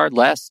 1 star,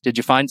 Les? Did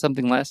you find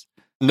something, Les?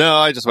 No,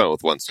 I just went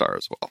with 1 star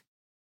as well.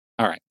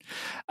 All right.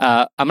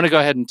 I'm going to go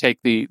ahead and take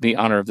the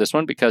honor of this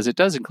one because it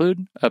does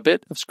include a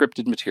bit of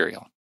scripted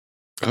material.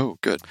 Oh,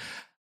 good.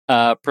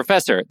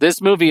 Professor,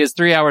 this movie is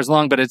 3 hours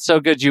long, but it's so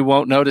good you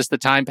won't notice the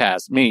time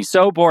pass. Me,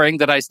 so boring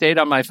that I stayed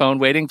on my phone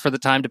waiting for the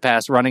time to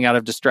pass, running out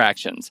of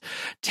distractions.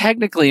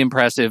 Technically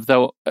impressive,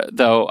 though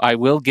I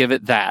will give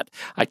it that.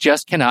 I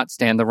just cannot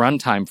stand the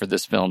runtime for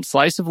this film.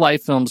 Slice of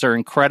life films are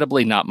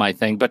incredibly not my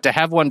thing, but to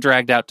have one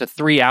dragged out to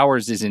 3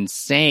 hours is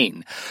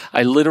insane.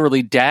 I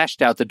literally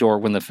dashed out the door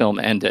when the film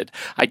ended.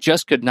 I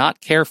just could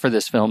not care for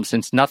this film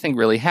since nothing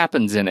really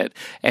happens in it.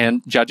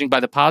 And judging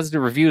by the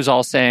positive reviews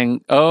all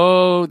saying,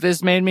 oh,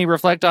 this made me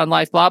reflect on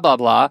life, blah, blah,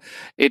 blah,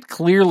 it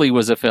clearly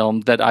was a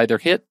film that either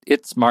hit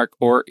its mark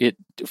or it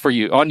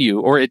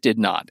did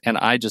not. And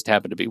I just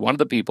happen to be one of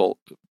the people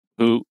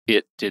who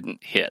it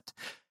didn't hit.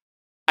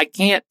 I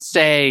can't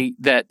say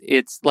that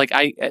it's like,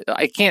 I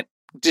can't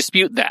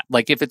dispute that.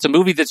 Like, if it's a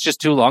movie that's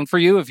just too long for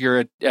you, if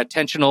your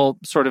attentional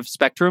sort of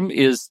spectrum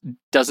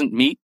doesn't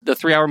meet the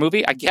 3 hour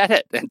movie, I get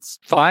it. It's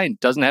fine.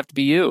 Doesn't have to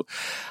be you.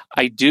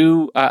 I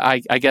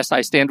guess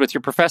I stand with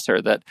your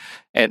professor that,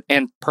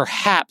 and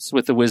perhaps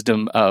with the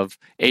wisdom of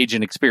age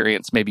and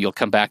experience, maybe you'll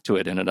come back to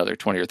it in another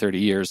 20 or 30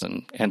 years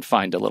and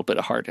find a little bit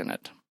of heart in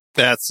it.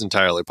 That's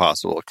entirely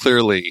possible.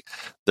 Clearly,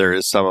 there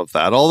is some of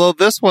that. Although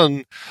this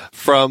one,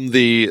 from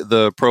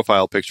the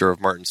profile picture of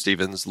Martin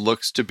Stevens,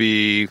 looks to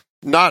be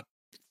not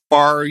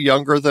far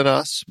younger than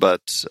us,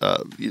 but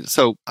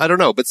so I don't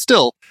know. But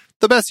still,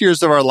 The Best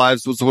Years of Our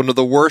Lives was one of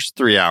the worst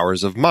 3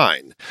 hours of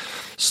mine.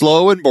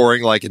 Slow and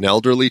boring like an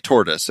elderly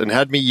tortoise, and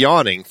had me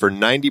yawning for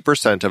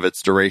 90% of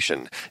its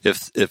duration.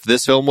 If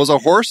this film was a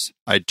horse,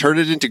 I'd turn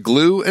it into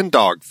glue and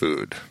dog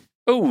food.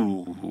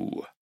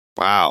 Ooh.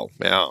 Wow.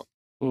 Yeah.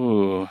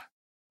 Ooh.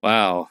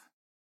 Wow.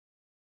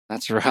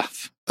 That's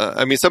rough.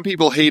 I mean, some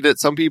people hate it.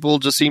 Some people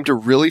just seem to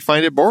really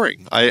find it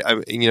boring.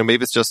 I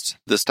maybe it's just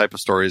this type of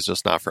story is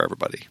just not for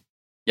everybody.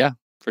 Yeah,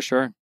 for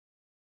sure.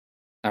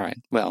 All right.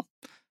 Well,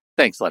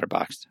 thanks,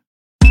 Letterboxd.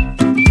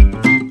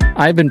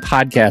 I've been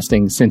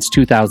podcasting since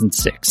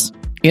 2006.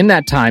 In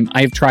that time,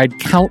 I've tried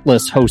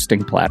countless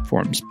hosting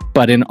platforms.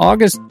 But in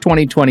August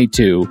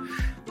 2022,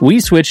 we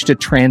switched to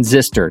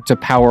Transistor to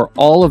power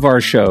all of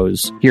our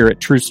shows here at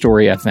True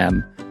Story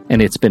FM.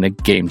 And it's been a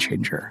game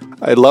changer.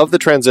 I love that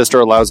Transistor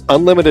allows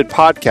unlimited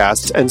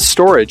podcasts and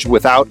storage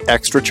without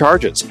extra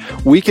charges.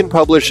 We can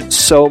publish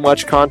so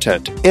much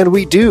content, and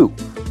we do.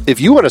 If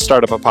you want to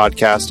start up a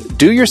podcast,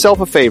 do yourself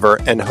a favor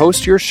and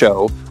host your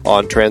show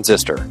on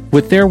Transistor.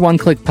 With their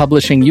one-click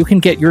publishing, you can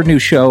get your new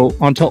show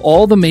onto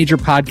all the major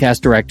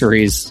podcast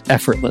directories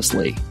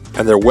effortlessly.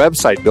 And their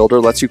website builder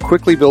lets you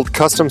quickly build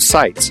custom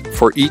sites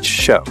for each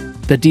show.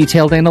 The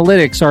detailed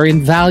analytics are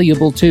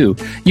invaluable, too.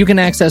 You can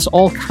access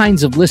all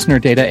kinds of listener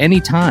data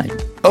anytime.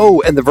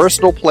 Oh, and the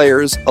versatile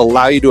players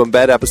allow you to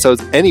embed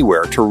episodes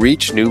anywhere to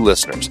reach new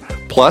listeners.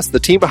 Plus, the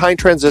team behind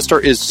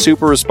Transistor is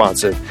super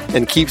responsive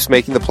and keeps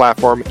making the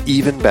platform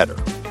even better.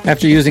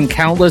 After using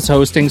countless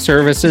hosting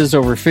services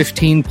over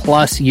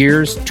 15-plus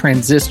years,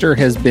 Transistor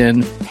has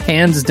been,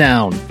 hands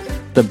down,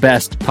 the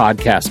best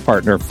podcast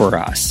partner for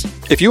us.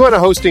 If you want a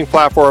hosting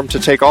platform to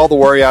take all the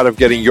worry out of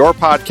getting your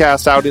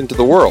podcast out into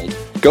the world,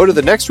 go to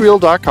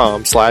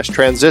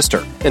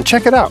thenextreel.com/transistor and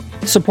check it out.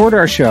 Support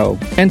our show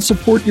and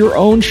support your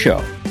own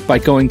show by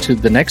going to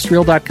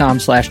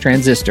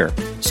thenextreel.com/transistor.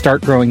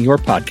 Start growing your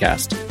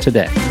podcast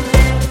today.